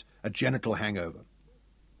crumpet, a genital hangover."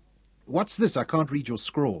 "What's this? I can't read your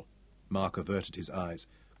scrawl." Mark averted his eyes,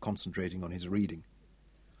 concentrating on his reading.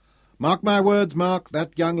 "Mark my words, Mark,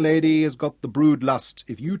 that young lady has got the brood lust.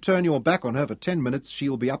 If you turn your back on her for 10 minutes,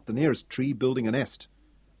 she'll be up the nearest tree building a nest."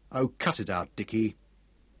 "Oh, cut it out, Dickie."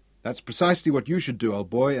 "That's precisely what you should do,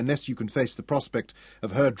 old boy, unless you can face the prospect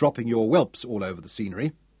of her dropping your whelps all over the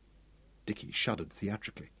scenery." Dickie shuddered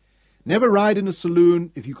theatrically. "Never ride in a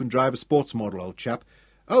saloon if you can drive a sports model, old chap.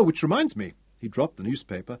 Oh, which reminds me." He dropped the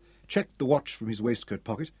newspaper, checked the watch from his waistcoat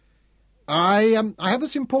pocket. I have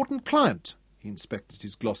this important client." He inspected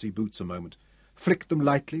his glossy boots a moment, flicked them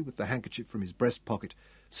lightly with the handkerchief from his breast pocket,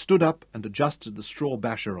 stood up and adjusted the straw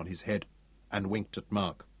basher on his head, and winked at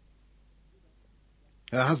Mark.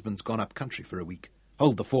 "Her husband's gone up country for a week.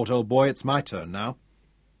 Hold the fort, old boy, it's my turn now."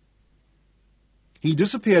 He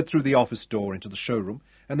disappeared through the office door into the showroom,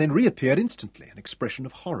 and then reappeared instantly, an expression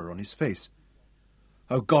of horror on his face.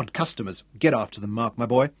 "Oh, God, customers! Get after them, Mark, my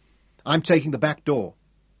boy. I'm taking the back door."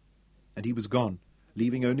 And he was gone,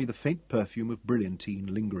 leaving only the faint perfume of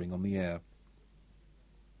brilliantine lingering on the air.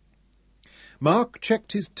 Mark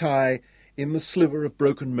checked his tie in the sliver of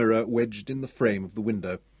broken mirror wedged in the frame of the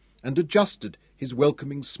window, and adjusted his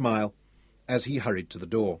welcoming smile as he hurried to the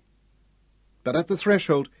door. But at the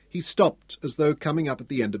threshold he stopped as though coming up at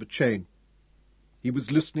the end of a chain. He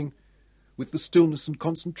was listening with the stillness and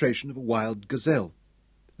concentration of a wild gazelle,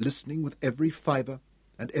 listening with every fibre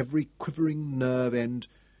and every quivering nerve end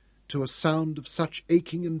to a sound of such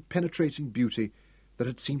aching and penetrating beauty that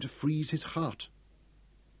it seemed to freeze his heart.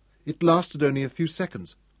 It lasted only a few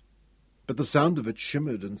seconds, but the sound of it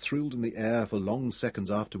shimmered and thrilled in the air for long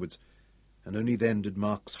seconds afterwards, and only then did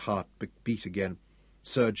Mark's heart beat again,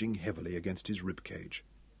 surging heavily against his rib cage.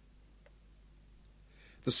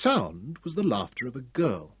 The sound was the laughter of a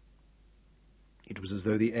girl. It was as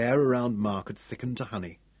though the air around Mark had thickened to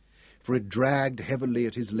honey, for it dragged heavily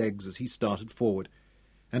at his legs as he started forward,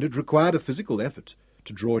 and it required a physical effort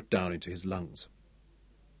to draw it down into his lungs.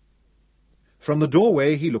 From the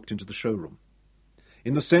doorway he looked into the showroom.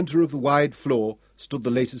 In the centre of the wide floor stood the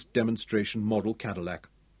latest demonstration model Cadillac,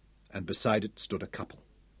 and beside it stood a couple.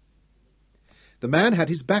 The man had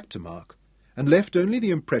his back to Mark, and left only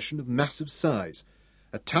the impression of massive size,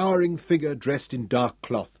 a towering figure dressed in dark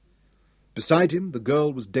cloth. Beside him the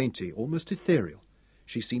girl was dainty, almost ethereal.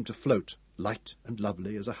 She seemed to float, light and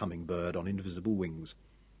lovely as a hummingbird on invisible wings.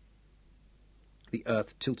 The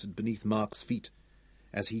earth tilted beneath Mark's feet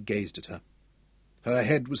as he gazed at her. Her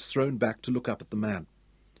head was thrown back to look up at the man.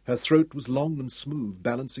 Her throat was long and smooth,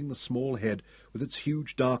 balancing the small head with its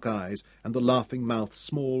huge dark eyes and the laughing mouth,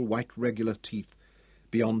 small white regular teeth,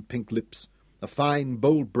 beyond pink lips, a fine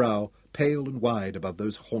bold brow, pale and wide above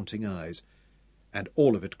those haunting eyes, and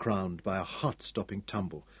all of it crowned by a heart-stopping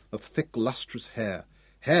tumble of thick lustrous hair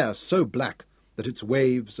so black that its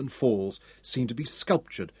waves and falls seemed to be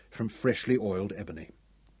sculptured from freshly oiled ebony.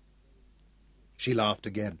 She laughed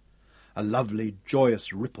again, a lovely,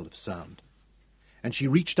 joyous ripple of sound, and she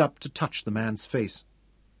reached up to touch the man's face.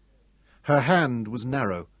 Her hand was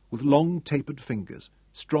narrow, with long tapered fingers,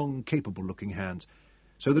 strong, capable-looking hands,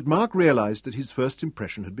 so that Mark realized that his first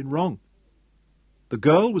impression had been wrong. The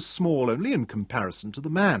girl was small only in comparison to the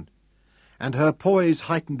man, and her poise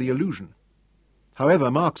heightened the illusion.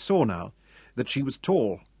 However, Mark saw now that she was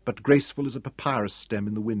tall, but graceful as a papyrus stem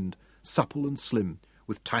in the wind, supple and slim,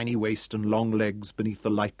 with tiny waist and long legs beneath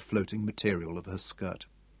the light floating material of her skirt.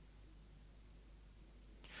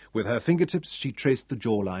 With her fingertips she traced the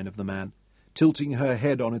jawline of the man, tilting her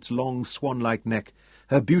head on its long swan-like neck.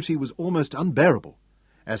 Her beauty was almost unbearable,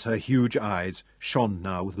 as her huge eyes shone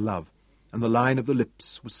now with love, and the line of the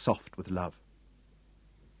lips was soft with love.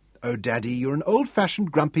 "Oh, Daddy, you're an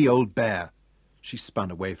old-fashioned, grumpy old bear." She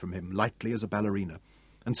spun away from him, lightly as a ballerina,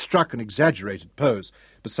 and struck an exaggerated pose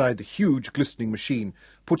beside the huge glistening machine,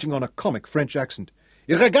 putting on a comic French accent.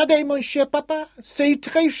 "Regardez, mon cher papa, c'est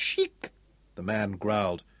très chic." The man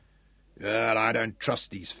growled. "I don't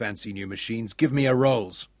trust these fancy new machines. Give me a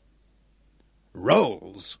Rolls."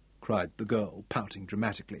 "Rolls?" cried the girl, pouting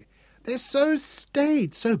dramatically. "They're so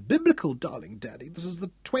staid, so biblical, darling Daddy. This is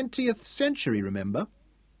the 20th century, remember?"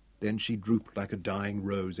 Then she drooped like a dying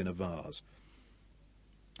rose in a vase.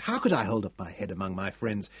 "How could I hold up my head among my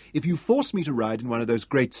friends if you force me to ride in one of those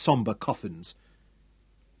great sombre coffins?"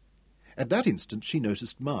 At that instant she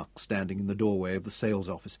noticed Mark standing in the doorway of the sales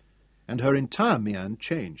office, and her entire mien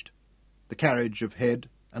changed. The carriage of head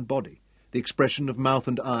and body, the expression of mouth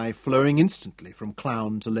and eye flowing instantly from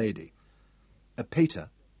clown to lady. "A pater,"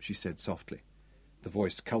 she said softly, the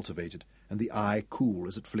voice cultivated and the eye cool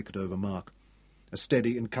as it flickered over Mark. A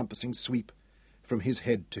steady, encompassing sweep from his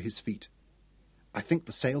head to his feet. "I think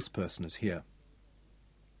the salesperson is here."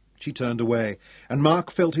 She turned away, and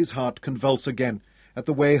Mark felt his heart convulse again at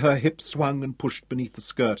the way her hips swung and pushed beneath the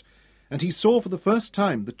skirt, and he saw for the first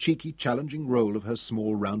time the cheeky, challenging roll of her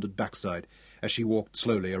small, rounded backside as she walked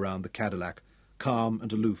slowly around the Cadillac, calm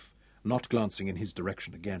and aloof, not glancing in his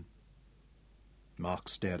direction again. Mark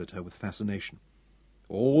stared at her with fascination,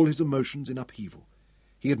 all his emotions in upheaval.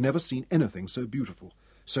 He had never seen anything so beautiful,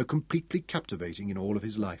 so completely captivating in all of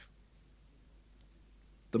his life.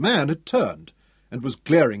 The man had turned and was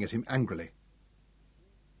glaring at him angrily.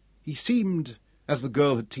 He seemed, as the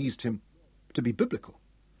girl had teased him, to be biblical.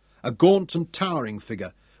 A gaunt and towering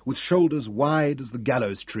figure, with shoulders wide as the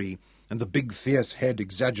gallows tree, and the big fierce head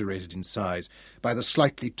exaggerated in size by the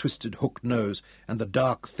slightly twisted hooked nose and the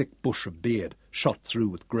dark thick bush of beard shot through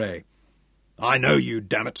with grey. "I know you,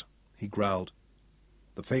 damn it," he growled.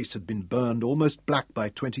 The face had been burned almost black by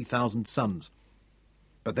 20,000 suns,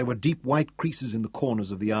 but there were deep white creases in the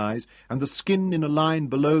corners of the eyes, and the skin in a line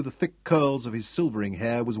below the thick curls of his silvering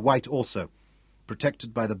hair was white also,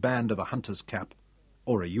 protected by the band of a hunter's cap,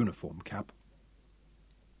 or a uniform cap.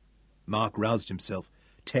 Mark roused himself,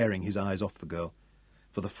 tearing his eyes off the girl,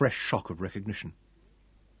 for the fresh shock of recognition.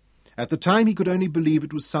 At the time he could only believe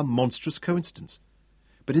it was some monstrous coincidence,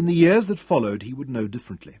 but in the years that followed he would know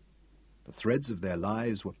differently. The threads of their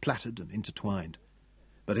lives were plaited and intertwined.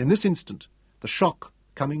 But in this instant, the shock,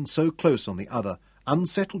 coming so close on the other,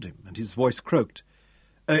 unsettled him, and his voice croaked.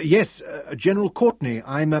 Yes, General Courtney,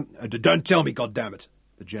 I'm... Don't tell me, goddammit,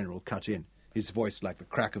 the General cut in, his voice like the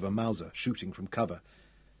crack of a Mauser shooting from cover.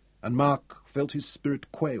 And Mark felt his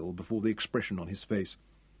spirit quail before the expression on his face.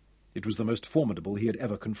 It was the most formidable he had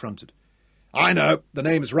ever confronted. "I know, the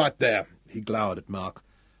name's right there," he glowered at Mark.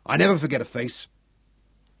 "I never forget a face."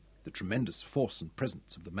 The tremendous force and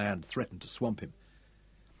presence of the man threatened to swamp him.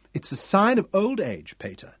 "It's a sign of old age,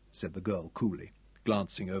 Pater," said the girl coolly,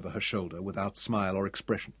 glancing over her shoulder without smile or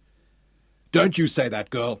expression. "Don't you say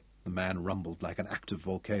that, girl," the man rumbled like an active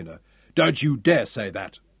volcano. "Don't you dare say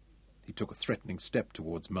that." He took a threatening step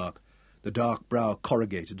towards Mark, the dark brow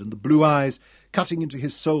corrugated and the blue eyes cutting into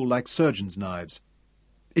his soul like surgeon's knives.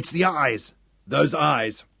 "It's the eyes! Those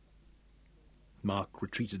eyes!" Mark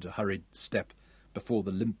retreated a hurried step before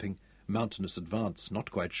the limping, mountainous advance,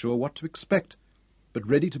 not quite sure what to expect, but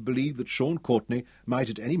ready to believe that Sean Courtney might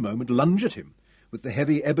at any moment lunge at him with the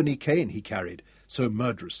heavy ebony cane he carried, so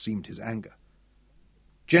murderous seemed his anger.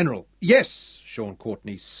 "General, yes!" Sean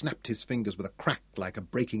Courtney snapped his fingers with a crack like a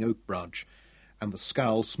breaking oak branch, and the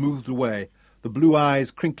scowl smoothed away, the blue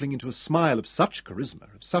eyes crinkling into a smile of such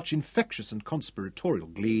charisma, of such infectious and conspiratorial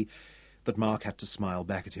glee, that Mark had to smile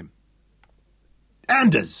back at him.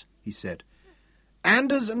 "Anders," he said.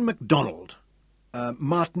 "Anders and MacDonald.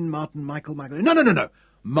 Martin, Michael. No.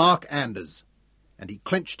 Mark Anders." And he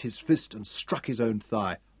clenched his fist and struck his own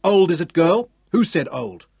thigh. "Old, is it, girl? Who said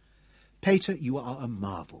old?" "Pater, you are a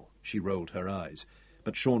marvel." She rolled her eyes,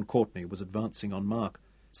 but Sean Courtney was advancing on Mark,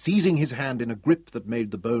 seizing his hand in a grip that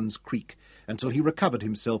made the bones creak, until he recovered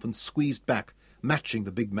himself and squeezed back, matching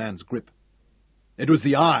the big man's grip. "It was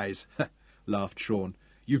the eyes," laughed Sean.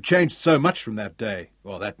 "You've changed so much from that day,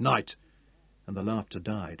 or that night." And the laughter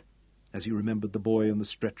died, as he remembered the boy on the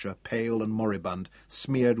stretcher, pale and moribund,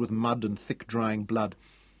 smeared with mud and thick-drying blood,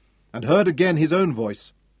 and heard again his own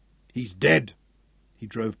voice. "He's dead." He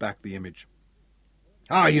drove back the image.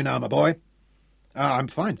 "How are you now, my boy?" "I'm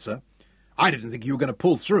fine, sir." "I didn't think you were going to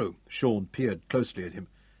pull through." Sean peered closely at him.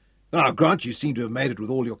 Grant, you seem to have made it with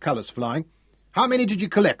all your colours flying. How many did you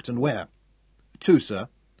collect and where?" "2, sir.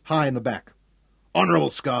 High in the back." "Honourable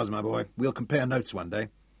scars, my boy. We'll compare notes one day."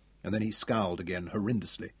 And then he scowled again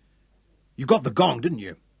horrendously. "You got the gong, didn't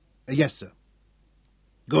you?" "Yes, sir."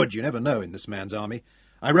 "Good, you never know in this man's army.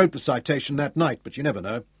 I wrote the citation that night, but you never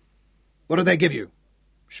know. What did they give you?"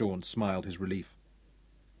 Sean smiled his relief.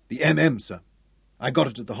 "The MM, sir. I got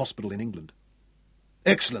it at the hospital in England."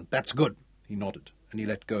 "Excellent, that's good," he nodded, and he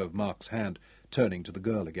let go of Mark's hand, turning to the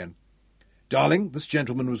girl again. "Darling, this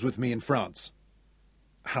gentleman was with me in France."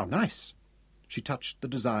 "How nice." She touched the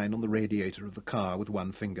design on the radiator of the car with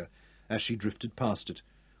one finger as she drifted past it,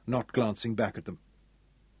 not glancing back at them.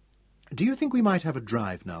 "Do you think we might have a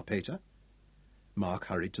drive now, Pater?" Mark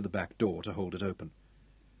hurried to the back door to hold it open.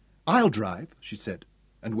 "I'll drive," she said,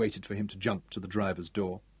 and waited for him to jump to the driver's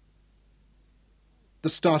door. "The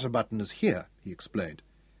starter button is here," he explained.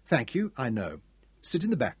 "Thank you, I know. Sit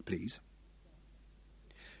in the back, please."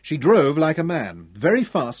 She drove like a man, very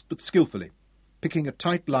fast but skillfully, picking a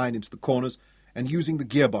tight line into the corners and using the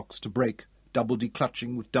gearbox to brake, double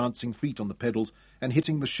declutching with dancing feet on the pedals and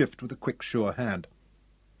hitting the shift with a quick, sure hand.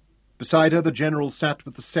 Beside her the General sat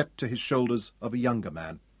with the set to his shoulders of a younger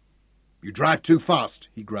man. "You drive too fast,"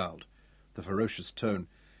 he growled, the ferocious tone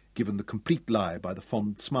given the complete lie by the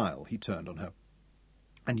fond smile he turned on her.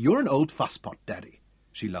 "And you're an old fusspot, Daddy,"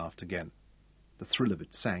 she laughed again. The thrill of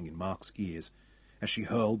it sang in Mark's ears as she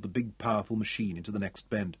hurled the big, powerful machine into the next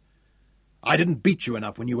bend. "I didn't beat you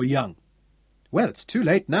enough when you were young." "Well, it's too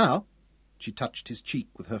late now." She touched his cheek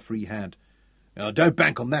with her free hand. "Don't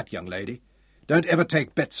bank on that, young lady. Don't ever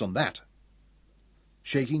take bets on that."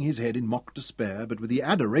 Shaking his head in mock despair, but with the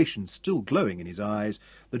adoration still glowing in his eyes,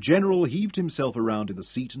 the General heaved himself around in the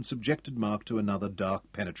seat and subjected Mark to another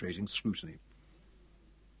dark, penetrating scrutiny.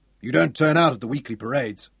 "You don't turn out at the weekly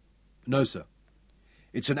parades?" "No, sir."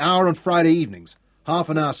 "It's an hour on Friday evenings, half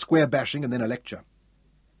an hour square bashing and then a lecture."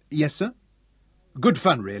 "Yes, sir." "Good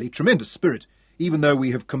fun, really, tremendous spirit, even though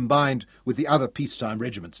we have combined with the other peacetime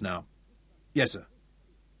regiments now." "Yes, sir."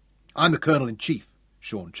 "I'm the Colonel-in-Chief,"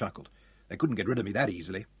 Sean chuckled. "They couldn't get rid of me that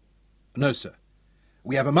easily." "No, sir.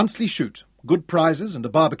 We have a monthly shoot, good prizes and a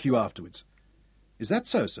barbecue afterwards." "Is that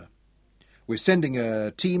so, sir?" "We're sending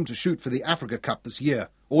a team to shoot for the Africa Cup this year,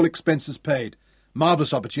 all expenses paid.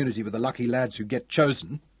 Marvellous opportunity for the lucky lads who get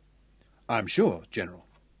chosen." "I'm sure, General."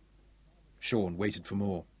 Sean waited for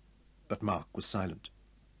more, but Mark was silent.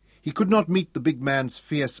 He could not meet the big man's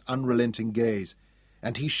fierce, unrelenting gaze,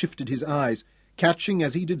 and he shifted his eyes, catching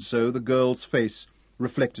as he did so the girl's face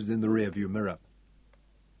reflected in the rearview mirror.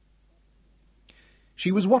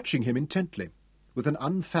 She was watching him intently, with an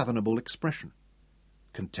unfathomable expression.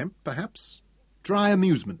 Contempt, perhaps? Dry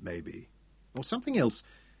amusement, maybe? Or something else,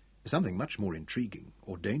 something much more intriguing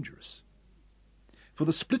or dangerous? For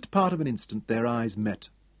the split part of an instant their eyes met,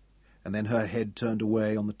 and then her head turned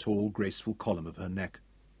away on the tall, graceful column of her neck.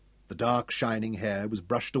 The dark, shining hair was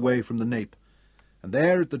brushed away from the nape, and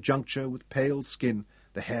there at the juncture, with pale skin,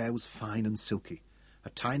 the hair was fine and silky, a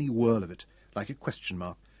tiny whirl of it, like a question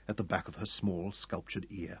mark, at the back of her small, sculptured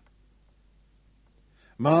ear.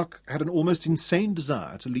 Mark had an almost insane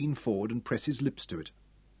desire to lean forward and press his lips to it.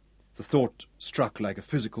 The thought struck like a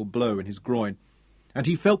physical blow in his groin, and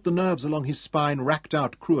he felt the nerves along his spine racked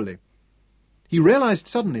out cruelly. He realized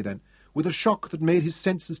suddenly then, with a shock that made his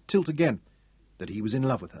senses tilt again, that he was in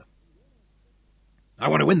love with her. "I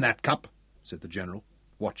want to win that cup," said the General,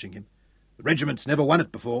 watching him. "The regiment's never won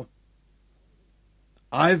it before."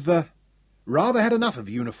 "I've rather had enough of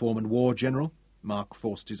uniform and war, General." Mark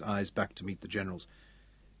forced his eyes back to meet the General's.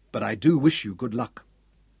 "But I do wish you good luck."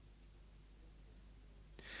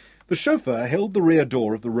 The chauffeur held the rear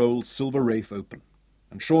door of the Rolls silver Wraith open,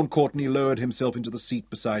 and Sean Courtney lowered himself into the seat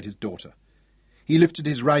beside his daughter. He lifted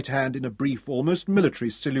his right hand in a brief, almost military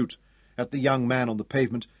salute at the young man on the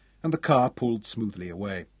pavement, and the car pulled smoothly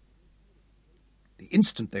away. The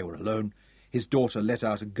instant they were alone, his daughter let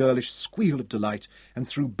out a girlish squeal of delight and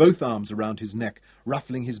threw both arms around his neck,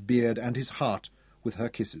 ruffling his beard and his heart with her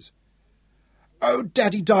kisses. "Oh,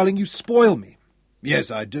 Daddy, darling, you spoil me."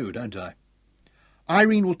 "Yes, I do, don't I?"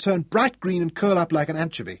 "Irene will turn bright green and curl up like an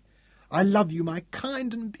anchovy. I love you, my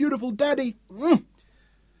kind and beautiful Daddy.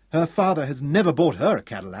 Her father has never bought her a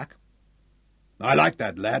Cadillac." "I like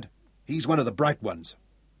that lad. He's one of the bright ones."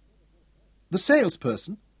 "The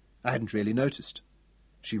salesperson? I hadn't really noticed."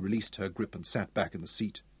 She released her grip and sat back in the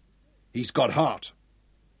seat. "He's got heart."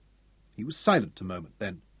 He was silent a moment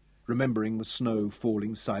then, remembering the snow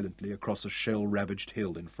falling silently across a shell-ravaged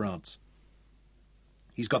hill in France.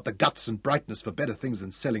 "He's got the guts and brightness for better things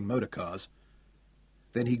than selling motor cars."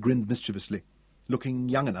 Then he grinned mischievously, looking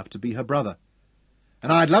young enough to be her brother.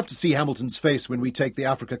 "And I'd love to see Hamilton's face when we take the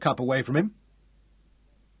Africa Cup away from him."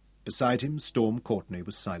 Beside him, Storm Courtney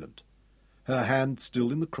was silent, her hand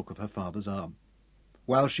still in the crook of her father's arm,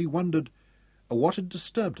 while she wondered what had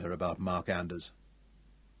disturbed her about Mark Anders.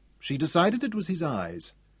 She decided it was his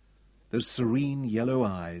eyes, those serene yellow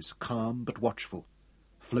eyes, calm but watchful,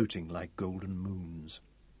 floating like golden moons.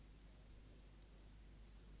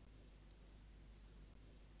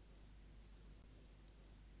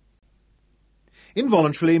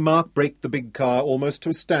 Involuntarily, Mark braked the big car almost to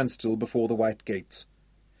a standstill before the white gates.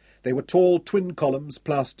 They were tall twin columns,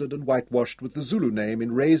 plastered and whitewashed, with the Zulu name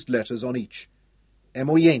in raised letters on each.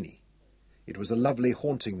 Emoyeni. It was a lovely,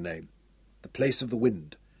 haunting name, the place of the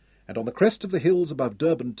wind, and on the crest of the hills above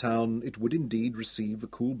Durban town it would indeed receive the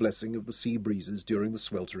cool blessing of the sea breezes during the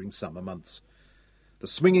sweltering summer months. The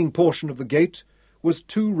swinging portion of the gate was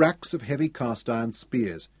 2 racks of heavy cast-iron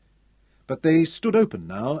spears, but they stood open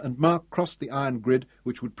now, and Mark crossed the iron grid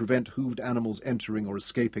which would prevent hooved animals entering or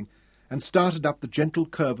escaping, and started up the gentle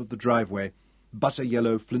curve of the driveway,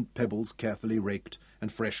 butter-yellow flint pebbles carefully raked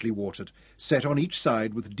and freshly watered, set on each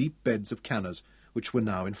side with deep beds of cannas, which were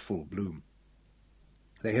now in full bloom.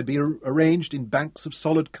 They had been arranged in banks of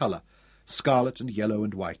solid colour, scarlet and yellow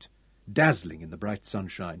and white, dazzling in the bright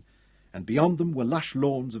sunshine, and beyond them were lush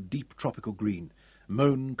lawns of deep tropical green,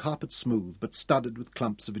 mown carpet-smooth, but studded with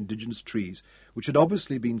clumps of indigenous trees, which had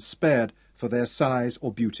obviously been spared for their size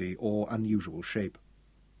or beauty or unusual shape.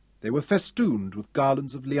 They were festooned with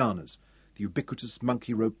garlands of lianas, the ubiquitous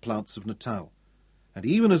monkey-rope plants of Natal, and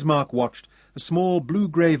even as Mark watched, a small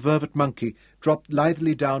blue-grey vervet monkey dropped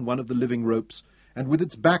lithely down one of the living ropes, and with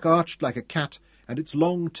its back arched like a cat, and its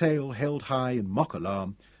long tail held high in mock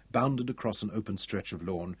alarm, bounded across an open stretch of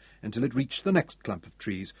lawn until it reached the next clump of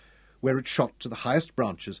trees, where it shot to the highest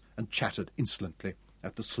branches and chattered insolently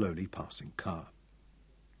at the slowly passing car.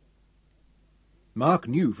 Mark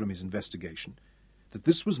knew from his investigation that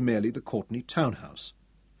this was merely the Courtenay townhouse.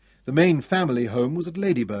 The main family home was at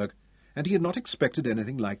Ladysburg, and he had not expected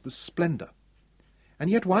anything like the splendour. And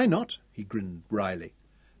yet why not? He grinned wryly.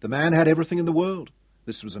 The man had everything in the world.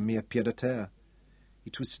 This was a mere pied-à-terre. He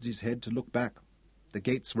twisted his head to look back. The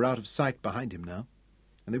gates were out of sight behind him now,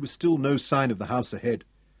 and there was still no sign of the house ahead.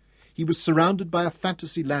 He was surrounded by a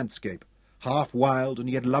fantasy landscape, half wild and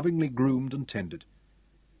yet lovingly groomed and tended.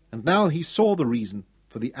 And now he saw the reason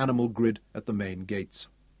for the animal grid at the main gates.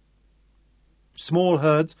 Small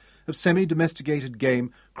herds of semi-domesticated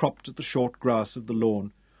game cropped at the short grass of the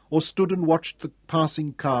lawn, or stood and watched the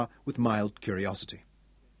passing car with mild curiosity.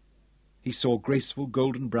 He saw graceful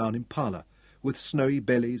golden-brown impala, with snowy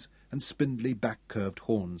bellies and spindly back-curved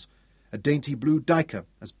horns, a dainty blue duiker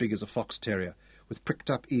as big as a fox-terrier, with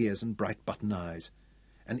pricked-up ears and bright button eyes,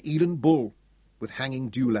 an eland bull with hanging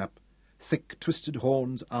dewlap, thick twisted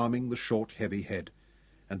horns arming the short heavy head,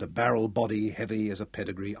 and a barrel body heavy as a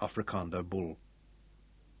pedigree Afrikander bull.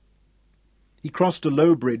 He crossed a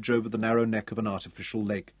low bridge over the narrow neck of an artificial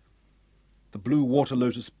lake. The blue water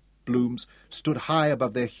lotus blooms stood high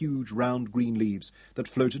above their huge round green leaves that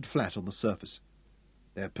floated flat on the surface.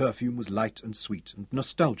 Their perfume was light and sweet and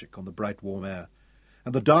nostalgic on the bright warm air,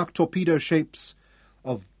 and the dark torpedo shapes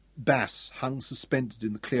of bass hung suspended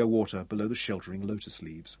in the clear water below the sheltering lotus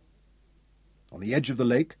leaves. On the edge of the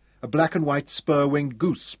lake, a black and white spur-winged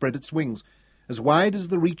goose spread its wings, as wide as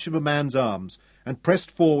the reach of a man's arms, and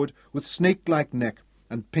pressed forward with snake-like neck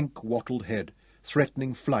and pink wattled head,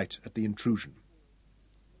 threatening flight at the intrusion.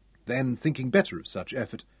 Then, thinking better of such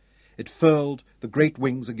effort, it furled the great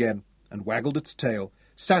wings again and waggled its tail,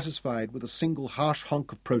 satisfied with a single harsh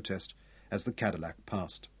honk of protest as the Cadillac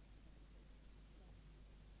passed.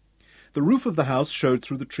 The roof of the house showed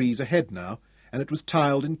through the trees ahead now, and it was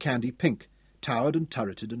tiled in candy pink, towered and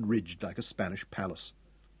turreted and ridged like a Spanish palace.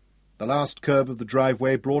 The last curve of the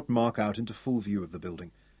driveway brought Mark out into full view of the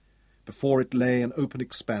building. Before it lay an open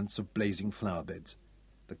expanse of blazing flower beds.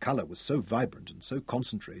 The colour was so vibrant and so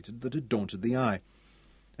concentrated that it daunted the eye,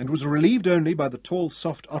 and was relieved only by the tall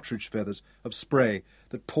soft ostrich feathers of spray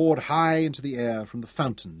that poured high into the air from the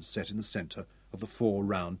fountains set in the centre of the 4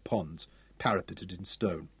 round ponds, parapeted in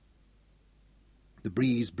stone. The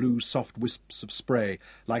breeze blew soft wisps of spray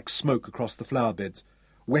like smoke across the flower beds,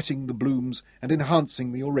 wetting the blooms and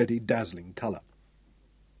enhancing the already dazzling colour.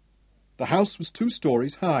 The house was 2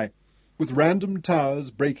 stories high, with random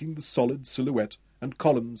towers breaking the solid silhouette and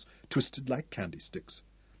columns twisted like candy sticks.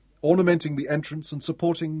 Ornamenting the entrance and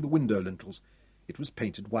supporting the window lintels, it was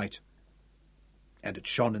painted white, and it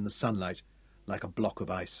shone in the sunlight like a block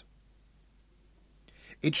of ice.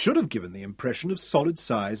 It should have given the impression of solid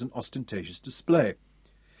size and ostentatious display,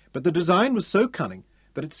 but the design was so cunning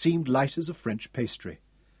that it seemed light as a French pastry,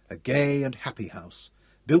 a gay and happy house,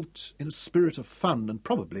 built in a spirit of fun and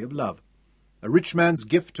probably of love, a rich man's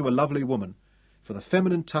gift to a lovely woman, for the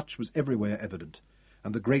feminine touch was everywhere evident,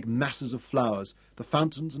 and the great masses of flowers, the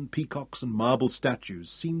fountains and peacocks and marble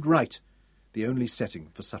statues seemed right, the only setting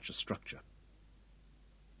for such a structure.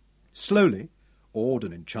 Slowly, awed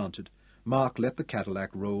and enchanted, Mark let the Cadillac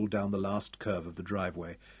roll down the last curve of the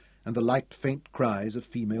driveway, and the light, faint cries of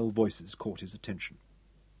female voices caught his attention.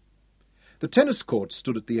 The tennis court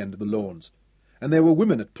stood at the end of the lawns, And there were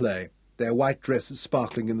women at play, their white dresses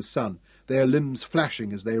sparkling in the sun, their limbs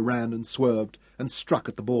flashing as they ran and swerved and struck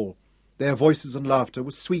at the ball. Their voices and laughter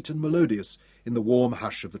were sweet and melodious in the warm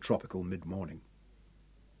hush of the tropical mid-morning.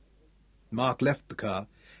 Mark left the car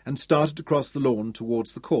and started to cross the lawn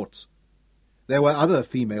towards the courts. There were other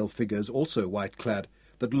female figures, also white-clad,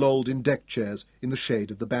 that lolled in deck chairs in the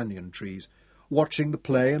shade of the banyan trees, watching the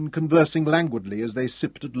play and conversing languidly as they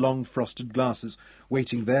sipped at long frosted glasses,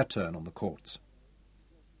 waiting their turn on the courts.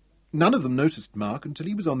 None of them noticed Mark until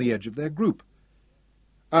he was on the edge of their group.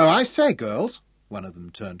 "Oh, I say, girls!" One of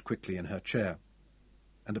them turned quickly in her chair,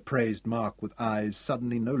 and appraised Mark with eyes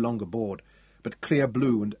suddenly no longer bored, but clear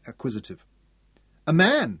blue and acquisitive. "A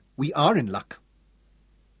man! We are in luck!"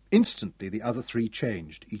 Instantly the other three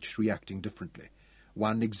changed, each reacting differently,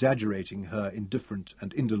 one exaggerating her indifferent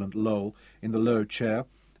and indolent loll in the low chair,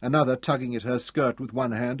 another tugging at her skirt with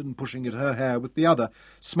one hand and pushing at her hair with the other,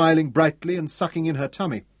 smiling brightly and sucking in her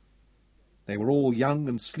tummy. They were all young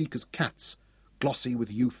and sleek as cats, glossy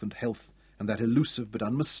with youth and health, and that elusive but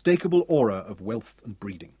unmistakable aura of wealth and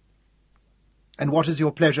breeding. "And what is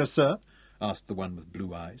your pleasure, sir?" asked the one with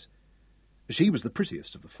blue eyes. She was the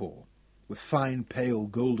prettiest of the four, with fine, pale,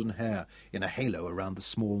 golden hair in a halo around the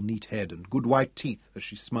small, neat head and good white teeth as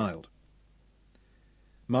she smiled.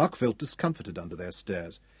 Mark felt discomforted under their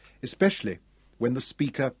stares, especially when the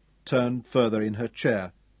speaker turned further in her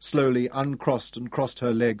chair, slowly uncrossed and crossed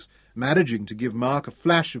her legs, managing to give Mark a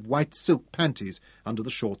flash of white silk panties under the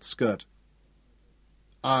short skirt.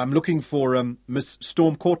 "I'm looking for, Miss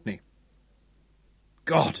Storm Courtney."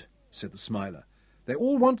 "God," said the smiler, "they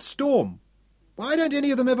all want Storm. Why don't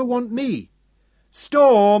any of them ever want me?"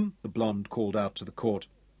 "Storm!" the blonde called out to the court.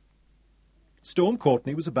 Storm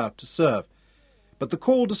Courtney was about to serve, but the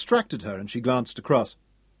call distracted her and she glanced across.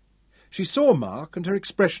 She saw Mark and her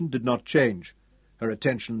expression did not change. Her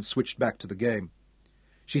attention switched back to the game.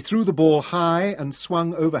 She threw the ball high and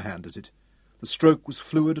swung overhand at it. The stroke was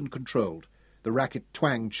fluid and controlled. The racket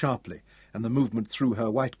twanged sharply, and the movement threw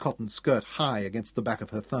her white cotton skirt high against the back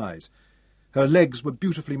of her thighs. Her legs were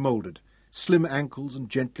beautifully moulded, slim ankles and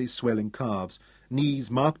gently swelling calves,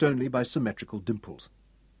 knees marked only by symmetrical dimples.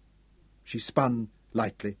 She spun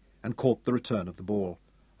lightly and caught the return of the ball,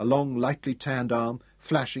 a long, lightly tanned arm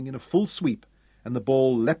flashing in a full sweep, and the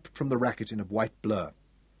ball leapt from the racket in a white blur.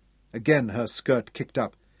 Again her skirt kicked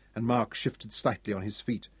up, and Mark shifted slightly on his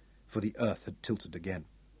feet, for the earth had tilted again.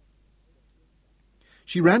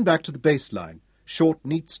 She ran back to the baseline, short,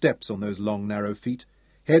 neat steps on those long, narrow feet,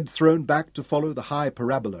 head thrown back to follow the high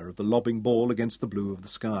parabola of the lobbing ball against the blue of the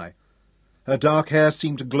sky. Her dark hair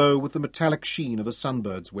seemed to glow with the metallic sheen of a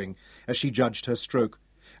sunbird's wing as she judged her stroke,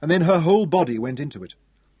 and then her whole body went into it,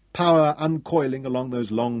 power uncoiling along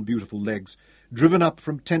those long, beautiful legs, driven up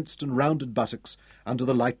from tensed and rounded buttocks under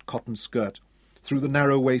the light cotton skirt, through the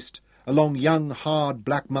narrow waist, along young, hard,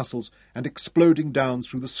 black muscles, and exploding down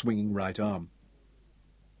through the swinging right arm.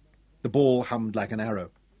 The ball hummed like an arrow,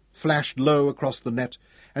 flashed low across the net,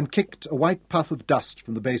 and kicked a white puff of dust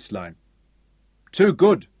from the baseline. "Too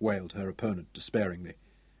good," wailed her opponent despairingly,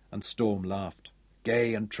 and Storm laughed,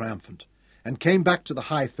 gay and triumphant, and came back to the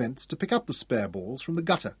high fence to pick up the spare balls from the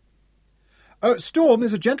gutter. "Oh, Storm,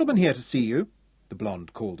 there's a gentleman here to see you," the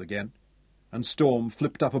blonde called again, and Storm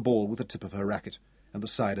flipped up a ball with the tip of her racket and the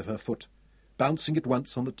side of her foot, bouncing it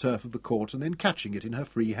once on the turf of the court and then catching it in her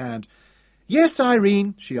free hand. "Yes,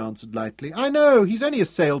 Irene," she answered lightly. "I know, he's only a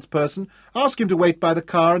salesperson. Ask him to wait by the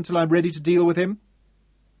car until I'm ready to deal with him."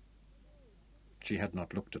 She had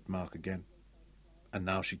not looked at Mark again, and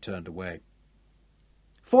now she turned away.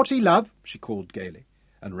 "40, love," she called gaily,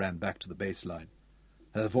 and ran back to the baseline.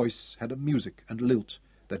 Her voice had a music and lilt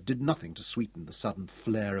that did nothing to sweeten the sudden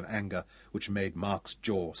flare of anger which made Mark's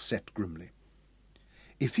jaw set grimly.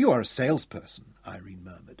 "If you are a salesperson," Irene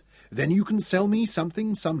murmured, "then you can sell me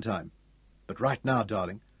something sometime. But right now,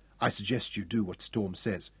 darling, I suggest you do what Storm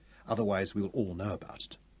says. Otherwise we'll all know about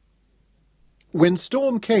it." When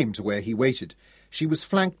Storm came to where he waited, she was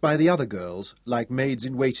flanked by the other girls, like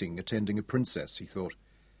maids-in-waiting attending a princess, he thought,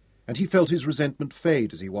 and he felt his resentment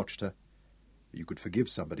fade as he watched her. You could forgive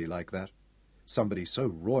somebody like that, somebody so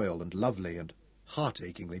royal and lovely and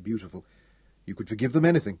heart-achingly beautiful. You could forgive them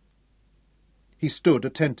anything. He stood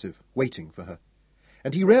attentive, waiting for her,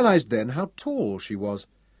 and he realized then how tall she was.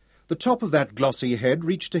 The top of that glossy head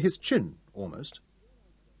reached to his chin, almost.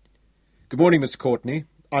 "Good morning, Miss Courtney.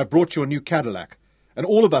 I've brought you a new Cadillac, and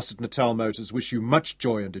all of us at Natal Motors wish you much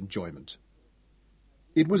joy and enjoyment."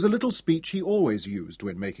 It was a little speech he always used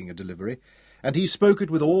when making a delivery, and he spoke it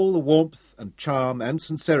with all the warmth and charm and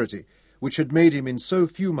sincerity which had made him in so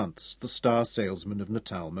few months the star salesman of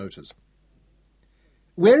Natal Motors.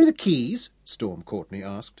 "Where are the keys?" Storm Courtney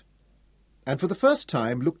asked, and for the first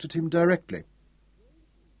time looked at him directly.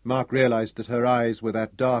 Mark realised that her eyes were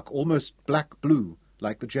that dark, almost black blue,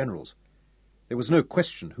 like the General's. There was no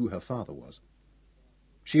question who her father was.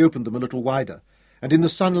 She opened them a little wider, and in the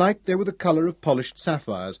sunlight they were the colour of polished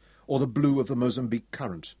sapphires, or the blue of the Mozambique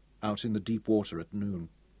current, out in the deep water at noon.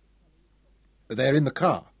 "They're in the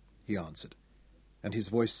car," he answered, and his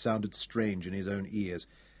voice sounded strange in his own ears,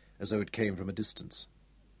 as though it came from a distance.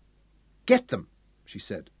 "Get them," she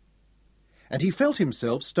said. And he felt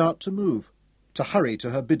himself start to move, to hurry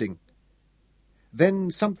to her bidding.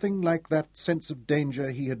 Then something like that sense of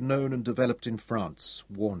danger he had known and developed in France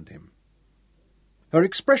warned him. Her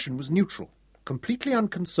expression was neutral, completely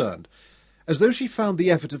unconcerned, as though she found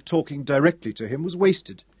the effort of talking directly to him was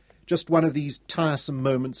wasted, just one of these tiresome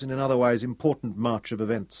moments in an otherwise important march of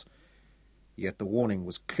events. Yet the warning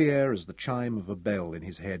was clear as the chime of a bell in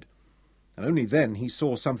his head, and only then he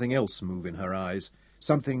saw something else move in her eyes,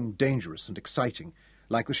 something dangerous and exciting,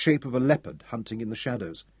 like the shape of a leopard hunting in the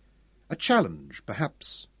shadows. A challenge,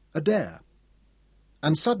 perhaps, a dare.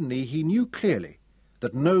 And suddenly he knew clearly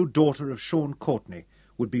that no daughter of Sean Courtney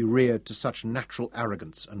would be reared to such natural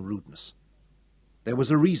arrogance and rudeness. There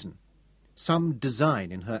was a reason, some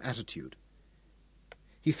design in her attitude.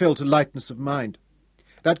 He felt a lightness of mind,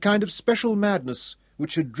 that kind of special madness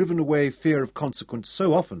which had driven away fear of consequence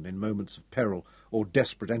so often in moments of peril or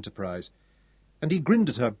desperate enterprise, and he grinned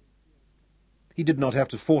at her. He did not have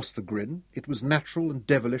to force the grin. It was natural and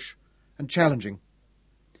devilish and challenging.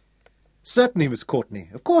 "Certainly, Miss Courtney.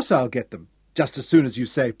 Of course I'll get them, just as soon as you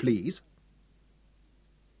say please."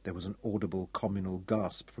 There was an audible communal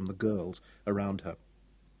gasp from the girls around her,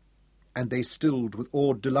 and they stilled with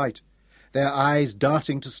awed delight, their eyes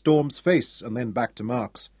darting to Storm's face and then back to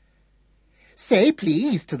Mark's. "Say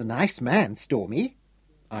please to the nice man, Stormy."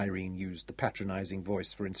 Irene used the patronising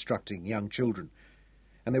voice for instructing young children,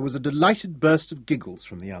 and there was a delighted burst of giggles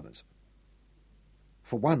from the others.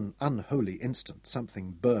 For one unholy instant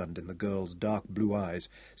something burned in the girl's dark blue eyes,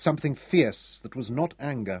 something fierce that was not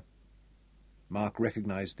anger. Mark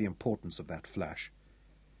recognised the importance of that flash.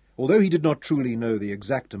 Although he did not truly know the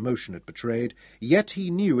exact emotion it betrayed, yet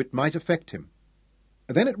he knew it might affect him.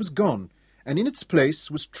 Then it was gone, and in its place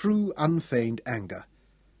was true, unfeigned anger.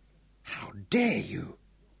 "How dare you!"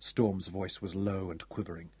 Storm's voice was low and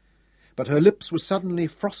quivering, but her lips were suddenly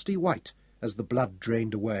frosty white as the blood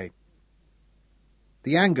drained away.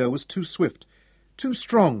 The anger was too swift, too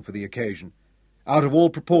strong for the occasion, out of all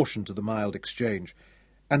proportion to the mild exchange,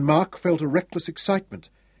 and Mark felt a reckless excitement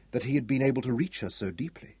that he had been able to reach her so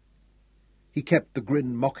deeply. He kept the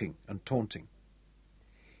grin mocking and taunting.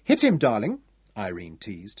 "Hit him, darling," Irene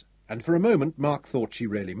teased, and for a moment Mark thought she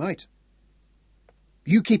really might.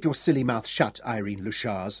 "You keep your silly mouth shut, Irene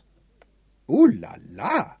Luchars." "Ooh la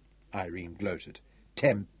la," Irene gloated.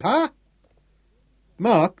 "Temper?"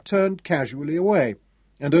 Mark turned casually away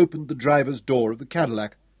and opened the driver's door of the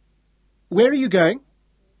Cadillac. "Where are you going?"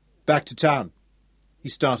 "Back to town." He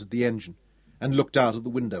started the engine and looked out of the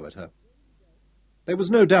window at her. There was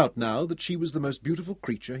no doubt now that she was the most beautiful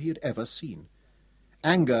creature he had ever seen.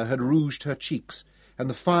 Anger had rouged her cheeks, and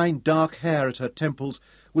the fine dark hair at her temples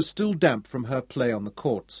was still damp from her play on the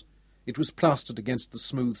courts. It was plastered against the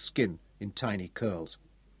smooth skin in tiny curls.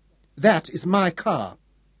 "That is my car."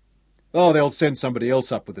 "Oh, they'll send somebody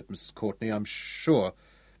else up with it, Mrs. Courtney, I'm sure,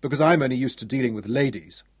 because I'm only used to dealing with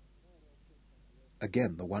ladies."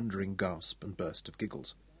 Again the wondering gasp and burst of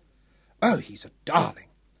giggles. "Oh, he's a darling!"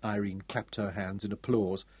 Irene clapped her hands in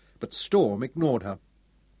applause, but Storm ignored her.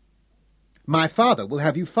 "My father will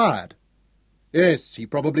have you fired." "Yes, he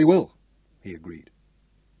probably will," he agreed.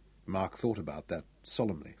 Mark thought about that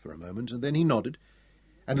solemnly for a moment, and then he nodded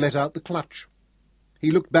and let out the clutch.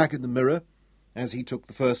 He looked back in the mirror as he took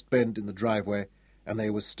the first bend in the driveway, and they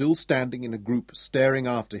were still standing in a group staring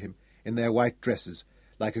after him in their white dresses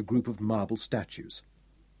like a group of marble statues.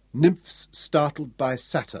 "Nymphs Startled by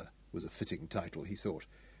Satyr" was a fitting title, he thought,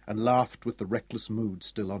 and laughed with the reckless mood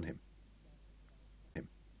still on him.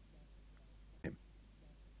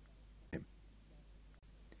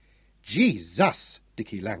 "Jesus!"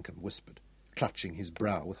 Dickie Lankham whispered, clutching his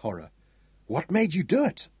brow with horror. "What made you do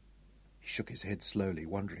it?" He shook his head slowly,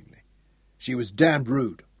 wonderingly. "She was damned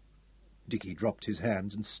rude." Dickie dropped his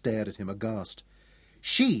hands and stared at him aghast.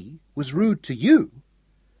 "She was rude to you?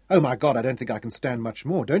 Oh, my God, I don't think I can stand much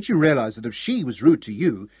more. Don't you realise that if she was rude to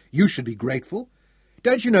you, you should be grateful?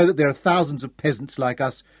 Don't you know that there are thousands of peasants like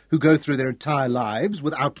us who go through their entire lives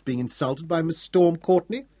without being insulted by Miss Storm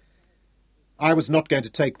Courtney?" "I was not going to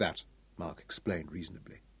take that," Mark explained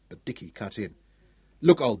reasonably, but Dickie cut in.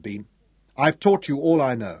 "Look, old bean, I've taught you all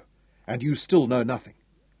I know, and you still know nothing.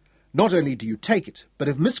 Not only do you take it, but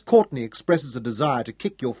if Miss Courtney expresses a desire to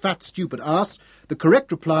kick your fat, stupid ass, the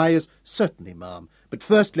correct reply is, certainly, ma'am, but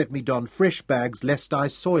first let me don fresh bags lest I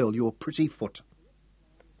soil your pretty foot.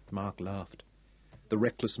 Mark laughed, the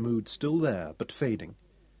reckless mood still there, but fading,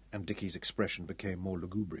 and Dicky's expression became more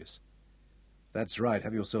lugubrious. That's right,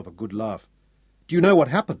 have yourself a good laugh. Do you know what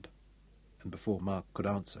happened? And before Mark could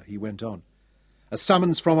answer, he went on. A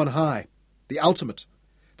summons from on high, the ultimate,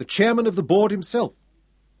 the chairman of the board himself.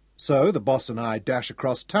 So the boss and I dash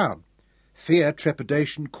across town. Fear,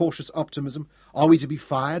 trepidation, cautious optimism. Are we to be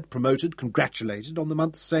fired, promoted, congratulated on the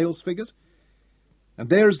month's sales figures? And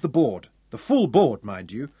there is the board, the full board,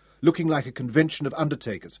 mind you, looking like a convention of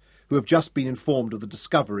undertakers who have just been informed of the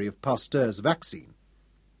discovery of Pasteur's vaccine.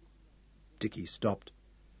 Dicky stopped.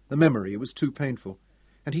 The memory was too painful,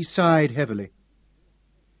 and he sighed heavily.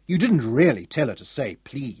 You didn't really tell her to say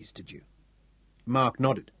please, did you? Mark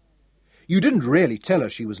nodded. You didn't really tell her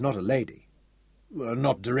she was not a lady. Well,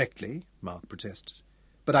 not directly, Mark protested,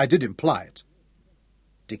 but I did imply it.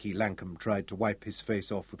 Dicky Lankham tried to wipe his face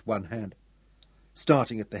off with one hand,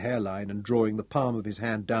 starting at the hairline and drawing the palm of his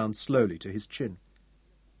hand down slowly to his chin.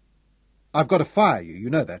 I've got to fire you, you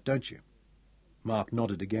know that, don't you? Mark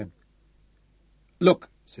nodded again. Look,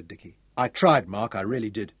 said Dicky, I tried, Mark, I really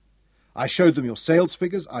did. I showed them your sales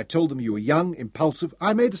figures, I told them you were young, impulsive,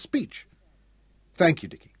 I made a speech. Thank you,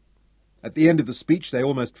 Dicky. At the end of the speech, they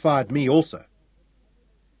almost fired me also.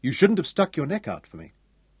 You shouldn't have stuck your neck out for me.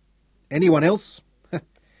 Anyone else?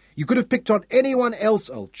 You could have picked on anyone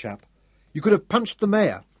else, old chap. You could have punched the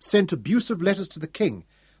mayor, sent abusive letters to the king.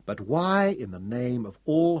 But why, in the name of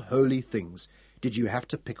all holy things, did you have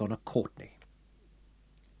to pick on a Courtney?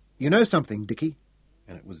 You know something, Dicky?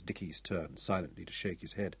 And it was Dicky's turn silently to shake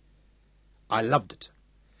his head. I loved it.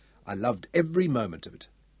 I loved every moment of it.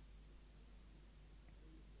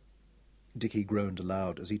 Dicky groaned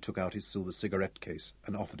aloud as he took out his silver cigarette case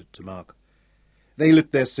and offered it to Mark. They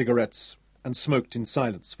lit their cigarettes and smoked in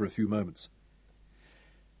silence for a few moments.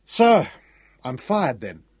 So, I'm fired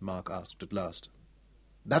then, Mark asked at last.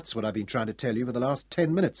 That's what I've been trying to tell you for the last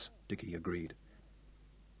 10 minutes, Dicky agreed.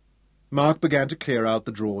 Mark began to clear out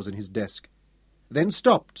the drawers in his desk, then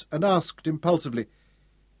stopped and asked impulsively,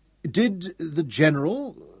 Did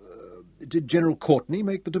General Courtney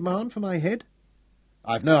make the demand for my head?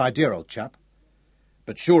 I've no idea, old chap,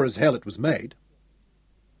 but sure as hell it was made.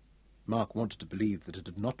 Mark wanted to believe that it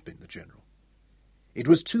had not been the General. It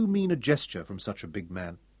was too mean a gesture from such a big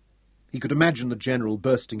man. He could imagine the General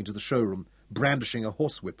bursting into the showroom, brandishing a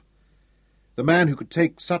horsewhip. The man who could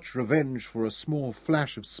take such revenge for a small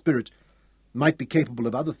flash of spirit might be capable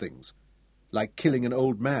of other things, like killing an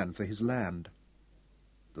old man for his land.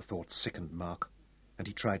 The thought sickened Mark, and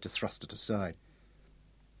he tried to thrust it aside.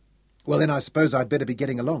 Well, then I suppose I'd better be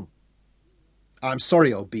getting along. I'm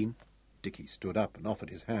sorry, old bean. Dicky stood up and offered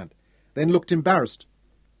his hand, then looked embarrassed.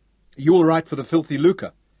 You all right for the filthy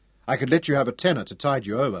lucre? I could let you have a tenner to tide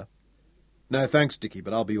you over. No, thanks, Dicky,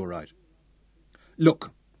 but I'll be all right.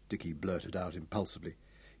 Look, Dicky blurted out impulsively,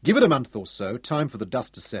 give it a month or so, time for the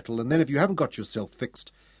dust to settle, and then if you haven't got yourself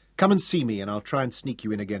fixed, come and see me and I'll try and sneak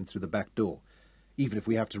you in again through the back door, even if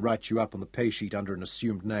we have to write you up on the pay sheet under an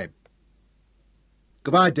assumed name.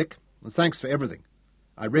 Goodbye, Dick. And thanks for everything.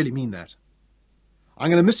 I really mean that. I'm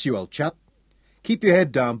going to miss you, old chap. Keep your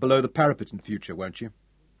head down below the parapet in future, won't you?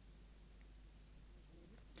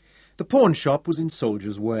 The pawn shop was in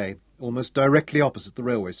Soldier's Way, almost directly opposite the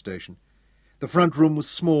railway station. The front room was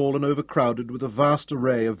small and overcrowded with a vast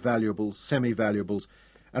array of valuables, semi-valuables,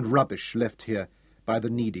 and rubbish left here by the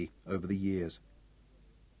needy over the years.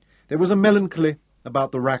 There was a melancholy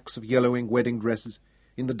about the racks of yellowing wedding dresses,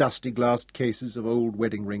 in the dusty glassed cases of old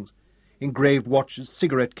wedding rings, engraved watches,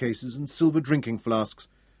 cigarette cases, and silver drinking flasks,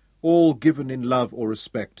 all given in love or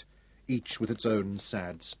respect, each with its own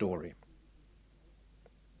sad story.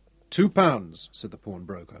 £2, said the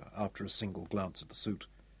pawnbroker, after a single glance at the suit.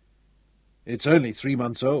 It's only 3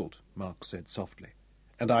 months old, Mark said softly,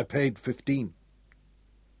 and I paid 15.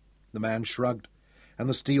 The man shrugged, and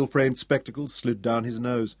the steel-framed spectacles slid down his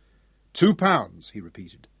nose. £2, he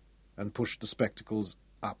repeated, and pushed the spectacles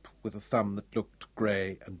up with a thumb that looked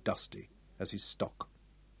grey and dusty as his stock.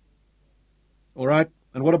 All right,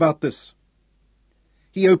 and what about this?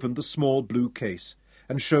 He opened the small blue case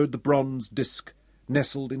and showed the bronze disc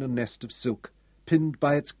nestled in a nest of silk, pinned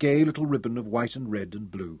by its gay little ribbon of white and red and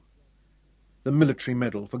blue. The military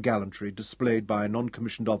medal for gallantry displayed by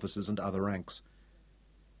non-commissioned officers and other ranks.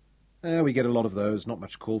 We get a lot of those, not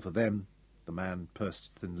much call for them, the man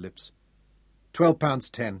pursed thin lips.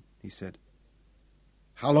 £12.10, he said.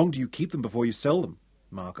 How long do you keep them before you sell them?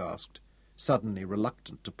 Mark asked, suddenly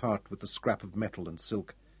reluctant to part with the scrap of metal and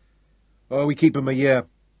silk. "Oh, we keep 'em a year."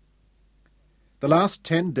 The last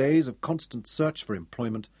 10 days of constant search for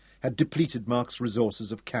employment had depleted Mark's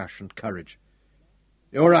resources of cash and courage.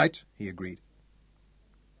 "All right," he agreed.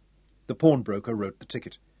 The pawnbroker wrote the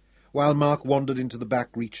ticket, while Mark wandered into the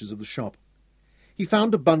back reaches of the shop. He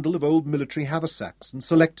found a bundle of old military haversacks and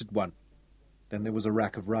selected one. Then there was a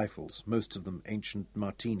rack of rifles, most of them ancient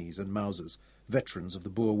Martinis and Mausers, veterans of the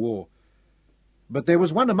Boer War. But there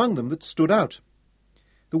was one among them that stood out.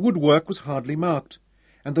 The woodwork was hardly marked,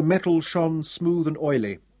 and the metal shone smooth and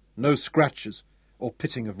oily, no scratches or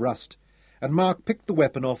pitting of rust, and Mark picked the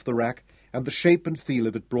weapon off the rack, and the shape and feel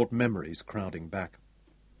of it brought memories crowding back.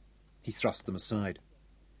 He thrust them aside.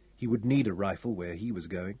 He would need a rifle where he was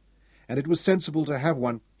going, and it was sensible to have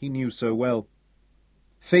one he knew so well.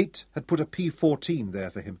 Fate had put a P-14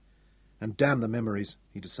 there for him, and damn the memories,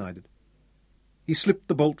 he decided. He slipped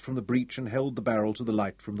the bolt from the breech and held the barrel to the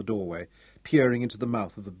light from the doorway, peering into the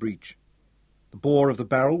mouth of the breech. The bore of the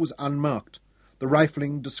barrel was unmarked. The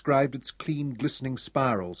rifling described its clean, glistening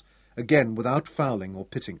spirals, again without fouling or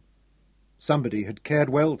pitting. Somebody had cared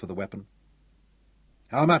well for the weapon.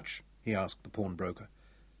 "How much?" he asked the pawnbroker,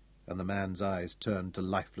 and the man's eyes turned to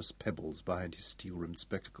lifeless pebbles behind his steel-rimmed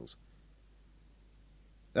spectacles.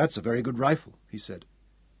 "That's a very good rifle," he said,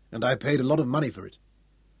 "and I paid a lot of money for it.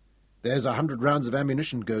 There's 100 rounds of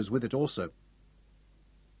ammunition goes with it also."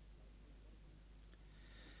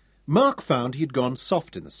 Mark found he had gone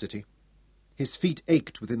soft in the city. His feet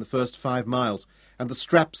ached within the first 5 miles, and the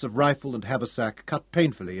straps of rifle and haversack cut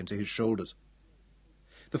painfully into his shoulders.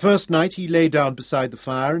 The first night he lay down beside the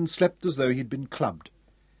fire and slept as though he had been clubbed.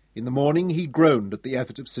 In the morning he groaned at the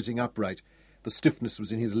effort of sitting upright. The stiffness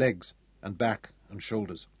was in his legs and back and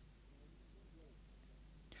shoulders.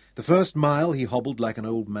 The first mile he hobbled like an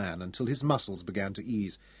old man until his muscles began to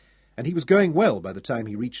ease, and he was going well by the time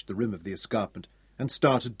he reached the rim of the escarpment and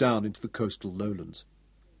started down into the coastal lowlands.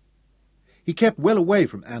 He kept well away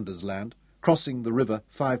from Anders Land, crossing the river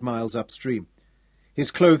 5 miles upstream.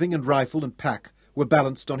 His clothing and rifle and pack were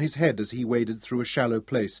balanced on his head as he waded through a shallow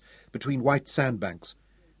place between white sandbanks,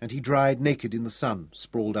 and he dried naked in the sun,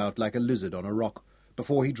 sprawled out like a lizard on a rock,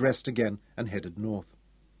 before he dressed again and headed north.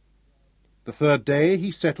 The third day he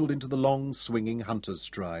settled into the long, swinging hunter's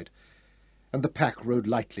stride, and the pack rode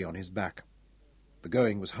lightly on his back. The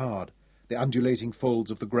going was hard. The undulating folds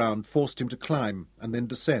of the ground forced him to climb and then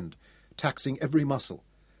descend, taxing every muscle,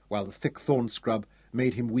 while the thick thorn scrub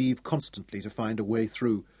made him weave constantly to find a way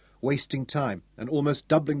through, wasting time and almost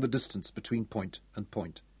doubling the distance between point and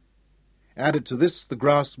point. Added to this, the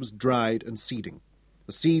grass was dried and seeding.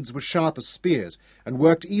 The seeds were sharp as spears and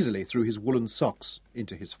worked easily through his woolen socks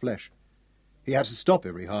into his flesh. He had to stop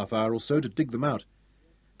every half-hour or so to dig them out.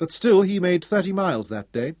 But still he made 30 miles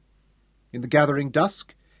that day. In the gathering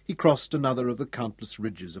dusk he crossed another of the countless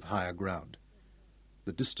ridges of higher ground.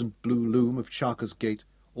 The distant blue loom of Charker's Gate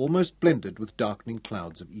almost blended with darkening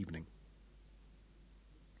clouds of evening.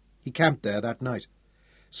 He camped there that night,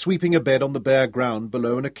 sweeping a bed on the bare ground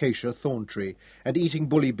below an acacia thorn tree, and eating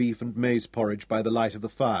bully beef and maize porridge by the light of the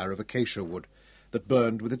fire of acacia wood that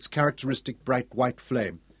burned with its characteristic bright white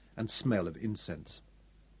flame and smell of incense.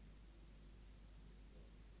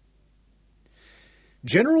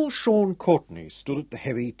 General Sean Courtney stood at the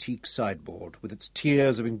heavy teak sideboard, with its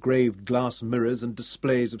tiers of engraved glass mirrors and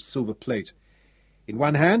displays of silver plate. In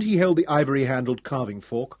one hand he held the ivory-handled carving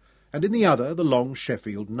fork, and in the other the long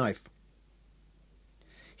Sheffield knife.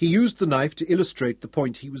 He used the knife to illustrate the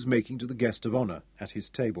point he was making to the guest of honour at his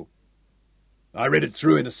table. "I read it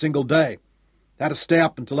through in a single day. Had to stay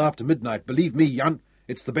up until after midnight. Believe me, Jan,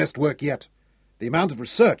 it's the best work yet. The amount of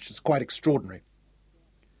research is quite extraordinary."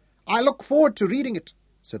 "I look forward to reading it,"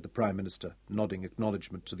 said the Prime Minister, nodding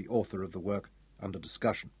acknowledgment to the author of the work under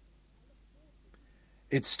discussion.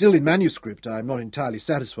 "It's still in manuscript. I'm not entirely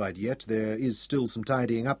satisfied yet. There is still some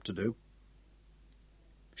tidying up to do."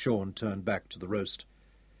 Sean turned back to the roast,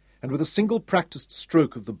 and with a single practised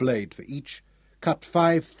stroke of the blade for each, cut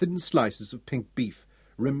 5 thin slices of pink beef,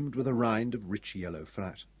 rimmed with a rind of rich yellow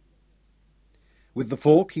fat. With the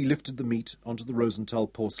fork he lifted the meat onto the Rosenthal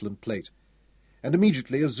porcelain plate, and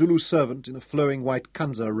immediately a Zulu servant in a flowing white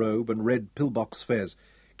kanza robe and red pillbox fez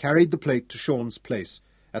carried the plate to Sean's place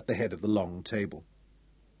at the head of the long table.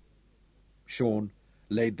 Sean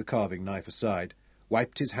laid the carving knife aside,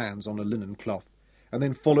 wiped his hands on a linen cloth, and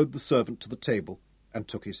then followed the servant to the table and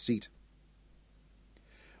took his seat.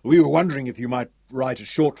 "We were wondering if you might write a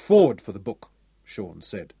short foreword for the book," Sean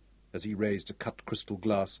said, as he raised a cut crystal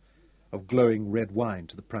glass of glowing red wine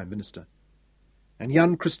to the Prime Minister. And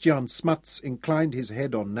Jan Christian Smuts inclined his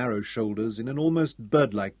head on narrow shoulders in an almost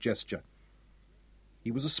bird-like gesture.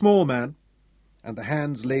 He was a small man, and the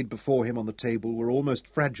hands laid before him on the table were almost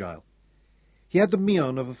fragile. He had the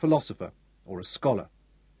mien of a philosopher or a scholar,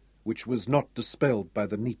 which was not dispelled by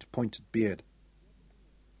the neat pointed beard.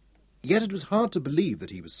 Yet it was hard to believe that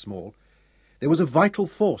he was small. There was a vital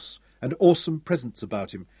force and awesome presence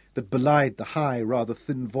about him that belied the high, rather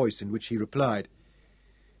thin voice in which he replied,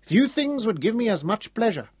 "Few things would give me as much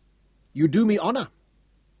pleasure. You do me honour."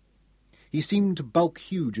 He seemed to bulk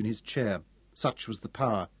huge in his chair, such was the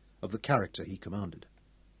power of the character he commanded.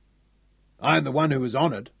 "I am the one who is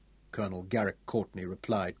honoured," Colonel Garrick Courtney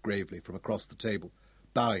replied gravely from across the table,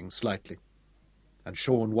 bowing slightly, and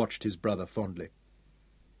Sean watched his brother fondly.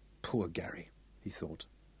 Poor Gary, he thought,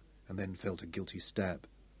 and then felt a guilty stab.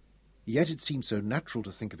 Yet it seemed so natural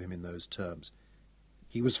to think of him in those terms.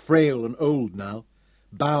 He was frail and old now,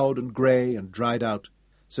 bowed and grey and dried out,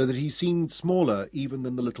 so that he seemed smaller even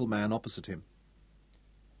than the little man opposite him.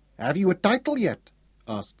 "Have you a title yet?"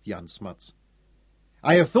 asked Jan Smuts.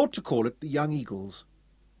 "I have thought to call it the Young Eagles.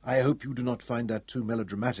 I hope you do not find that too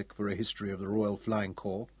melodramatic for a history of the Royal Flying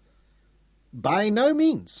Corps." "By no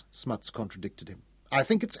means," Smuts contradicted him. "I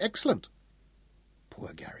think it's excellent."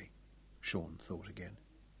 Poor Gary, Sean thought again.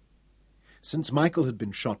 Since Michael had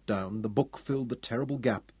been shot down, the book filled the terrible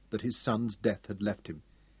gap that his son's death had left him.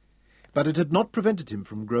 But it had not prevented him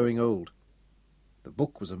from growing old. The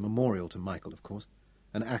book was a memorial to Michael, of course,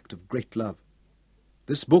 an act of great love.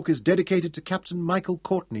 This book is dedicated to Captain Michael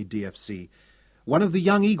Courtney, DFC, one of the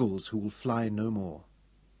Young Eagles who will fly no more.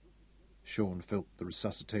 Sean felt the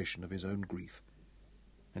resuscitation of his own grief,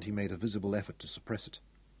 and he made a visible effort to suppress it.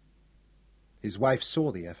 His wife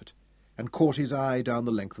saw the effort, and caught his eye down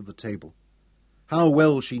the length of the table. How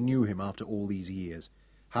well she knew him after all these years.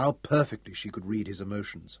 How perfectly she could read his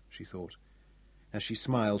emotions, she thought, as she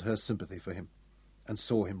smiled her sympathy for him, and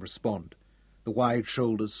saw him respond, the wide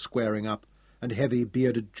shoulders squaring up, and heavy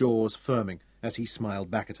bearded jaws firming as he smiled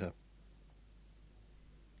back at her.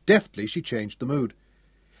 Deftly she changed the mood.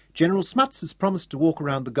 "General Smuts has promised to walk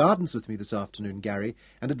around the gardens with me this afternoon, Gary,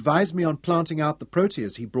 and advised me on planting out the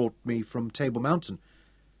proteas he brought me from Table Mountain.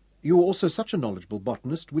 You are also such a knowledgeable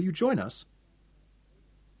botanist. Will you join us?"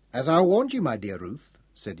 "As I warned you, my dear Ruth,"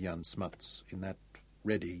 said Jan Smuts, in that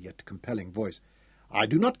ready yet compelling voice, "I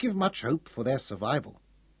do not give much hope for their survival."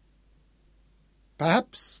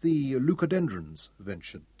 "Perhaps the leucodendrons,"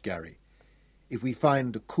 ventured Gary, "if we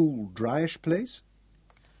find a cool, dryish place?"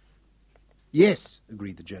 "Yes,"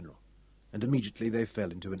 agreed the General, and immediately they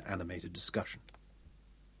fell into an animated discussion.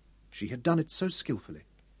 She had done it so skilfully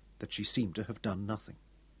that she seemed to have done nothing.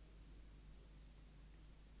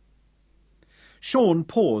 Sean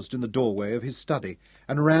paused in the doorway of his study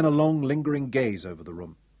and ran a long, lingering gaze over the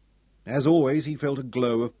room. As always, he felt a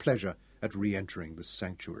glow of pleasure at re-entering this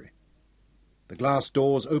sanctuary. The glass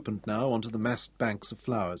doors opened now onto the massed banks of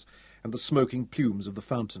flowers and the smoking plumes of the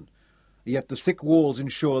fountain, yet the thick walls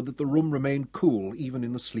ensured that the room remained cool even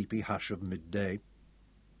in the sleepy hush of midday.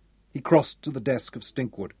 He crossed to the desk of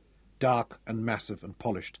stinkwood, dark and massive and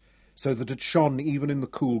polished, so that it shone even in the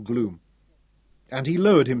cool gloom, and he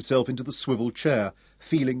lowered himself into the swivel chair,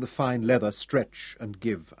 feeling the fine leather stretch and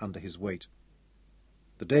give under his weight.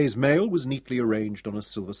 The day's mail was neatly arranged on a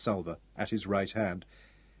silver salver at his right hand,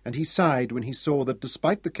 and he sighed when he saw that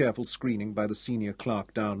despite the careful screening by the senior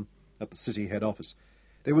clerk down at the city head office,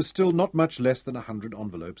 there was still not much less than 100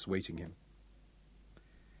 envelopes waiting him.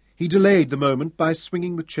 He delayed the moment by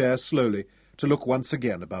swinging the chair slowly to look once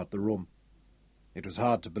again about the room. It was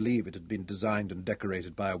hard to believe it had been designed and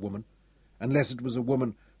decorated by a woman, unless it was a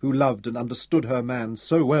woman who loved and understood her man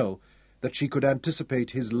so well that she could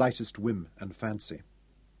anticipate his lightest whim and fancy.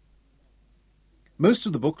 Most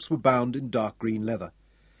of the books were bound in dark green leather,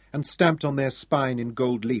 and stamped on their spine in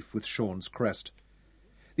gold leaf with Sean's crest.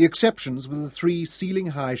 The exceptions were the 3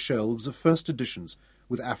 ceiling-high shelves of first editions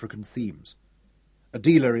with African themes. A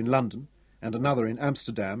dealer in London and another in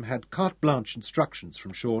Amsterdam had carte blanche instructions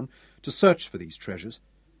from Sean to search for these treasures.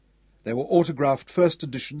 There were autographed first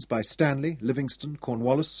editions by Stanley, Livingstone,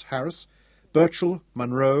 Cornwallis, Harris, Burchell,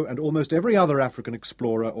 Munro, and almost every other African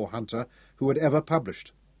explorer or hunter who had ever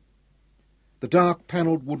published. The dark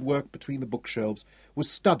panelled woodwork between the bookshelves was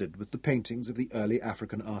studded with the paintings of the early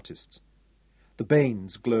African artists. The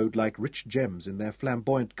banes glowed like rich gems in their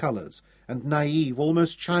flamboyant colours and naive,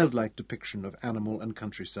 almost childlike depiction of animal and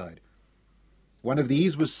countryside. One of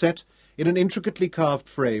these was set in an intricately carved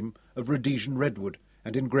frame of Rhodesian redwood,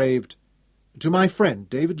 and engraved, "To my friend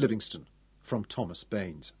David Livingstone, from Thomas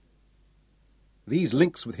Baines." These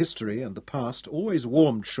links with history and the past always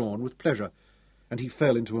warmed Sean with pleasure, and he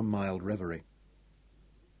fell into a mild reverie.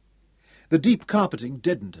 The deep carpeting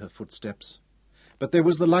deadened her footsteps, but there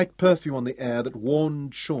was the light perfume on the air that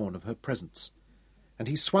warned Sean of her presence, and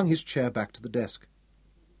he swung his chair back to the desk.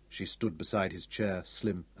 She stood beside his chair,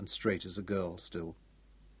 slim and straight as a girl, still.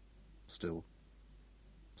 Still.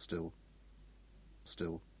 Still.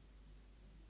 Still.